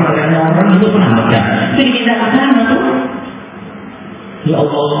namanya orang itu pernah baca. Jadi kita kesana tuh. Ya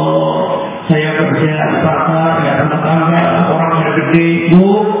Allah, saya kerja di pasar, tidak tangga, orang yang gede. Bu,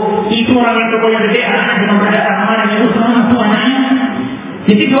 itu orang yang tokonya gede, anak dengan keadaan mana itu sama tuannya.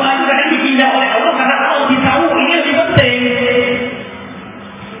 Jadi doa itu kadang dipindah oleh Allah karena Allah tahu ini lebih penting.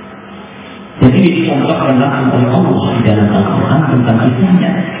 Jadi dicontohkan langsung oleh Allah di dalam Al-Quran tentang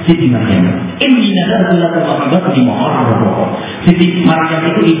kisahnya Siti Maryam. Inni nadartu laka maqibati muharram. Siti Maryam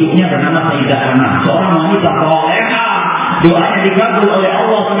itu ibunya bernama Keindahan, seorang wanita salehah. Doanya dikabul oleh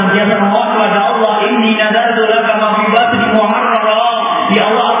Allah, senantiasa memohon kepada Allah. Inni nadartu laka maqibati muharram.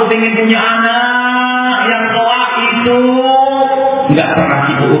 Ya Allah, aku ingin punya anak yang kelak itu enggak pernah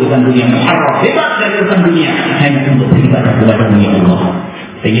sibuk urusan dunia, muharram, bebas dari urusan dunia, hanya untuk beribadah kepada-Mu ya Allah.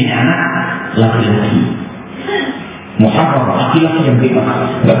 Pengennya anak laki-laki, muharram, laki-laki yang bebas,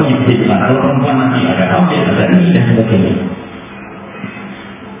 enggak punya kehidupan. Kalau perempuan nanti ada hamil, ada ini dan sebagainya.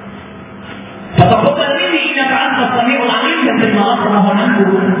 Fataqabbal minni innaka antas samiul alim, dan terimalah permohonanku.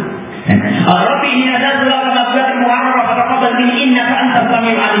 Rabbi inni nadartu laka maqibati muharram fataqabbal minni innaka antas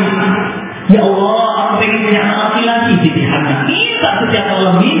samiul alim. Ya Allah, aku ingin punya anak laki-laki. Siti Hana minta setiap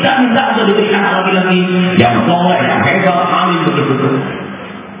Allah, minta untuk diberi anak laki-laki yang soleh, yang hebat, alim begitu.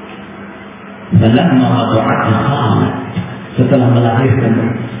 Falamma wada'atha, setelah melahirkan,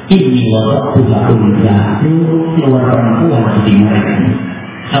 inni wada'tuha unsa, keluar perempuan Siti Maryam.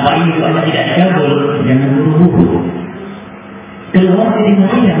 Apa ini doanya tidak dikabul? Jangan buru-buru. Keluar Siti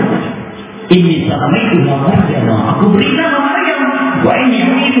Maryam. Inni samaituha Maryam, aku beri nama Maryam. Wa inni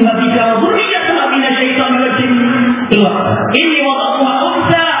u'idhuha bika wa dzurriyyataha minasyaitonir rajim. Keluar. Inni wada'tuha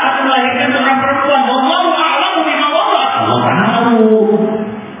unsa, aku melahirkan seorang perempuan. Wallahu a'lamu bima wada'a.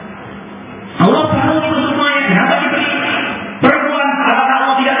 Allah tahu itu semuanya. Kenapa diberi perempuan? Apakah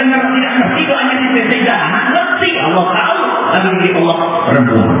Allah tidak dengar, tidak ngerti doanya Keindahan? Ngerti, Allah tahu. Tapi diberi Allah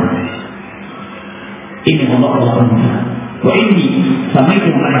perempuan. Ini Allah perempuan. Wa inni samaitu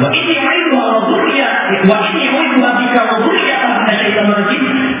wa inni u'idhuha wa dzurriyyataha wa inni u'idhuha bika wa dzurriyyataha minasyaitonir rajim.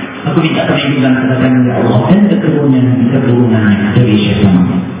 Aku minta perlindungan kepada-Mu ya Allah dan keturunannya dari syaitan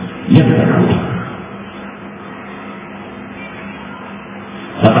yang terkutuk.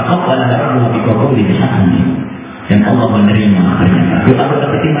 Fataqabbala rabbuha biqabulin hasan. Dan Allah menerima pernyataan doa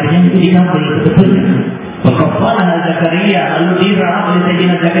Siti Maryam itu dikabul sebetulnya. Faqabbala Zakaria, lalu diraih oleh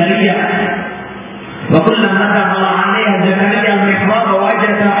Sayyidina Zakaria. Wa kullama dakhala 'alaiha Zakaria al-mihrab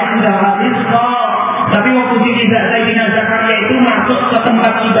wajada 'indaha rizqa. Tapi waktu Sayyidina Zakaria itu masuk ke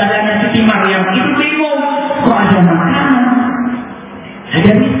tempat ibadahnya Siti Maryam, itu bingung, kok ada makanan,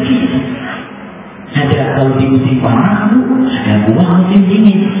 ada rezeki. Ada kalau di musim panas, ada buah musim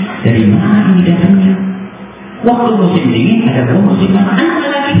dingin. Dari mana ini datangnya? Waktu musim dingin ada buah musim panas.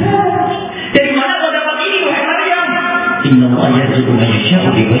 Dari mana kau dapat ini, wahai Maryam? Inna Allah yarzuqu man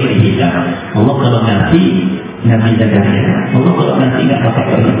yasha'u bighairi hisab. Allah kalau ngasih Nabi Zakaria, Allah kalau ngasih enggak pakai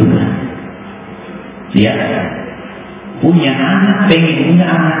perhitungan. Lihat, punya anak, pengen punya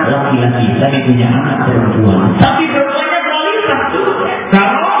anak laki-laki, tapi punya anak perempuan. Tapi perempuannya kualitas tuh,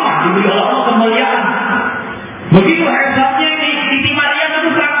 karomah diberi oleh Allah kemuliaan. Begitu hebatnya ini Siti Maryam itu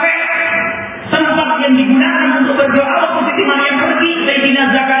sampai tempat yang digunakan untuk berdoa waktu Siti Maryam pergi. Sayyidina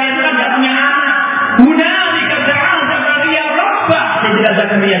Zakaria itu kan tidak punya anak. Hunalika da'a Zakaria rabbah. Sayyidina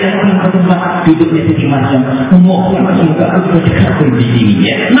Zakaria datang ke tempat duduknya Siti Maryam, memohon semoga aku dikabul di sini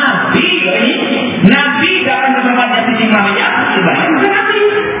ya. Nabi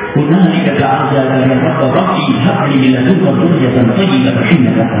Rabbi habli min ladunka dzurriyyatan thayyibatan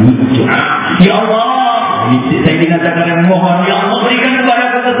innaka samiyud du'a. Ya Allah, saya dikatakan yang mohon, ya Allah berikan kepada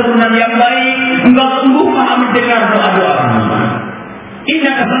keturunan yang baik. Engkau sungguh maha mendengar doa-doa kami.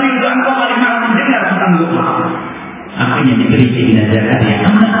 Innaka samiyud du'a, engkau paling maha mendengar tentang doa. Akhirnya diberi Sayyidina Zakaria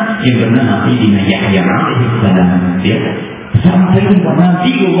anak yang bernama Sayyidina Yahya alaihissalam. Ya, sampai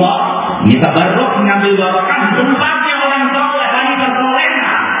nanti Allah ini tabarruk mengambil barokah tempatnya orang soleh, wanita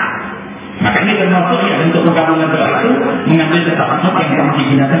soleha. Maka ini termasuk ya bentuk penggabungan doa itu mengambil tempat yang telah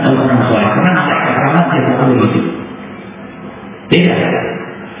digunakan oleh orang soleh. Karena mereka keramat dia betul itu. Tidak.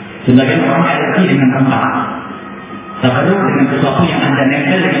 Sebagian orang alergi dengan tempat. Tabarruk dengan sesuatu yang anda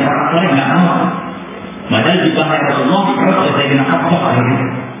nempel dengan orang soleh nggak mau. Padahal jubahnya Rasulullah diperoleh oleh Sayyidina Khattab akhirnya.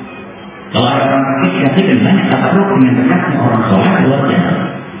 Kalau ada orang kafir kasih dan banyak tabarruk dengan dekatnya orang soleh luar biasa.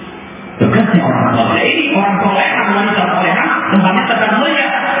 Dekatnya orang soleh ini orang soleh, wanita soleh, tempatnya tetap mulia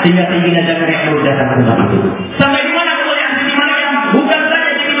sehingga Sayyidina Zakaria perlu datang ke tempat itu. Sampai di mana kemuliaan Siti Maryam? Bukan saja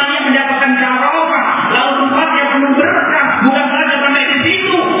Siti Maryam mendapatkan karomah, lalu tempatnya penuh berkah, bukan saja sampai di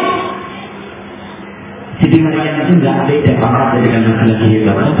situ. Siti Maryam itu nggak beda pangkatnya dengan laki-laki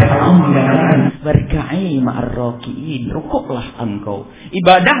hebat. Sampai Allah mengatakan berka'i ma'ar-raki'in, rukuklah engkau,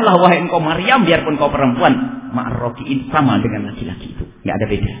 ibadahlah wahai engkau Maryam biarpun kau perempuan, ma'ar-raki'in sama dengan laki-laki itu, nggak ada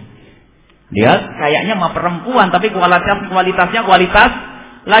beda. Dia kayaknya mah perempuan tapi kualitasnya kualitas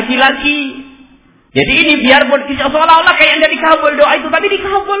laki-laki. Jadi ini biarpun seolah-olah kayak nggak dikabul doa itu, tapi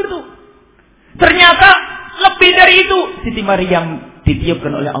dikabul tuh. Ternyata lebih dari itu, Siti Maryam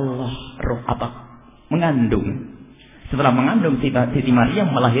ditiupkan oleh Allah roh apa? Mengandung. Setelah mengandung, Siti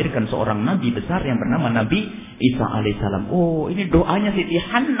Maryam melahirkan seorang nabi besar yang bernama Nabi Isa alaihissalam. Oh, ini doanya Siti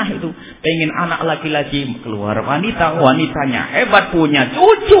Hannah itu. Pengen anak laki-laki, keluar wanitanya hebat, punya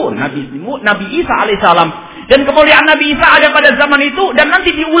cucu Nabi Isa alaihissalam. Dan kemuliaan Nabi Isa ada pada zaman itu dan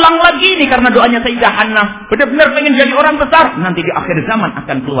nanti diulang lagi ini karena doanya Sayyidah Hannah. Benar-benar pengen jadi orang besar. Nanti di akhir zaman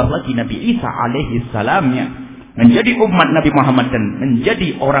akan keluar lagi Nabi Isa alaihissalamnya. Menjadi umat Nabi Muhammad dan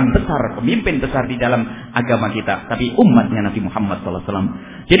menjadi orang besar, pemimpin besar di dalam agama kita. Tapi umatnya Nabi Muhammad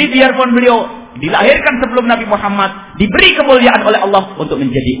SAW. Jadi biarpun beliau dilahirkan sebelum Nabi Muhammad, diberi kemuliaan oleh Allah untuk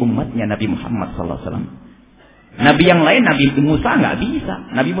menjadi umatnya Nabi Muhammad SAW. Nabi yang lain, Nabi Musa nggak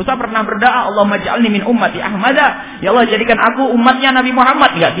bisa. Nabi Musa pernah berdoa, Allahumma ja'alni min ummati Ahmada. Ya Allah jadikan aku umatnya Nabi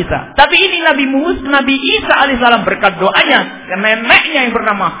Muhammad, nggak bisa. Tapi ini Nabi Isa alaihissalam berkat doanya, neneknya yang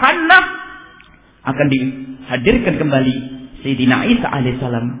bernama Hannah akan dihadirkan kembali Sayyidina Isa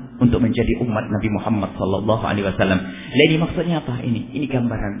alaihissalam untuk menjadi umat Nabi Muhammad sallallahu alaihi wasallam. Nah, ini maksudnya apa ini? Ini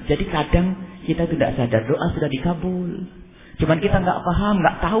gambaran. Jadi kadang kita tidak sadar doa sudah dikabul. Cuman kita nggak paham,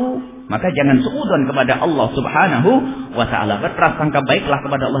 nggak tahu. Maka jangan suudzon kepada Allah Subhanahu wa taala. Berprasangka baiklah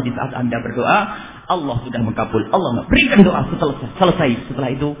kepada Allah di saat Anda berdoa. Allah sudah mengabul. Allah berikan doa selesai. Setelah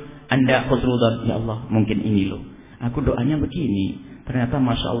itu Anda khusnudzon, ya Allah, mungkin ini loh. Aku doanya begini. Ternyata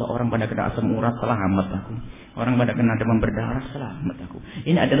Masya Allah orang pada kena asam urat selamat aku. Orang pada kena demam berdarah selamat aku.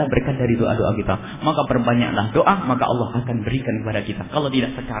 Ini adalah berkat dari doa-doa kita. Maka perbanyaklah doa, maka Allah akan berikan kepada kita. Kalau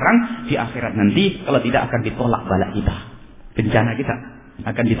tidak sekarang, di akhirat nanti. Kalau tidak akan ditolak bala kita. Bencana kita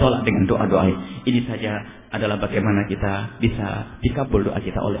akan ditolak dengan doa-doa. Ini saja adalah bagaimana kita bisa dikabul doa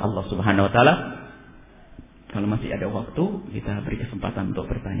kita oleh Allah Subhanahu Wa Taala. Kalau masih ada waktu, kita beri kesempatan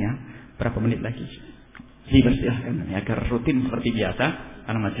untuk bertanya. Berapa menit lagi? Dipersilahkan agar rutin seperti biasa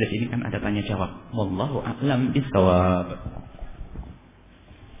karena majelis ini kan ada tanya jawab. Wallahu a'lam bishawab.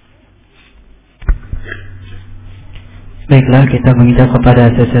 Baiklah, kita menginjak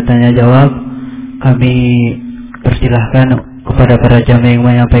kepada sesi tanya jawab. Kami persilahkan kepada para jamaah yang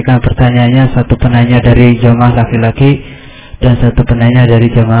menyampaikan pertanyaannya, satu penanya dari jamaah laki-laki dan satu penanya dari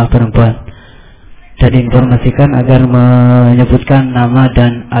jamaah perempuan. Dan informasikan agar menyebutkan nama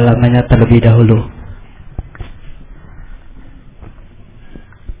dan alamatnya terlebih dahulu.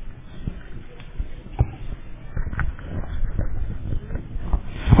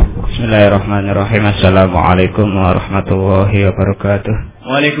 Bismillahirrahmanirrahim. Assalamualaikum warahmatullahi wabarakatuh.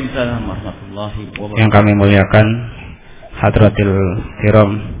 Waalaikumsalam warahmatullahi wabarakatuh. Yang kami muliakan Hadratil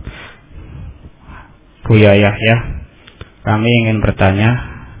Kiram Buya Yahya, kami ingin bertanya.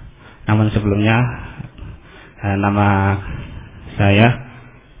 Namun sebelumnya, nama saya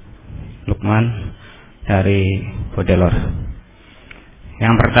Lukman dari Bodelor.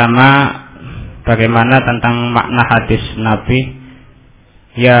 Yang pertama, bagaimana tentang makna hadis Nabi,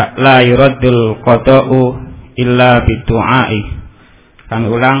 ya la yuraddul qada'u illa bidu'ai. Kami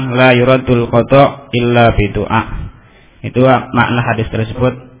ulang, la yuraddul qada' illa bidu'a. Itu makna hadis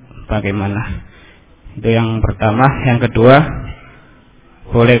tersebut bagaimana? Itu yang pertama. Yang kedua,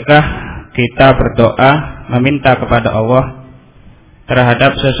 bolehkah kita berdoa meminta kepada Allah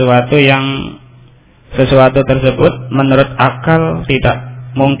terhadap sesuatu yang sesuatu tersebut menurut akal tidak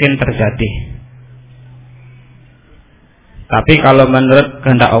mungkin terjadi. Tapi kalau menurut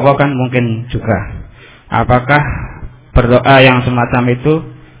kehendak Allah kan mungkin juga. Apakah berdoa yang semacam itu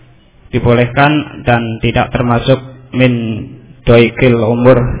dibolehkan dan tidak termasuk min doikil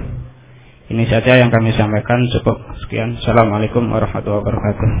umur? Ini saja yang kami sampaikan, cukup sekian. Assalamualaikum warahmatullahi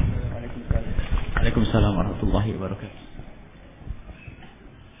wabarakatuh. Waalaikumsalam warahmatullahi wabarakatuh.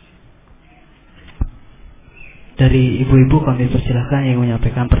 Dari ibu-ibu kami persilahkan yang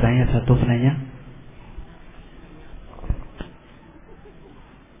menyampaikan pertanyaan, satu penanya.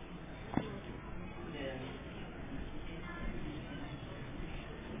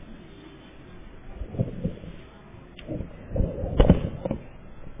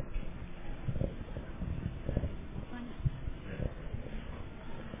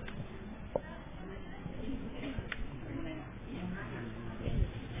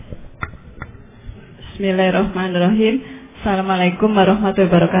 Bismillahirrahmanirrahim. Assalamualaikum warahmatullahi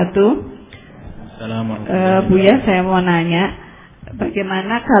wabarakatuh. Assalamualaikum. Buya, saya mau nanya,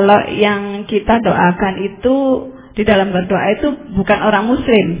 bagaimana kalau yang kita doakan itu di dalam berdoa itu bukan orang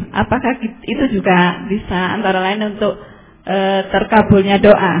muslim? Apakah itu juga bisa antara lain untuk terkabulnya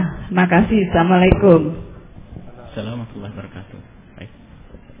doa? Makasih. Assalamualaikum. Assalamualaikum warahmatullahi wabarakatuh. Baik.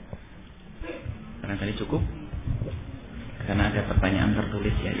 Barangkali cukup. Karena ada pertanyaan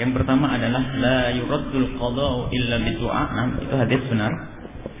tertulis ya. Yang pertama adalah la yuraddul qada'u illa bidu'a. Itu hadis benar.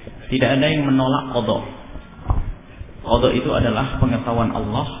 Tidak ada yang menolak qada. Qada itu adalah pengetahuan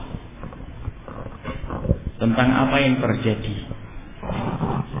Allah tentang apa yang terjadi.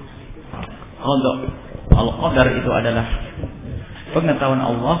 Qada, al-qadar itu adalah pengetahuan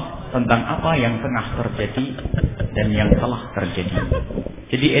Allah tentang apa yang tengah terjadi dan yang telah terjadi.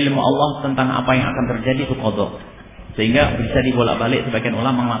 Jadi ilmu Allah tentang apa yang akan terjadi itu qada. Sehingga bisa dibolak-balik, sebagian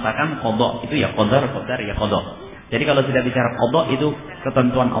ulama mengatakan qada itu ya qadar ya qada. Jadi kalau sudah bicara qada itu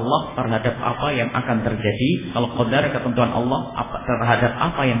ketentuan Allah terhadap apa yang akan terjadi. Kalau qadar ketentuan Allah terhadap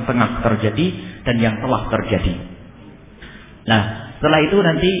apa yang tengah terjadi dan yang telah terjadi. Nah, setelah itu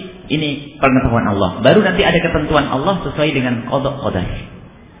nanti ini pengetahuan Allah. Baru nanti ada ketentuan Allah sesuai dengan qada qadar.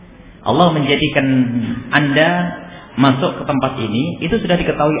 Allah menjadikan Anda masuk ke tempat ini, itu sudah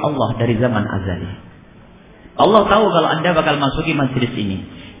diketahui Allah dari zaman azali. Allah tahu kalau Anda bakal masuki majlis ini.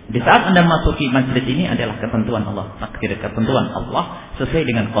 Di saat Anda masuki majlis ini adalah ketentuan Allah. Takdir ketentuan Allah sesuai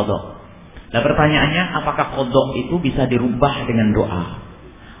dengan qada. Nah, pertanyaannya, apakah qada itu bisa dirubah dengan doa?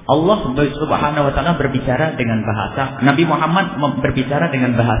 Allah Subhanahu wa taala berbicara dengan bahasa, Nabi Muhammad berbicara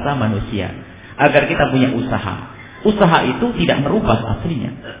dengan bahasa manusia agar kita punya usaha. Usaha itu tidak merubah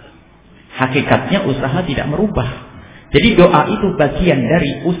aslinya. Hakikatnya usaha tidak merubah. Jadi doa itu bagian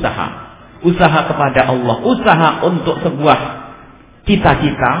dari usaha. Usaha kepada Allah, usaha untuk sebuah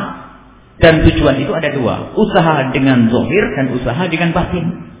cita-cita, dan tujuan itu ada dua. Usaha dengan zahir dan usaha dengan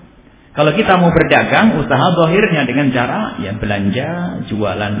batin. Kalau kita mau berdagang, usaha zahirnya dengan cara ya belanja,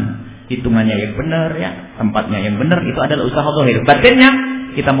 jualan, hitungannya yang benar ya, tempatnya yang benar, itu adalah usaha zahir. Batinnya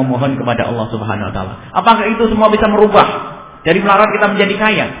kita memohon kepada Allah Subhanahu wa taala. Apakah itu semua bisa merubah dari melarat kita menjadi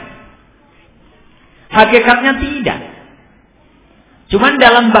kaya? Hakikatnya tidak. Cuman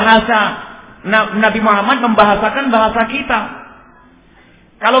dalam bahasa Nabi Muhammad membahasakan bahasa kita.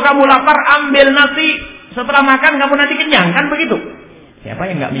 Kalau kamu lapar, ambil nasi, setelah makan kamu nanti kenyang, kan begitu? Siapa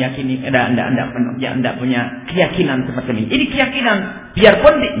yang nggak meyakini, tidak punya keyakinan seperti ini? Ini keyakinan,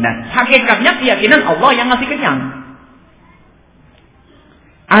 biarpun hakikatnya keyakinan Allah yang ngasih kenyang.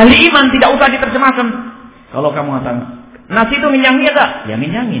 Ahli iman tidak usah diterjemahkan. Kalau kamu katakan nasi itu ngenyangin ya tak? Ya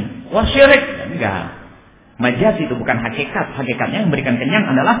ngenyangin. Wah syirik, enggak. Majaz itu bukan hakikat. Hakikatnya yang memberikan kenyang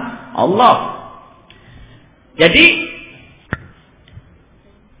adalah Allah. Jadi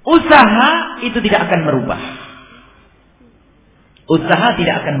usaha itu tidak akan merubah. Usaha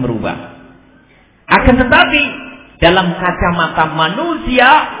tidak akan merubah. Akan tetapi dalam kacamata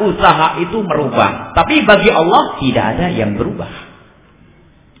manusia usaha itu merubah. Tapi bagi Allah tidak ada yang berubah.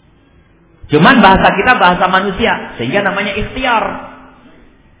 Cuman bahasa kita bahasa manusia, sehingga namanya ikhtiar.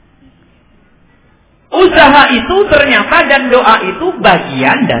 Usaha itu ternyata dan doa itu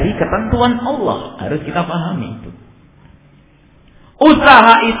bagian dari ketentuan Allah. Harus kita pahami itu.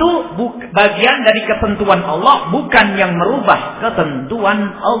 Usaha itu bagian dari ketentuan Allah, bukan yang merubah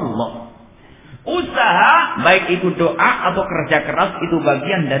ketentuan Allah. Usaha, baik itu doa atau kerja keras, itu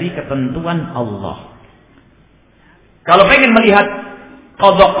bagian dari ketentuan Allah. Kalau pengen melihat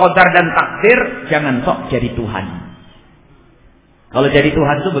qada qadar dan takdir, jangan sok jadi Tuhan. Kalau jadi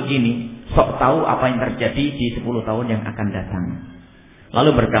Tuhan itu begini, sok tahu apa yang terjadi di 10 tahun yang akan datang.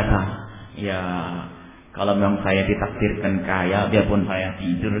 Lalu berkata, ya Kalau memang saya ditakdirkan kaya, biarpun saya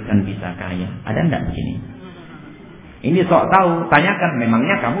tidur kan bisa kaya. Ada enggak begini? Ini sok tahu, tanyakan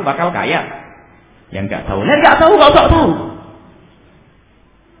memangnya kamu bakal kaya? Yang enggak tahu, enggak tahu kok sok tahu.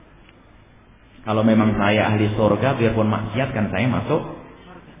 Kalau memang saya ahli surga, biarpun maksiat kan saya masuk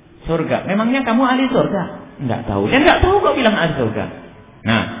surga. Memangnya kamu ahli surga? Enggak tahu. Enggak tahu kok bilang ahli surga.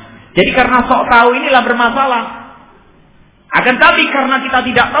 Nah, jadi karena sok tahu inilah bermasalah. Akan tapi karena kita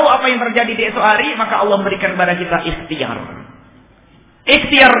tidak tahu apa yang terjadi di esok hari, maka Allah memberikan kepada kita ikhtiar.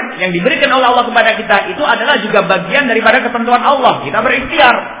 Ikhtiar yang diberikan oleh Allah kepada kita itu adalah juga bagian daripada ketentuan Allah. Kita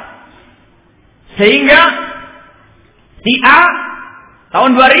berikhtiar. Sehingga si A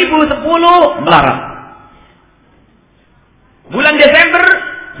tahun 2010 melarat. Bulan Desember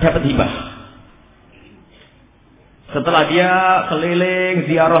dapat hibah. Setelah dia keliling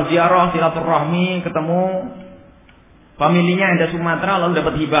ziarah-ziarah silaturahmi, ketemu familinya yang ada Sumatera, lalu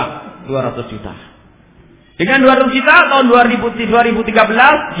dapat hibah 200 juta. Dengan 200 juta tahun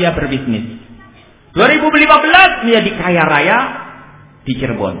 2013 dia berbisnis. 2015 dia di kaya raya di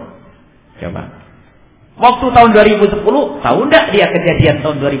Cirebon. Coba. Waktu tahun 2010 tahu enggak dia kejadian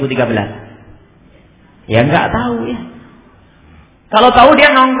tahun 2013? Ya enggak tahu ya. Kalau tahu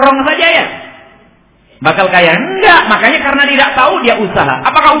dia nongkrong saja ya. Bakal kaya? Enggak, makanya karena tidak tahu dia usaha.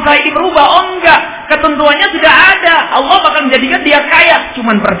 Apakah usaha ini berubah? Oh enggak, ketentuannya sudah ada. Allah bakal menjadikan dia kaya.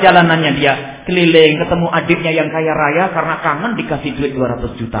 Cuman perjalanannya dia keliling, ketemu adiknya yang kaya raya karena kangen dikasih duit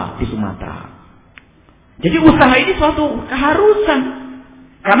 200 juta di Sumatera. Jadi usaha ini suatu keharusan.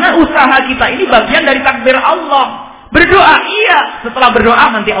 Karena usaha kita ini bagian dari takdir Allah. Berdoa, iya. Setelah berdoa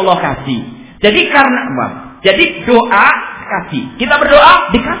nanti Allah kasih. Jadi doa kasih. Kita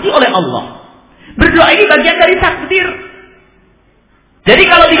berdoa dikasih oleh Allah. Berdoa ini bagian dari takdir. Jadi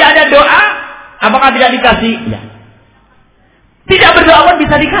kalau tidak ada doa, apakah tidak dikasih? Ya. Tidak berdoa pun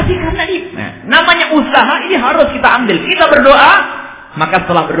bisa dikasih karena ini. Namanya usaha ini harus kita ambil. Kita berdoa, maka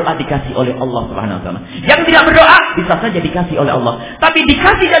setelah berdoa dikasih oleh Allah Subhanahu wa taala. Yang tidak berdoa bisa saja dikasih oleh Allah. Tapi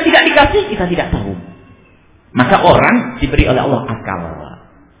dikasih dan tidak dikasih kita tidak tahu. Maka orang diberi oleh Allah akal.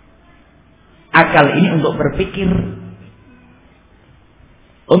 Akal ini untuk berpikir.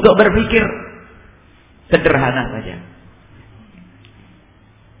 Untuk berpikir sederhana saja.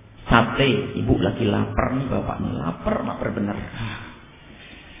 Sate, ibu lagi lapar nih, bapak nih lapar benar.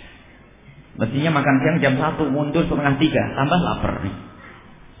 Mestinya makan siang jam 1, mundur 2:30, tambah lapar nih.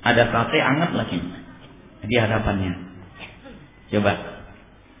 Ada sate anget lagi di hadapannya. Coba.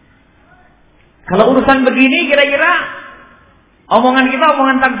 Kalau urusan begini kira-kira omongan kita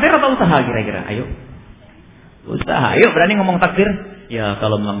omongan takdir atau usaha kira-kira? Ayo. Usaha. Ayo berani ngomong takdir? Ya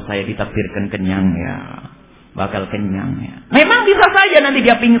kalau memang saya ditakdirkan kenyang ya bakal kenyang ya. Memang bisa saja nanti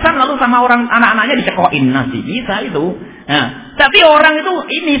dia pingsan lalu sama orang anak-anaknya dicekokin nasi, bisa itu. Nah, tapi orang itu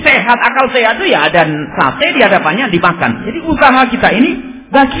ini sehat, akal sehat itu ya ada sate di hadapannya dimakan. Jadi usaha kita ini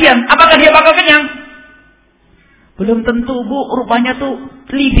bagian. Apakah dia bakal kenyang? Belum tentu bu, rupanya tuh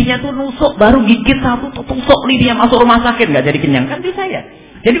lidinya tuh nusuk baru gigit satu tuh tusuk lidinya masuk rumah sakit nggak jadi kenyang kan bisa ya.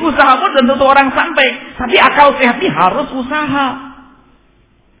 Jadi usaha pun tentu orang sampai, tapi akal sehat ini harus usaha.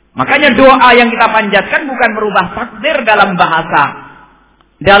 Makanya doa yang kita panjatkan bukan merubah takdir dalam bahasa,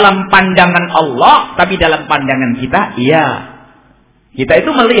 dalam pandangan Allah, tapi dalam pandangan kita, iya. Kita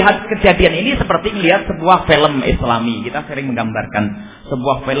itu melihat kejadian ini seperti melihat sebuah film Islami. Kita sering menggambarkan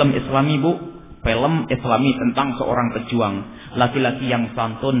sebuah film Islami, bu, film Islami tentang seorang pejuang, laki-laki yang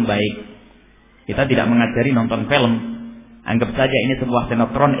santun baik. Kita tidak mengajari nonton film. Anggap saja ini sebuah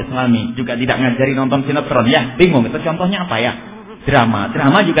sinetron Islami, juga tidak mengajari nonton sinetron. Ya, bingung itu contohnya apa ya?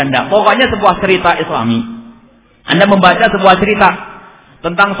 Drama juga enggak. Pokoknya sebuah cerita Islami. Anda membaca sebuah cerita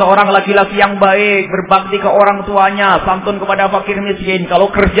tentang seorang laki-laki yang baik, berbakti ke orang tuanya, santun kepada fakir miskin.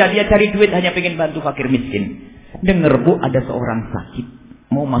 Kalau kerja dia cari duit hanya pengen bantu fakir miskin. Dengar bu, ada seorang sakit,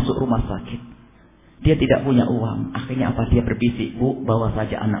 mau masuk rumah sakit. Dia tidak punya uang. Akhirnya apa? Dia berbisik, bu, bawa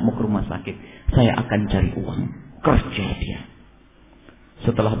saja anakmu ke rumah sakit. Saya akan cari uang. Kerja dia.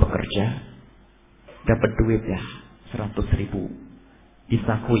 Setelah bekerja, dapat duit ya 100.000.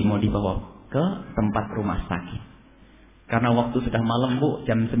 Disakui mau dibawa ke tempat rumah sakit. Karena waktu sudah malam bu,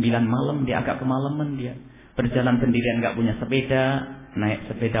 jam 9 malam dia agak kemalaman dia. Berjalan sendirian nggak punya sepeda, naik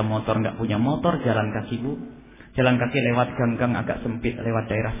sepeda motor nggak punya motor, jalan kaki bu. Jalan kaki lewat gang-gang agak sempit,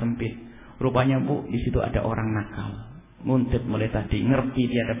 lewat daerah sempit. Rupanya bu, di situ ada orang nakal. Nguntit mulai tadi, ngerti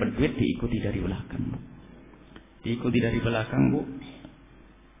dia dapat duit, diikuti dari belakang bu. Diikuti dari belakang bu.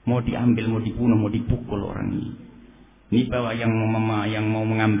 Mau diambil, mau dibunuh, mau dipukul orang ini. Ini bawa yang mau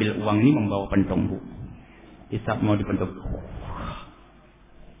mengambil uang ini membawa pentong bu. Di saat mau dipentong,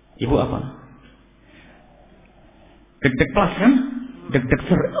 ibu apa? Deg-deg plus kan? Deg-deg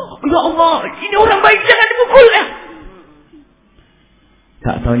Ya Allah, ini orang baik, jangan dipukul ya.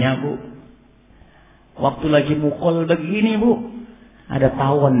 Gak taunya Bu, waktu lagi mukul begini Bu, ada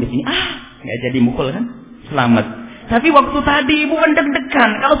tawon di sini. Nggak jadi mukul kan? Selamat. Tapi waktu tadi Ibu deg-degan.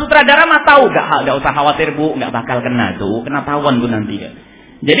 Kalau sutradara mah tahu, nggak usah khawatir Bu, nggak bakal kena tuh, kena tawon Bu nanti ya.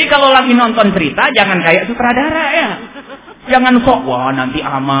 Jadi kalau lagi nonton cerita jangan kayak sutradara ya. Jangan sok, wah nanti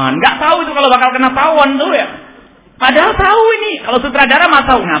aman. Nggak tahu itu kalau bakal kena tawon tuh ya. Padahal tahu ini. Kalau sutradara mah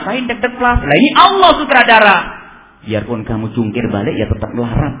tahu, ngapain deg-deg lah. Lah ini Allah sutradara. Biarpun kamu jungkir balik ya tetap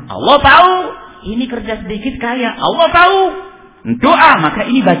melarat. Allah tahu. Ini kerja sedikit kaya. Allah tahu. Doa, maka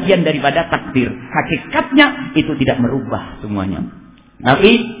ini bagian daripada takdir. Hakikatnya itu tidak merubah semuanya.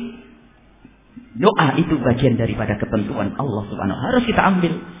 Tapi doa itu bagian daripada ketentuan Allah Subhanahu. Harus kita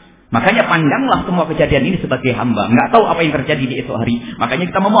ambil. Makanya pandanglah semua kejadian ini sebagai hamba. Nggak tahu apa yang terjadi di esok hari. Makanya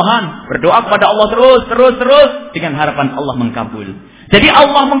kita memohon, berdoa kepada Allah terus dengan harapan Allah mengkabul. Jadi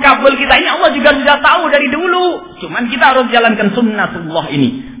Allah mengkabul kita ini Allah juga sudah tahu dari dulu. Cuman kita harus jalankan sunnatullah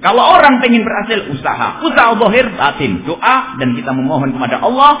ini. Kalau orang pengen berhasil, usaha zahir batin, doa, dan kita memohon kepada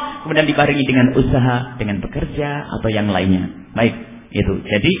Allah, kemudian dibarengi dengan usaha, dengan bekerja atau yang lainnya. Baik, itu.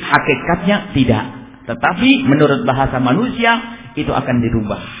 Jadi hakikatnya tidak. Tetapi menurut bahasa manusia itu akan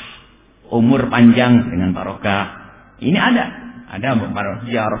dirubah. Umur panjang dengan barokah. Ini ada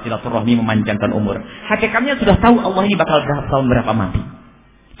ziarah silaturahmi memanjangkan umur. Hakikatnya sudah tahu Allah ini bakal tahun berapa mati.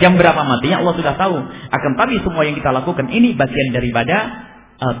 Jam berapa matinya Allah sudah tahu. Akan tapi semua yang kita lakukan ini bagian daripada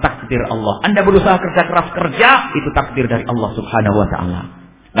takdir Allah. Anda berusaha kerja keras itu takdir dari Allah Subhanahu wa taala.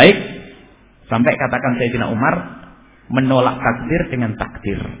 Baik. Sampai katakan Sayyidina Umar menolak takdir dengan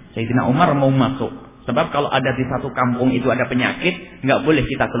takdir. Sayyidina Umar mau masuk. Sebab kalau ada di satu kampung itu ada penyakit, nggak boleh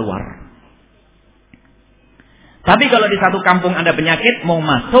kita keluar. Tapi kalau di satu kampung ada penyakit, mau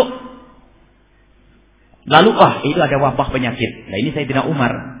masuk, lalu itu ada wabah penyakit. Nah ini Sayyidina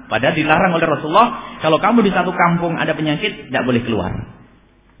Umar. Padahal dilarang oleh Rasulullah, kalau kamu di satu kampung ada penyakit, tidak boleh keluar.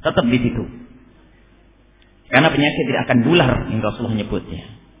 Tetap di situ. Karena penyakit tidak akan nular, yang Rasulullah nyebutnya.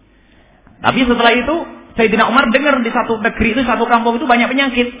 Tapi setelah itu, Sayyidina Umar dengar di satu negeri itu, satu kampung itu banyak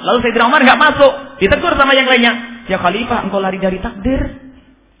penyakit. Lalu Sayyidina Umar nggak masuk, ditegur sama yang lainnya. Ya Khalifah, engkau lari dari takdir?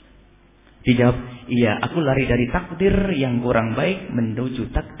 Dijawab, iya, aku lari dari takdir yang kurang baik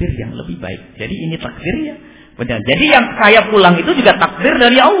menuju takdir yang lebih baik. Jadi ini takdir ya. Benar. Jadi yang saya pulang itu juga takdir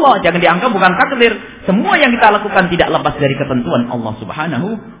dari Allah. Jangan dianggap bukan takdir. Semua yang kita lakukan tidak lepas dari ketentuan Allah Subhanahu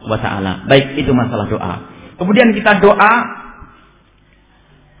wa taala. Baik, itu masalah doa. Kemudian kita doa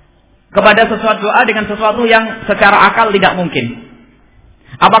kepada sesuatu doa dengan sesuatu yang secara akal tidak mungkin.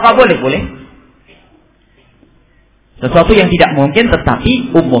 Apakah boleh? Boleh. Sesuatu yang tidak mungkin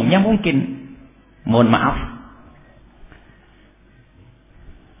tetapi umumnya mungkin. Mohon maaf.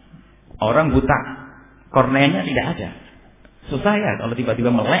 Orang buta, korneanya tidak ada. Susah ya kalau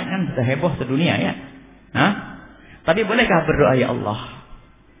tiba-tiba melek kan bisa heboh sedunia ya. Tapi bolehkah berdoa, ya Allah,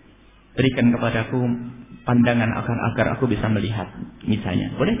 berikan kepadaku pandangan agar aku bisa melihat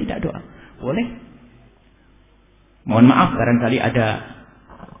misalnya. Boleh tidak doa? Boleh. Mohon maaf barangkali ada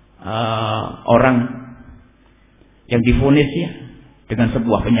orang yang divonis ya dengan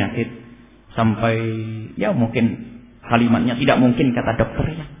sebuah penyakit sampai ya mungkin kalimatnya tidak mungkin kata dokter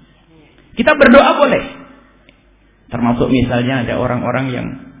ya. Kita berdoa boleh. Termasuk misalnya ada orang-orang yang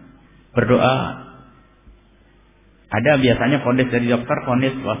berdoa, ada biasanya vonis dari dokter,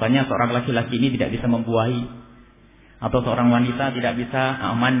 vonis bahwasanya seorang laki-laki ini tidak bisa membuahi atau seorang wanita tidak bisa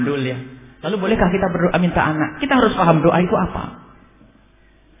mandul ya. Lalu bolehkah kita berdoa minta anak? Kita harus paham doa itu apa.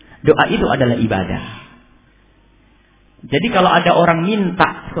 Doa itu adalah ibadah. Jadi kalau ada orang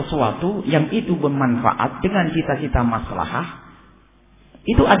minta sesuatu yang itu bermanfaat dengan cita-cita maslahah,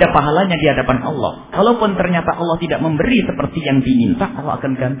 itu ada pahalanya di hadapan Allah. Kalaupun ternyata Allah tidak memberi seperti yang diminta, Allah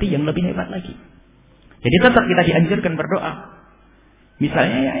akan ganti yang lebih hebat lagi. Jadi tetap kita dianjurkan berdoa.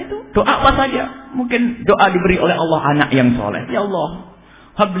 Misalnya ya itu, doa apa saja. Mungkin doa diberi oleh Allah anak yang soleh. Ya Allah,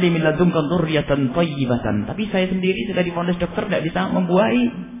 habli min ladunka dzurriyyatan thayyibatan. Tapi saya sendiri sudah divonis dokter tidak bisa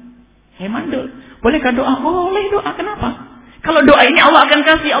membuahi. Saya mandul. Bolehkah doa? Boleh doa. Kenapa? Kalau doa ini Allah akan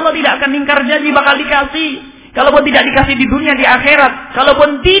kasih. Allah tidak akan ingkar janji bakal dikasih. Kalaupun tidak dikasih di dunia, di akhirat.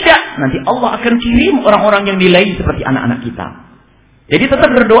 Kalaupun tidak, nanti Allah akan kirim orang-orang yang nilai seperti anak-anak kita. Jadi tetap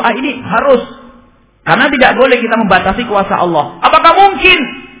berdoa ini harus. Karena tidak boleh kita membatasi kuasa Allah. Apakah mungkin?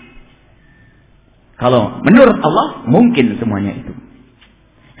 Kalau menurut Allah, mungkin semuanya itu.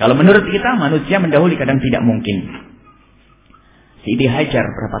 Kalau menurut kita, manusia mendahului kadang tidak mungkin. Siti Hajar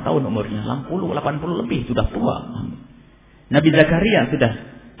berapa tahun umurnya? 60, 80 lebih, sudah tua. Nabi Zakaria sudah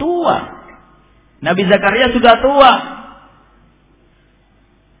tua. Nabi Zakaria sudah tua.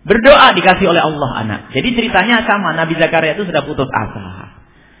 Berdoa dikasih oleh Allah anak. Jadi ceritanya sama, Nabi Zakaria itu sudah putus asa.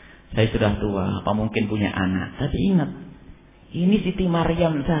 Saya sudah tua, apa mungkin punya anak. Tapi ingat, ini Siti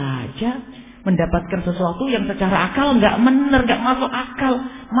Maryam saja mendapatkan sesuatu yang secara akal nggak benar, nggak masuk akal.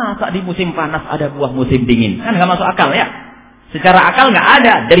 Masa di musim panas ada buah musim dingin? Kan nggak masuk akal ya. Secara akal nggak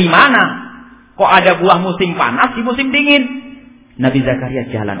ada. Dari mana? Kok ada buah musim panas di musim dingin? Nabi Zakaria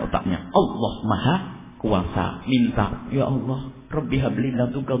jalan otaknya. Allah Maha Kuasa. Minta, ya Allah, Rabbi habli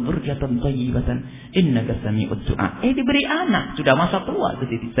laka dzurriyyatan thayyibatan innaka sami'ud du'a. Diberi anak, sudah masa tua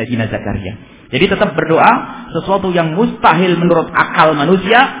Sayyidina Zakaria. Jadi tetap berdoa sesuatu yang mustahil menurut akal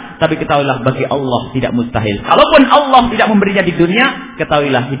manusia, tapi ketahuilah bagi Allah tidak mustahil. Kalaupun Allah tidak memberinya di dunia,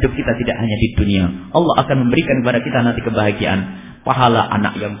 ketahuilah hidup kita tidak hanya di dunia. Allah akan memberikan kepada kita nanti kebahagiaan. Pahala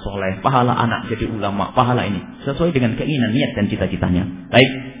anak yang soleh, pahala anak jadi ulama, pahala ini sesuai dengan keinginan, niat dan cita-citanya.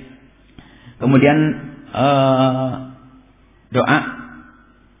 Baik. Kemudian doa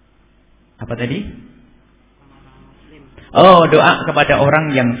apa tadi? Doa kepada orang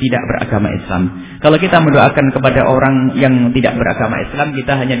yang tidak beragama Islam. Kalau kita mendoakan kepada orang yang tidak beragama Islam,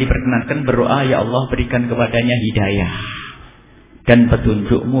 kita hanya diperkenankan berdoa, ya Allah berikan kepadanya hidayah dan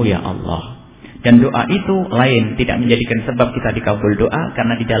petunjuk-Mu ya Allah. Dan doa itu lain, tidak menjadikan sebab kita dikabul doa,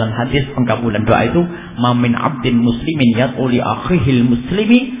 karena di dalam hadis pengkabulan doa itu, mamin abdin muslimin yad'u li akhihil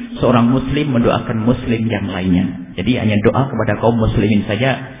muslimi, seorang muslim mendoakan muslim yang lainnya. Jadi hanya doa kepada kaum muslimin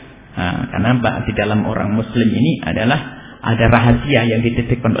saja. Karena di dalam orang muslim ini adalah ada rahasia yang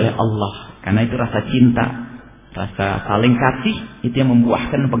dititipkan oleh Allah. Karena itu rasa cinta, rasa saling kasih, itu yang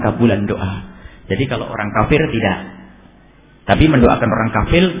membuahkan pengkabulan doa. Jadi kalau orang kafir tidak. Tapi mendoakan orang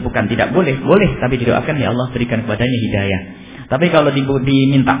kafir bukan tidak boleh, boleh, tapi didoakan ya Allah berikan kepadanya hidayah. Tapi kalau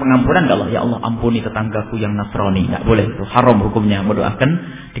diminta pengampunan, ya Allah ampuni tetanggaku yang Nasrani, nggak boleh, itu haram hukumnya mendoakan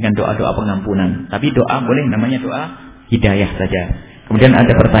dengan doa-doa pengampunan. Tapi doa boleh, namanya doa hidayah saja. Kemudian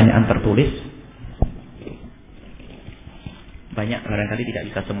ada pertanyaan tertulis, banyak barangkali tidak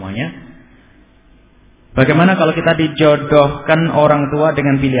bisa semuanya. Bagaimana kalau kita dijodohkan orang tua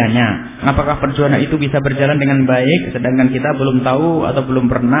dengan pilihannya? Apakah perjuangan itu bisa berjalan dengan baik, sedangkan kita belum tahu atau belum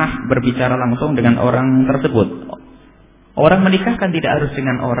pernah berbicara langsung dengan orang tersebut? Orang menikah kan tidak harus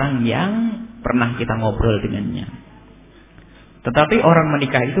dengan orang yang pernah kita ngobrol dengannya. Tetapi orang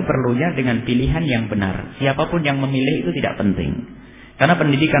menikah itu perlunya dengan pilihan yang benar. Siapapun yang memilih itu tidak penting. Karena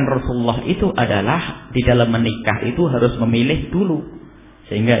pendidikan Rasulullah itu adalah di dalam menikah itu harus memilih dulu.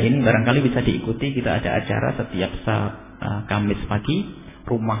 Sehingga ini barangkali bisa diikuti, kita ada acara setiap Kamis pagi,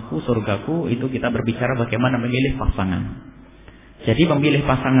 rumahku, surgaku, itu kita berbicara bagaimana memilih pasangan. Jadi memilih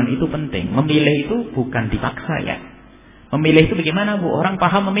pasangan itu penting. Memilih itu bukan dipaksa ya. Memilih itu bagaimana Bu? Orang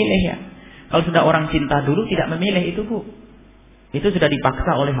paham memilih ya. Kalau sudah orang cinta dulu tidak memilih itu Bu. Itu sudah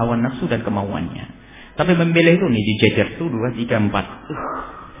dipaksa oleh hawa nafsu dan kemauannya. Tapi memilih itu nih dijejer 1, 2, 3,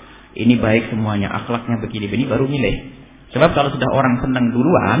 4. Ini baik semuanya, akhlaknya begini-begini baru milih. Sebab kalau sudah orang senang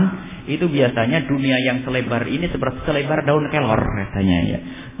duluan, itu biasanya dunia yang selebar ini seperti selebar daun kelor katanya ya.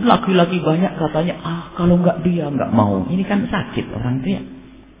 Laki-laki banyak katanya, kalau nggak dia nggak mau. Ini kan sakit orang itu ya.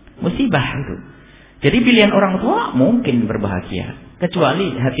 Musibah itu. Jadi pilihan orang tua mungkin berbahagia,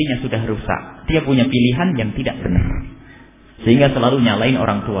 kecuali hatinya sudah rusak. Dia punya pilihan yang tidak benar. Sehingga selalu nyalain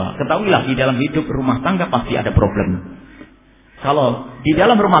orang tua. Ketahuilah di dalam hidup rumah tangga pasti ada problem. Kalau di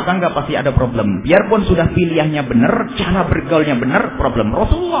dalam rumah tangga pasti ada problem. Biarpun sudah pilihannya benar, cara bergaulnya benar, problem.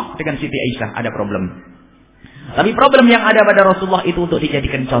 Rasulullah dengan Siti Aisyah ada problem. Tapi problem yang ada pada Rasulullah itu untuk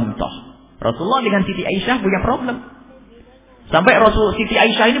dijadikan contoh. Rasulullah dengan Siti Aisyah punya problem. Sampai Siti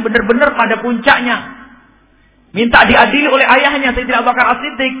Aisyah ini benar-benar pada puncaknya. Minta diadili oleh ayahnya Sayyidina Abu Bakar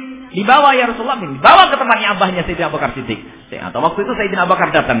As-Siddiq. Dibawa ya Rasulullah, dibawa ke tempatnya abahnya Sayyidina Abu Bakar As-Siddiq. Atau waktu itu Sayyidina Abu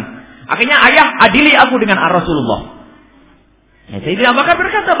Bakar datang. Akhirnya ayah adili aku dengan Rasulullah. Ya, Sayyidina Abu Bakar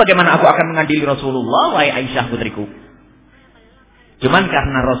berkata, bagaimana aku akan mengadili Rasulullah, wahai Aisyah putriku. Cuman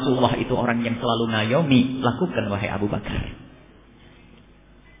karena Rasulullah itu orang yang selalu ngayomi, lakukan wahai Abu Bakar.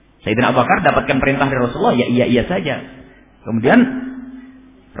 Sayyidina Abu Bakar dapatkan perintah dari Rasulullah, ya iya saja. Kemudian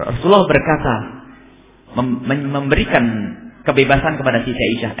Rasulullah berkata, memberikan kebebasan kepada Siti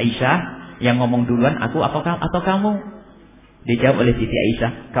Aisyah. Aisyah yang ngomong duluan, aku atau kamu? Dijawab oleh Siti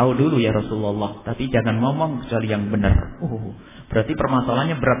Aisyah, kau dulu ya Rasulullah, tapi jangan ngomong kecuali yang benar. Berarti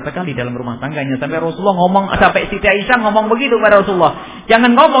permasalahannya berat sekali dalam rumah tangganya. Sampai Rasulullah sampai Siti Aisyah ngomong begitu pada Rasulullah.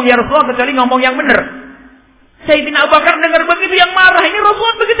 Jangan ngomong ya Rasulullah kecuali ngomong yang benar. Sayyidina Abu Bakar dengar begitu yang marah. Ini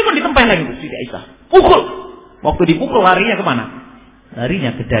Rasulullah begitu pun ditempel lagi Siti Aisyah. Pukul. Waktu dipukul larinya kemana?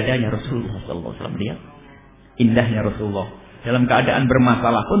 Larinya ke dadanya Rasulullah SAW. Lihat indahnya Rasulullah. Dalam keadaan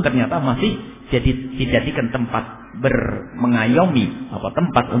bermasalah pun ternyata masih dijadikan tempat mengayomi,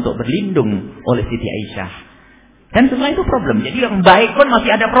 tempat untuk berlindung oleh Siti Aisyah. Dan setelah itu problem. Jadi yang baik pun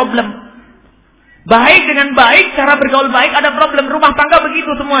masih ada problem. Baik dengan baik, cara bergaul baik, ada problem rumah tangga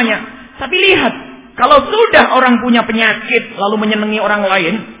begitu semuanya. Tapi lihat, kalau sudah orang punya penyakit, lalu menyenangi orang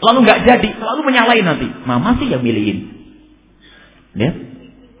lain, lalu nggak jadi, lalu menyalahin nanti. Mama sih yang milihin. Lihat,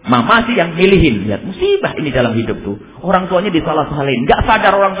 mama sih yang milihin. Lihat, musibah ini dalam hidup tuh. Orang tuanya disalah-salahin, nggak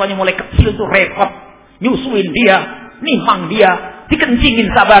sadar orang tuanya mulai kecil tuh repot, nyusuin dia, nimang dia, dikencingin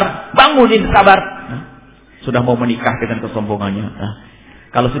sabar, bangunin sabar. Nah, sudah mau menikah dengan kesombongannya. Nah,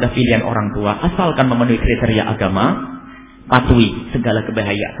 kalau sudah pilihan orang tua, asalkan memenuhi kriteria agama, patuhi segala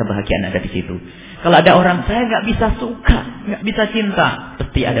kebahagiaan ada di situ. Kalau ada orang, saya nggak bisa suka, nggak bisa cinta,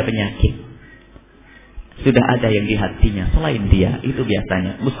 pasti ada penyakit. Sudah ada yang di hatinya selain dia, itu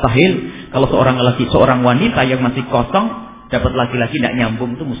biasanya. Mustahil kalau seorang wanita yang masih kosong dapat laki-laki tidak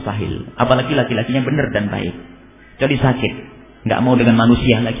nyambung, itu mustahil. Apalagi laki-lakinya benar dan baik. Jadi sakit, nggak mau dengan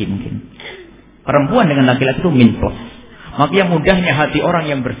manusia lagi mungkin. Perempuan dengan laki-laki itu minus. Makanya mudahnya hati orang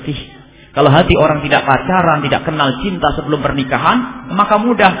yang bersih. Kalau hati orang tidak pacaran, tidak kenal cinta sebelum pernikahan, maka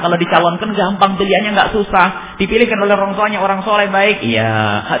mudah. Kalau dicalonkan gampang, pilihannya nggak susah. Dipilihkan oleh orang tuanya orang soleh baik,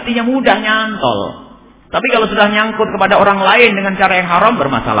 iya, hatinya mudah nyantol. Tapi kalau sudah nyangkut kepada orang lain dengan cara yang haram,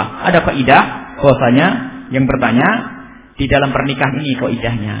 bermasalah. Ada kaidah bahwasanya yang bertanya di dalam pernikahan ini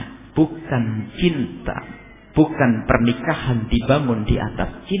kaidahnya bukan cinta, bukan pernikahan dibangun di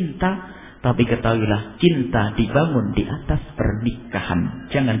atas cinta. Tapi ketahuilah, cinta dibangun di atas pernikahan.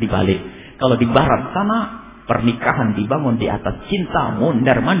 Jangan dibalik. Kalau di barat sana, pernikahan dibangun di atas cinta.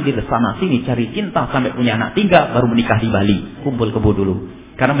 Mondar-mandir sana sini cari cinta sampai punya anak 3 baru menikah di Bali. Kumpul kebo dulu.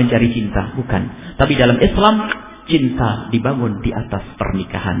 Karena mencari cinta, bukan. Tapi dalam Islam, cinta dibangun di atas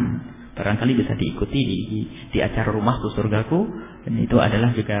pernikahan. Barangkali bisa diikuti di acara Rumahku Surgaku. Dan itu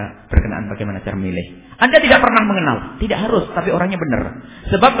adalah juga berkenaan bagaimana cara memilih. Anda tidak pernah mengenal, tidak harus, tapi orangnya benar.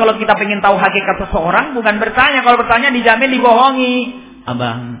 Sebab kalau kita ingin tahu hakikat seseorang, bukan bertanya. Kalau bertanya dijamin dibohongi.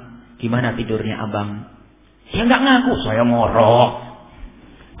 Abang, gimana tidurnya abang? Ya nggak ngaku, saya ngorok.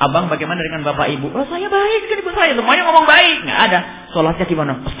 Abang bagaimana dengan bapak ibu? Oh saya baik dengan ibu saya, semuanya ngomong baik. Nggak ada. Sholatnya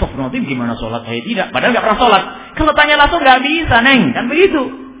gimana? Astagfirullahaladzim, gimana sholat saya? Tidak, padahal nggak pernah sholat. Kalau tanya langsung nggak bisa, Neng, kan begitu.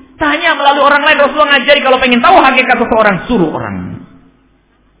 Tanya melalui orang lain. Rasulullah ngajari kalau pengen tahu hakikat seseorang, suruh orang.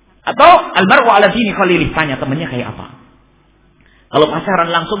 Atau almar'u ala dini khalilih, tanya temannya kayak apa. Kalau pacaran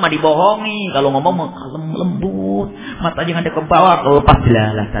langsung mah dibohongi, kalau ngomong kalem lembut, matanya ada ke bawah, lepas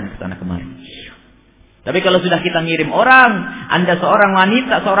jelalasan ke sana kemari. Tapi kalau sudah kita ngirim orang, Anda seorang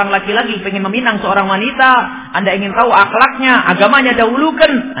wanita, seorang laki-laki pengen meminang seorang wanita, Anda ingin tahu akhlaknya, agamanya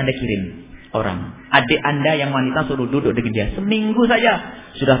dahulukan, Anda kirim orang. Adik Anda yang wanita suruh duduk dengan dia seminggu saja,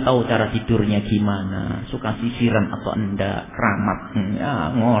 sudah tahu cara tidurnya gimana, suka sisiran atau enggak, keramat,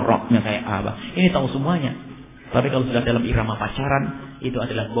 ngoroknya kayak apa. Ini tahu semuanya. Tapi kalau sudah dalam irama pacaran, itu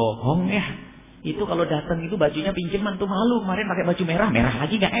adalah bohong ya. Itu kalau datang itu bajunya pinjaman tuh malu. Kemarin pakai baju merah, merah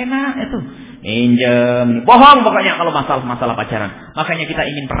lagi nggak enak itu. Pinjam, bohong pokoknya kalau masalah pacaran. Makanya kita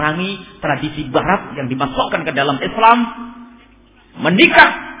ingin perangi tradisi Barat yang dimasukkan ke dalam Islam. Menikah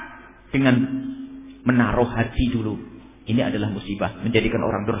dengan menaruh hati dulu. Ini adalah musibah, menjadikan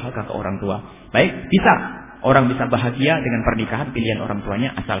orang durhaka ke orang tua. Baik, bisa. Orang bisa bahagia dengan pernikahan pilihan orang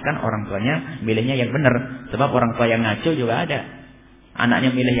tuanya, asalkan orang tuanya milihnya yang benar. Sebab orang tua yang ngaco juga ada.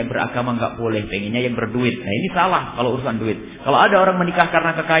 Anaknya milih yang beragama nggak boleh, pengennya yang berduit. Nah ini salah kalau urusan duit. Kalau ada orang menikah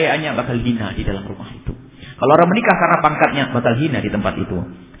karena kekayaannya, bakal hina di dalam rumah itu. Kalau orang menikah karena pangkatnya, bakal hina di tempat itu.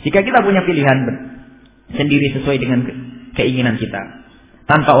 Jika kita punya pilihan sendiri sesuai dengan keinginan kita,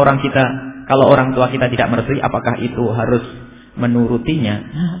 tanpa kalau orang tua kita tidak merestui, apakah itu harus menurutinya?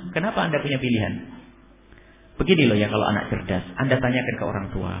 Nah, kenapa Anda punya pilihan? Begini loh ya kalau anak cerdas. Anda tanyakan ke orang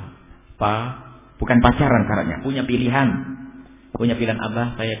tua. Pak, bukan pacaran caranya. Punya pilihan. Punya pilihan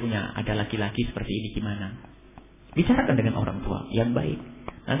Abah, saya ada laki-laki seperti ini gimana? Bicarakan dengan orang tua yang baik.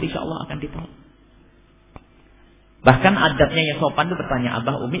 Nanti insya Allah akan ditolak. Bahkan adabnya yang sopan itu bertanya,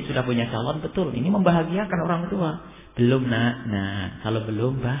 Abah, Umi sudah punya calon? Betul, ini membahagiakan orang tua. Belum nak. Nah, kalau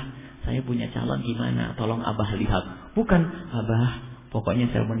belum Bah, saya punya calon gimana? Tolong Abah lihat. Bukan, Abah,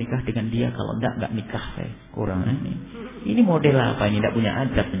 pokoknya saya menikah dengan dia. Kalau enggak nikah saya. Kurang ini. Ini model apa ini? Tidak punya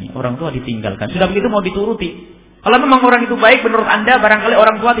adab ini. Orang tua ditinggalkan. Sudah begitu mau dituruti. Kalau memang orang itu baik menurut Anda, barangkali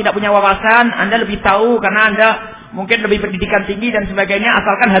orang tua tidak punya wawasan, Anda lebih tahu karena Anda mungkin lebih pendidikan tinggi dan sebagainya,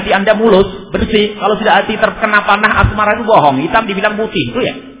 asalkan hati Anda mulus, bersih. Kalau sudah hati terkena panah asmara itu bohong, hitam dibilang putih, itu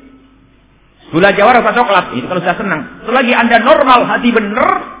ya. Gula Jawa rasa coklat, itu kalau sudah senang. Selagi Anda normal, hati benar,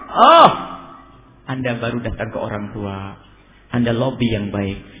 Anda baru datang ke orang tua. Anda lobby yang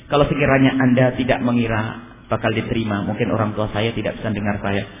baik. Kalau sekiranya Anda tidak mengira bakal diterima, mungkin orang tua saya tidak bisa dengar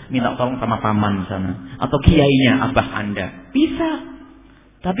saya, minta tolong sama paman sana atau kiainya abah Anda, bisa.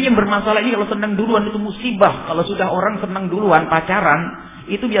 Tapi yang bermasalah ini kalau senang duluan itu musibah. Kalau sudah orang senang duluan pacaran,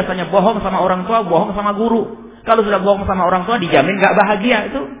 itu biasanya bohong sama orang tua, bohong sama guru. Kalau sudah bohong sama orang tua dijamin gak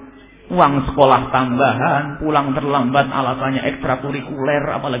bahagia itu. Uang sekolah tambahan, pulang terlambat alasannya ekstrakurikuler,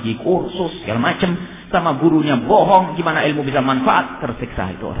 apalagi kursus segala macam, sama gurunya bohong, gimana ilmu bisa manfaat?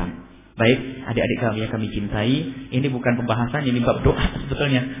 Tersiksa itu orang. Baik, adik-adik kami yang kami cintai, ini bukan pembahasan, ini bab doa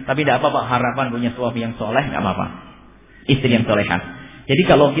sebetulnya. Tapi tidak apa-apa, harapan punya suami yang soleh, nggak apa-apa. Istri yang solehah. Jadi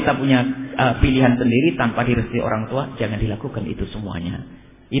kalau kita punya pilihan sendiri tanpa direstui orang tua, jangan dilakukan itu semuanya.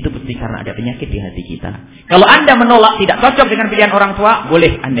 Itu pasti karena ada penyakit di hati kita. Kalau Anda menolak, tidak cocok dengan pilihan orang tua,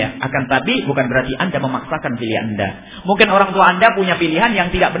 boleh Anda. Akan tapi bukan berarti Anda memaksakan pilihan Anda. Mungkin orang tua Anda punya pilihan yang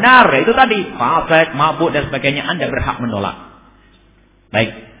tidak benar. Itu tadi, fasik, mabuk dan sebagainya. Anda berhak menolak.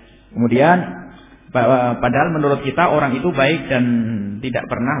 Baik. Kemudian, padahal menurut kita orang itu baik dan tidak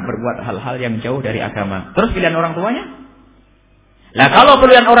pernah berbuat hal-hal yang jauh dari agama. Terus pilihan orang tuanya? Nah, kalau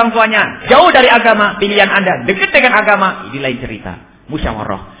pilihan orang tuanya jauh dari agama, pilihan Anda dekat dengan agama, ini lain cerita.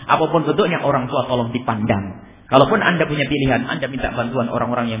 Musyawarah. Apapun bentuknya orang tua tolong dipandang. Kalaupun Anda punya pilihan, Anda minta bantuan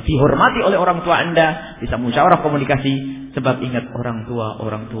orang-orang yang dihormati oleh orang tua Anda, bisa musyawarah komunikasi. Sebab ingat orang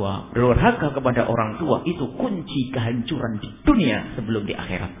tua durhaka kepada orang tua itu kunci kehancuran di dunia sebelum di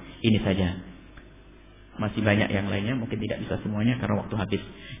akhirat. Ini saja. Masih banyak yang lainnya, mungkin tidak bisa semuanya karena waktu habis.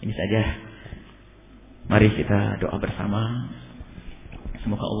 Ini saja. Mari kita doa bersama.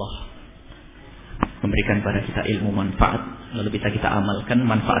 Semoga Allah memberikan pada kita ilmu manfaat, lalu bisa kita amalkan.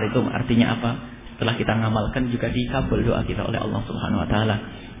 Manfaat itu artinya apa? Setelah kita ngamalkan juga dikabul doa kita oleh Allah Subhanahu wa taala.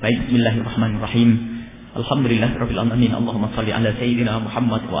 Baik, bismillahirrahmanirrahim. Alhamdulillahirabbil alamin. Allahumma shalli ala sayyidina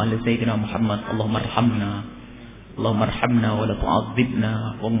Muhammad wa ala sayyidina Muhammad. Allahumma arhamna wa la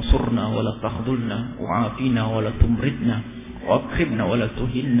tu'adzibna wa ansurna wa la takhdhulna wa afina wa la tumritna wa akrimna wa la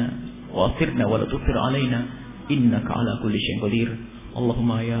tuhinna wa athirna wa la tuthir alaina innaka ala kulli syai'in qadir.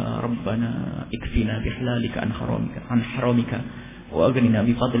 Allahumma ya Rabbana ikfina bihlalika an haramika wa aghnina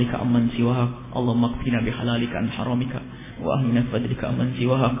bi fadlika amman siwak. Allahumma ikfina bihalalika an haramika wa aghnina bi fadlika amman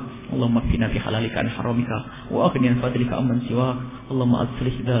siwak. Allahumma ikfina bihalalika an haramika wa aghnina bi fadlika amman siwak. Allahumma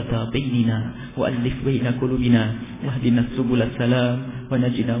aslih dhata bainina wa alif baina qulubina wahdina subul salam wa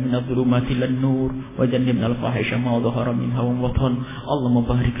najina min adh-dhulumati ilan nur wa jannibna al-fahisha ma dhahara minha wa batan. Allahumma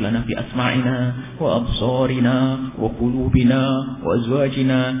barik lana fi asma'ina wa absarina wa qulubina wa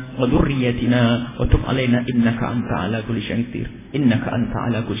azwajina wa dhurriyyatina wa tub alaina innaka anta ala kulli syai'in qadir. Innaka anta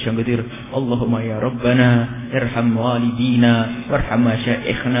ala kulli syai'in qadir. Allahumma ya Rabbana irham walidina warham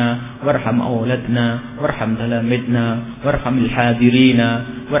masyayikhna warham awladna warham talamidna warhamil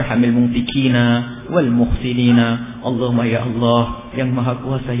hadirina warhamil mumtikina wal muhsinina. Allahumma ya Allah yang maha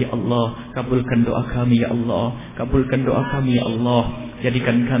kuasa ya Allah, kabulkan doa kami ya Allah, kabulkan doa kami ya Allah.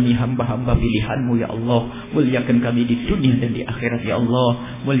 Jadikan kami hamba-hamba pilihan-Mu ya Allah. Muliakan kami di dunia dan di akhirat ya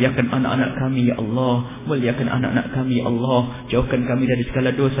Allah. Muliakan anak-anak kami ya Allah. Muliakan anak-anak kami ya Allah. Jauhkan kami dari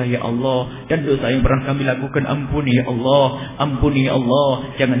segala dosa ya Allah. Dan dosa yang pernah kami lakukan ampuni ya Allah. Ampuni ya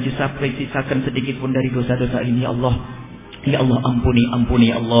Allah. Jangan sisakan sedikit pun dari dosa-dosa ini ya Allah. Ya Allah, ampuni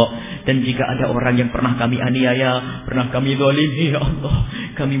ya Allah. Dan jika ada orang yang pernah kami aniaya, pernah kami zalimi ya Allah,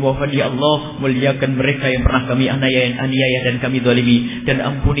 kami mohon ya Allah, muliakan mereka yang pernah kami aniaya dan kami zalimi. Dan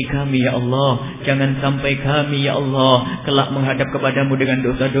ampuni kami ya Allah. Jangan sampai kami ya Allah kelak menghadap kepadamu dengan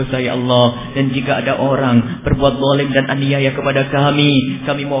dosa-dosa ya Allah. Dan jika ada orang berbuat zalim dan aniaya kepada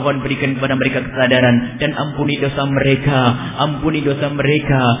kami mohon berikan kepada mereka kesadaran. Dan ampuni dosa mereka, ampuni dosa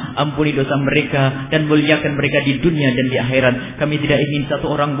mereka, ampuni dosa mereka. Dan muliakan mereka di dunia dan di akhirat. Kami tidak ingin satu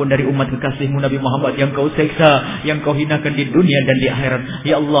orang pun dari umat kekasih-Mu Nabi Muhammad yang Kau seksa, yang Kau hinakan di dunia dan di akhirat.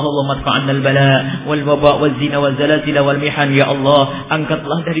 Ya Allah, Allahumma adfa'anna al-bala wal waba wal zina wal zalazil wal mihan ya Allah.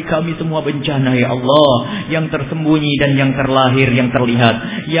 Angkatlah dari kami semua bencana ya Allah, yang tersembunyi dan yang terlahir, yang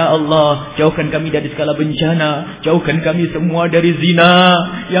terlihat. Ya Allah, jauhkan kami dari segala bencana, jauhkan kami semua dari zina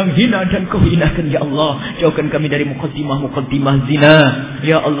yang hina dan Kau hinakan ya Allah. Jauhkan kami dari muqaddimah zina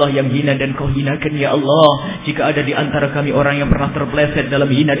ya Allah, yang hina dan Kau hinakan ya Allah. Jika ada di antara kami orang yang pernah terpeleset dalam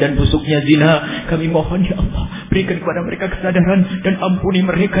hina dan busuknya zina, kami mohon ya Allah, berikan kepada mereka kesadaran dan ampuni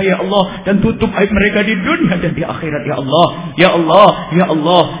mereka ya Allah, dan tutup aib mereka di dunia dan di akhirat ya Allah. Ya Allah, ya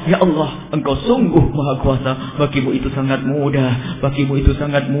Allah, ya Allah, Engkau sungguh maha kuasa. Bagimu itu sangat mudah, bagimu itu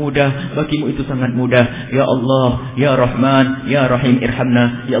sangat mudah, bagimu itu sangat mudah. Ya Allah, ya Rahman, ya Rahim,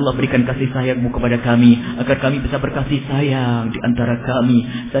 irhamna. Ya Allah, berikan kasih sayang-Mu kepada kami, agar kami bisa berkasih sayang di antara kami,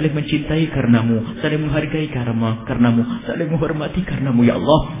 saling mencintai karenamu, saling menghargai karenamu karenamu, saling menghormati karenamu ya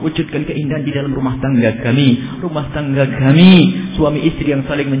Allah. Wujudkan keindahan di dalam rumah tangga kami, suami istri yang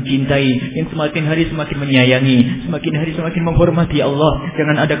saling mencintai, yang semakin hari semakin menyayangi, semakin hari semakin menghormati ya Allah.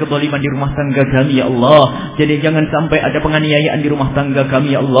 Jangan ada kezaliman di rumah tangga kami ya Allah. Jadi jangan sampai ada penganiayaan di rumah tangga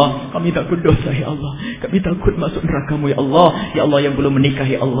kami ya Allah. Kami takut dosa ya Allah, kami takut masuk neraka-Mu ya Allah. Ya Allah, yang belum menikah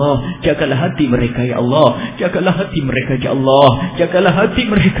ya Allah, jagalah hati mereka ya Allah, jagalah hati mereka ya Allah, jagalah hati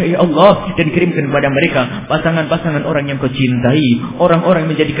mereka ya Allah, dan kirimkan kepada mereka pasangan-pasangan orang yang Kau cintai, orang-orang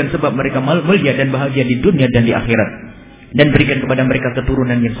yang menjadikan sebab mereka mulia dan bahagia di dunia dan di akhirat. Dan berikan kepada mereka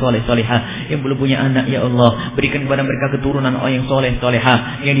keturunan yang soleh solehah, yang belum punya anak ya Allah. Berikan kepada mereka keturunan orang yang soleh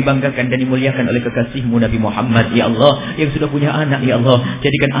solehah, yang dibanggakan dan dimuliakan oleh kekasih-Mu Nabi Muhammad ya Allah. Yang sudah punya anak ya Allah,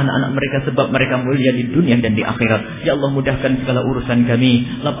 jadikan anak-anak mereka sebab mereka mulia di dunia dan di akhirat. Ya Allah, mudahkan segala urusan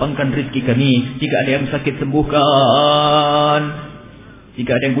kami, lapangkan rezeki kami. Jika ada yang sakit, sembuhkan.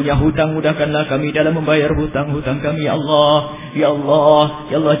 Jika ada yang punya hutang, mudahkanlah kami dalam membayar hutang-hutang kami ya Allah. Ya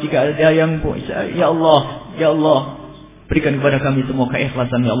Allah, ya Allah, jika ada yang ya Allah, ya Allah, berikan kepada kami semua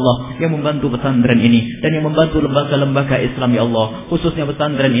keikhlasan ya Allah, yang membantu pesantren ini dan yang membantu lembaga-lembaga Islam ya Allah, khususnya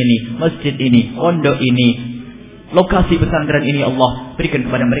pesantren ini, masjid ini, pondok ini, lokasi pesantren ini Allah. Berikan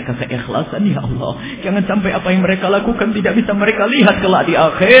kepada mereka keikhlasan ya Allah. Jangan sampai apa yang mereka lakukan tidak bisa mereka lihat kelak di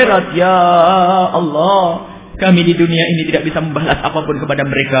akhirat ya Allah. Kami di dunia ini tidak bisa membalas apapun kepada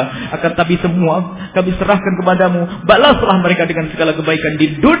mereka, akan tapi semua kami serahkan kepadamu. Balaslah mereka dengan segala kebaikan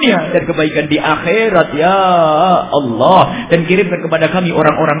di dunia dan kebaikan di akhirat ya Allah. Dan kirimkan kepada kami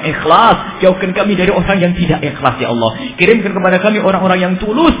orang-orang ikhlas, jauhkan kami dari orang yang tidak ikhlas ya Allah. Kirimkan kepada kami orang-orang yang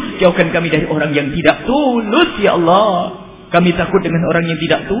tulus, jauhkan kami dari orang yang tidak tulus ya Allah. Kami takut dengan orang yang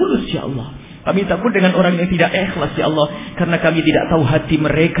tidak tulus ya Allah. Kami takut dengan orang yang tidak ikhlas ya Allah, karena kami tidak tahu hati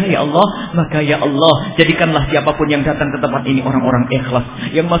mereka ya Allah. Maka ya Allah, jadikanlah siapapun yang datang ke tempat ini orang-orang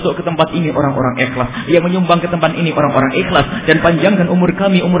ikhlas, yang masuk ke tempat ini orang-orang ikhlas, yang menyumbang ke tempat ini orang-orang ikhlas. Dan panjangkan umur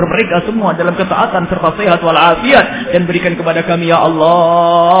kami, umur mereka semua dalam ketaatan serta sehat walafiat. Dan berikan kepada kami ya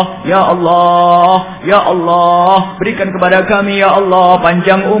Allah, ya Allah, ya Allah. Berikan kepada kami ya Allah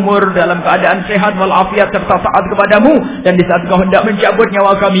panjang umur dalam keadaan sehat walafiat serta taat kepadamu. Dan di saat Kau hendak mencabut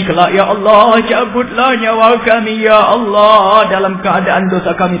nyawa kami kelak ya Allah, cabutlah nyawa kami ya Allah dalam keadaan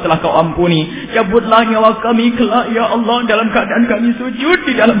dosa kami telah Kau ampuni. Cabutlah nyawa kami kelak ya Allah dalam keadaan kami sujud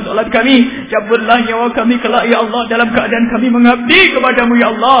di dalam solat kami. Cabutlah nyawa kami kelak ya Allah dalam keadaan kami mengabdi kepadamu ya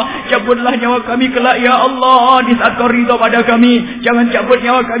Allah. Cabutlah nyawa kami kelak ya Allah di saat Kau ridha pada kami. Jangan cabut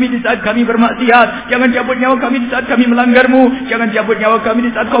nyawa kami di saat kami bermaksiat. Jangan cabut nyawa kami di saat kami melanggar-Mu. Jangan cabut nyawa kami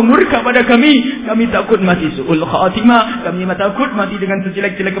di saat Kau murka pada kami. Kami takut mati su'ul khatimah. Kami takut mati dengan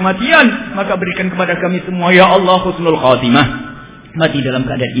sejelek-jelek kematian. Maka berikan kepada kami semua ya Allah husnul khatimah. Mati dalam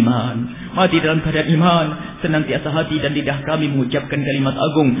keadaan iman, mati dalam keadaan iman. Senantiasa hati dan lidah kami mengucapkan kalimat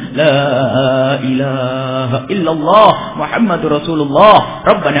agung la ilaha illallah Muhammadur Rasulullah.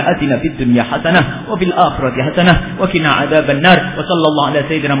 Rabbana atina fid dunya hasanah wa fil akhirati hasanah wa qina adzabannar. Wa sallallahu ala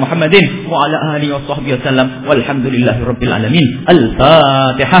sayyidina Muhammadin wa ala alihi wa sahbihi wasallam. Walhamdulillahi rabbil alamin.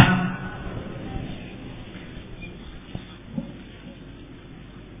 Al-Fatihah.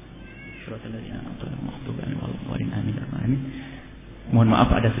 Mohon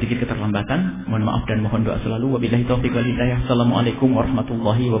maaf ada sedikit keterlambatan. Mohon maaf dan mohon doa selalu. Wabillahi taufiq wal hidayah. Assalamualaikum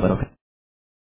warahmatullahi wabarakatuh.